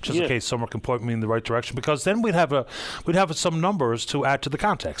loud, just in case someone can point me in the right direction. Because then we'd have some numbers to add to the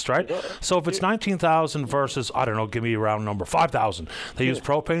context, right? So if it's 19,000 versus, I don't know, give me a round number, 5,000. They use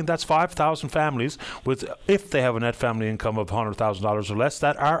propane. That's 5,000 families with, if they have a net family income of $100,000 or less,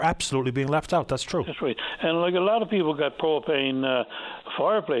 that are absolutely being left out. That's true. That's right. And like a lot of people got propane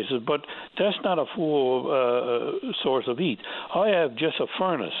fireplaces, but that's not a full source of heat. I have just a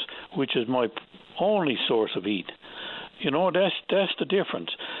furnace, which is my only source of heat. You know, that's the difference.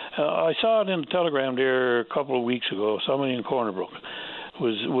 I saw it in the Telegram there a couple of weeks ago. Somebody in Corner Brook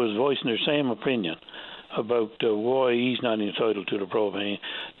was voicing their same opinion about why he's not entitled to the propane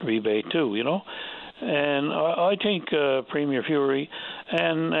rebate too, you know. And I think Premier Fury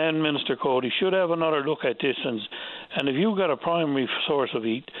and Minister Cody should have another look at this. And if you've got a primary source of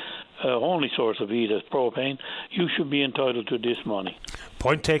heat, only source of heat is propane, you should be entitled to this money.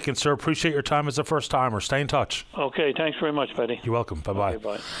 Point taken, sir. Appreciate your time as a first-timer. Stay in touch. Okay, thanks very much, Paddy. You're welcome. Bye-bye. Okay,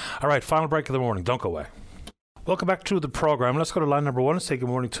 bye. All right, final break of the morning. Don't go away. Welcome back to the program. Let's go to line number one and say good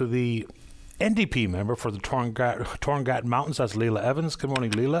morning to the NDP member for the Torngat Mountains. That's Leela Evans. Good morning,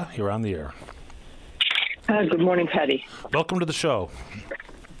 Leela. You're on the air. Good morning, Paddy. Welcome to the show.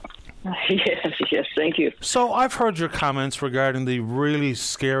 Yes, thank you. So I've heard your comments regarding the really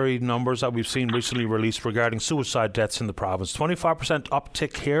scary numbers that we've seen recently released regarding suicide deaths in the province. 25%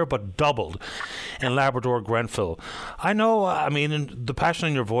 uptick here, but doubled in Labrador, Grenfell. I know, the passion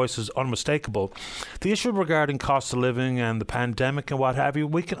in your voice is unmistakable. The issue regarding cost of living and the pandemic and what have you,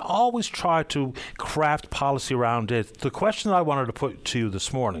 we can always try to craft policy around it. The question I wanted to put to you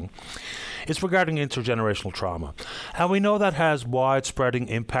this morning is regarding intergenerational trauma. And we know that has wide-spreading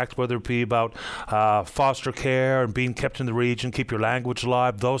impact, whether it be about foster care and being kept in the region, keep your language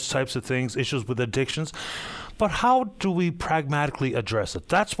alive, those types of things, issues with addictions. But how do we pragmatically address it?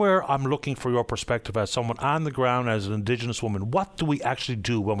 That's where I'm looking for your perspective as someone on the ground, as an Indigenous woman. What do we actually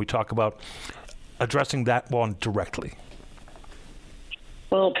do when we talk about addressing that one directly?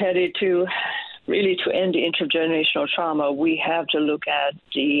 Well, Patty, to end the intergenerational trauma, we have to look at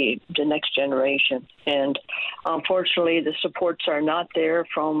the next generation. And unfortunately, the supports are not there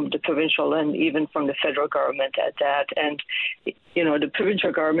from the provincial and even from the federal government at that. And, the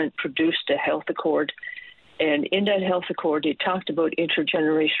provincial government produced a health accord. And in that health accord, they talked about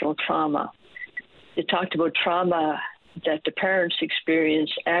intergenerational trauma. They talked about trauma that the parents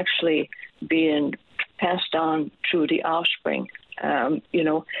experience actually being passed on through the offspring. And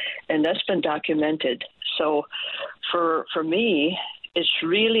that's been documented. So for me, it's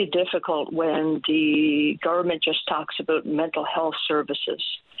really difficult when the government just talks about mental health services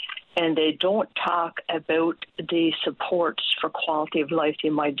and they don't talk about the supports for quality of life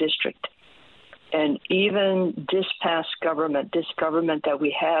in my district. And even this past government, this that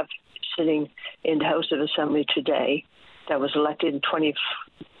we have sitting in the House of Assembly today, that was elected in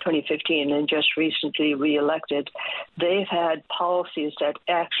 2015 and just recently re-elected, they've had policies that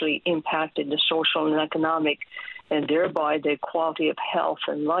actually impacted the social and economic and thereby the quality of health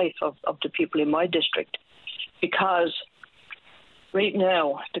and life of the people in my district. Because right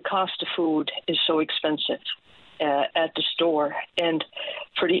now, the cost of food is so expensive at the store. And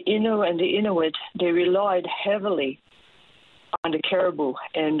for the Innu and the Inuit, they relied heavily on the caribou,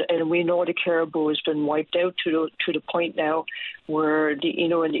 and we know the caribou has been wiped out to the point now where the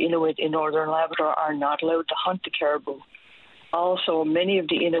Innu and the Inuit in northern Labrador are not allowed to hunt the caribou. Also, many of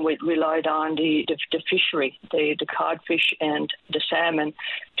the Inuit relied on the fishery, the codfish and the salmon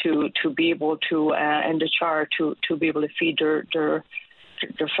to be able to and the char to be able to feed their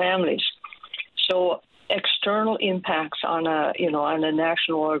families. So external impacts on a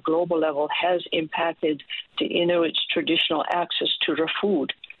national or global level has impacted the Inuits' traditional access to their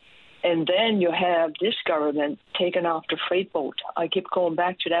food. And then you have this government taking off the freight boat. I keep going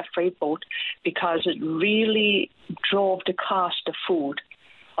back to that freight boat because it really drove the cost of food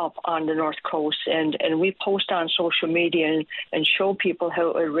up on the North Coast. And we post on social media and show people how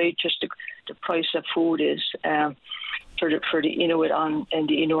outrageous the price of food is for the Inuit and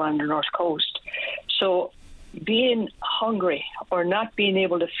the Innu on the North Coast. So being hungry or not being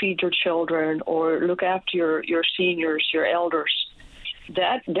able to feed your children or look after your seniors, your elders,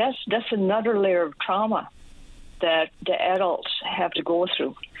 that's another layer of trauma that the adults have to go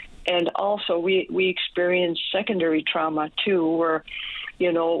through. And also we experience secondary trauma too, where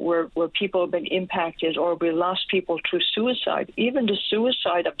people have been impacted or we lost people through suicide. Even the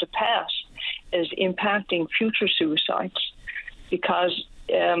suicide of the past is impacting future suicides because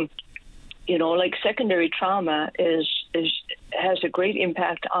like secondary trauma has a great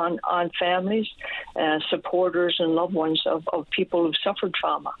impact on families, supporters, and loved ones of people who've suffered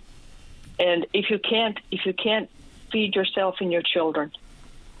trauma. And if you can't feed yourself and your children,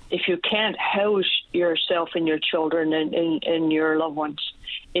 if you can't house yourself and your children and your loved ones,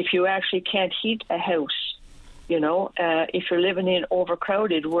 if you actually can't heat a house, if you're living in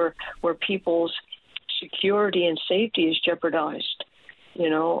overcrowded where people's security and safety is jeopardized.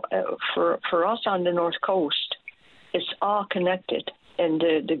 For us on the North Coast, it's all connected. And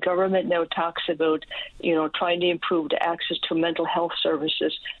the government now talks about, trying to improve the access to mental health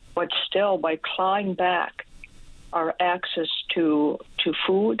services, but still by clawing back our access to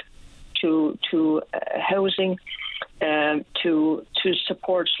food, to housing, to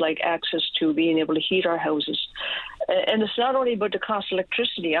supports like access to being able to heat our houses. And it's not only about the cost of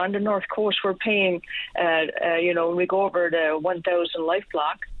electricity. On the North Coast, we're paying, when we go over the 1,000 life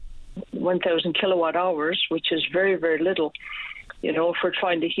block, 1,000 kilowatt hours, which is very, very little, for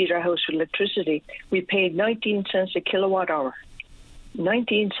trying to heat our house with electricity. We paid 19 cents a kilowatt hour.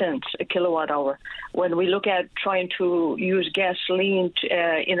 19 cents a kilowatt hour. When we look at trying to use gasoline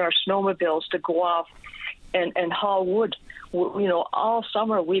in our snowmobiles to go off and haul wood, all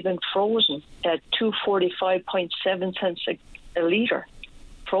summer we've been frozen at 245.7 cents a liter.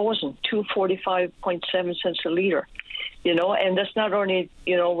 Frozen, 245.7 cents a liter. You know, and that's not only,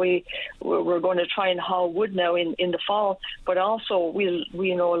 you know, we're going to try and haul wood now in the fall, but also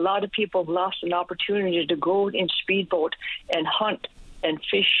we know a lot of people have lost an opportunity to go in speedboat and hunt and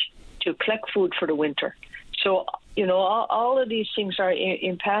fish to collect food for the winter. So, you know, all of these things are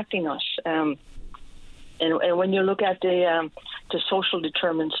impacting us. And when you look at the social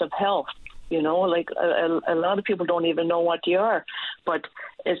determinants of health, you know, like a lot of people don't even know what they are, but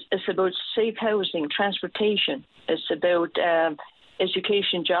it's about safe housing, transportation. It's about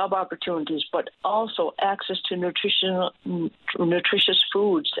education, job opportunities, but also access to nutritious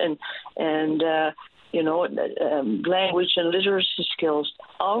foods and you know, language and literacy skills,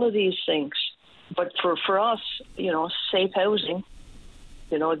 all of these things. But for us, you know, safe housing,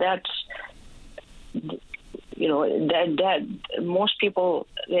 you know, that's, you know, that most people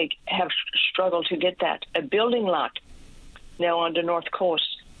like have struggled to get that. A building lot now on the North Coast,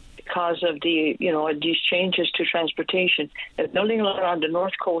 because of the, you know, these changes to transportation, a building lot on the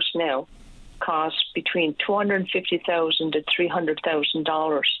North Coast now costs between $250,000 to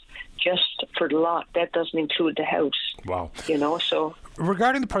 $300,000 just for the lot. That doesn't include the house. Wow. You know, so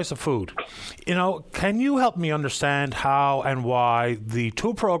regarding the price of food, you know, can you help me understand how and why the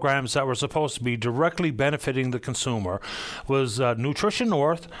two programs that were supposed to be directly benefiting the consumer was Nutrition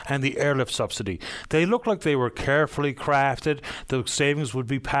North and the airlift subsidy? They look like they were carefully crafted. The savings would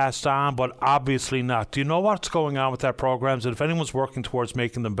be passed on, but obviously not. Do you know what's going on with that programs, and if anyone's working towards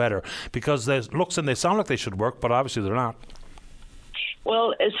making them better? Because they looks and they sound like they should work, but obviously they're not.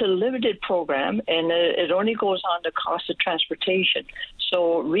 Well, it's a limited program, and it only goes on the cost of transportation.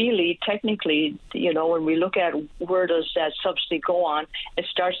 So really, technically, you know, when we look at where does that subsidy go on, it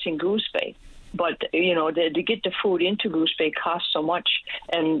starts in Goose Bay. But, you know, to get the food into Goose Bay costs so much.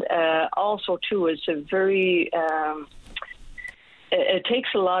 And also, too, it's a very... it takes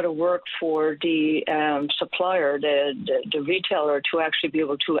a lot of work for the supplier, the retailer, to actually be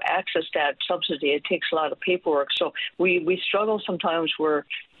able to access that subsidy. It takes a lot of paperwork. So we struggle sometimes where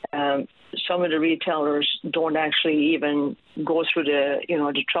some of the retailers don't actually even go through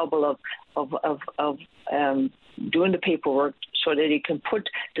the trouble of doing the paperwork so that they can put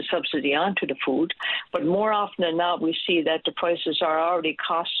the subsidy onto the food. But more often than not, we see that the prices are already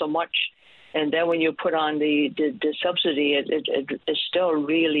cost so much. And then when you put on the subsidy, it still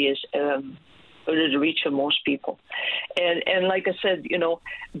really is within the reach of most people. And like I said, you know,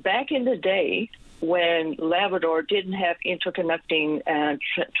 back in the day when Labrador didn't have interconnecting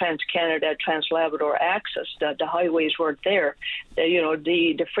Trans-Canada, Trans-Labrador access, the highways weren't there, you know,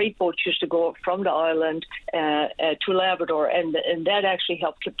 the freight boats used to go from the island to Labrador, and that actually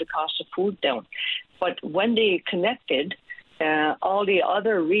helped keep the cost of food down. But when they connected, all the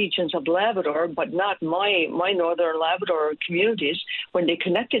other regions of Labrador, but not my northern Labrador communities, when they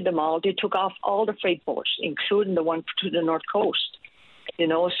connected them all, they took off all the freight boats, including the one to the North Coast. You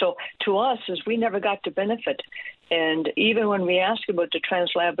know, so to us, as we never got the benefit. And even when we ask about the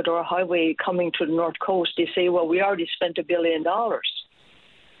Trans-Labrador Highway coming to the North Coast, they say, well, we already spent $1 billion.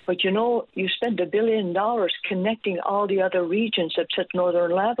 But, you know, you spent $1 billion connecting all the other regions except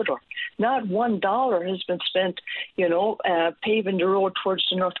northern Labrador. Not $1 has been spent, you know, paving the road towards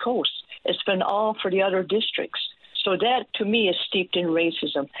the North Coast. It's been all for the other districts. So that, to me, is steeped in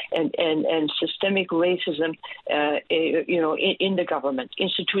racism and systemic racism, you know, in the government,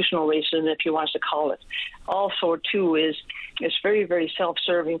 institutional racism, if you want to call it. Also, too, it's very, very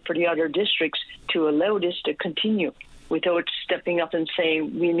self-serving for the other districts to allow this to continue without stepping up and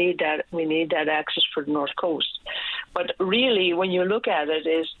saying we need that access for the North Coast. But really, when you look at it,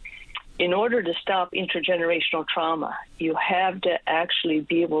 is in order to stop intergenerational trauma, you have to actually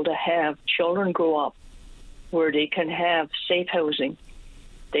be able to have children grow up where they can have safe housing,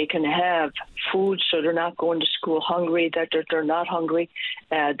 they can have food so they're not going to school hungry, that they're not hungry,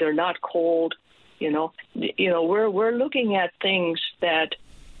 they're not cold. You know, we're looking at things that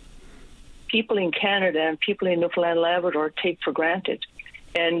people in Canada and people in Newfoundland, Labrador take for granted.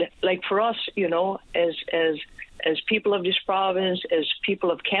 And like for us, you know, as people of this province, as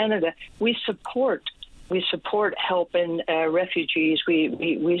people of Canada, we support helping refugees.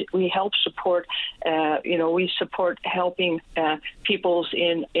 We help support, you know, we support helping peoples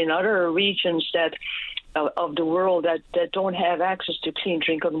in other regions that of the world that don't have access to clean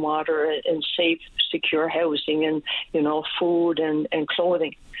drinking water and safe, secure housing and, you know, food and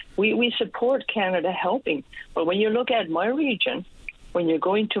clothing. We support Canada helping. But when you look at my region, when you're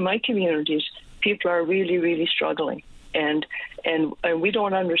going to my communities, people are really, really struggling. And we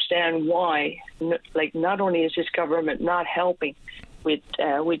don't understand why. Like, not only is this government not helping with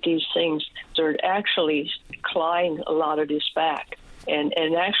these things, they're actually clawing a lot of this back. And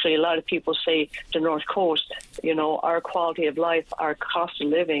actually, a lot of people say the North Coast, you know, our quality of life, our cost of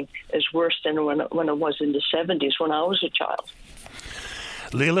living is worse than when it was in the 70s when I was a child.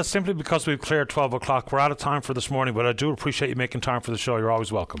 Leila, simply because we've cleared 12 o'clock, we're out of time for this morning, but I do appreciate you making time for the show. You're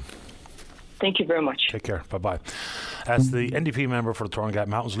always welcome. Thank you very much. Take care. Bye-bye. As the NDP member for the Torrington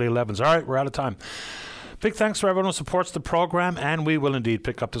Mountains, Leila Evans. All right, we're out of time. Big thanks to everyone who supports the programme, and we will indeed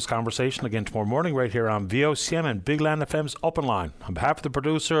pick up this conversation again tomorrow morning right here on VOCM and Big Land FM's Open Line. On behalf of the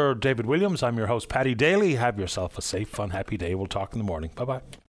producer, David Williams, I'm your host, Paddy Daly. Have yourself a safe, fun, happy day. We'll talk in the morning. Bye-bye.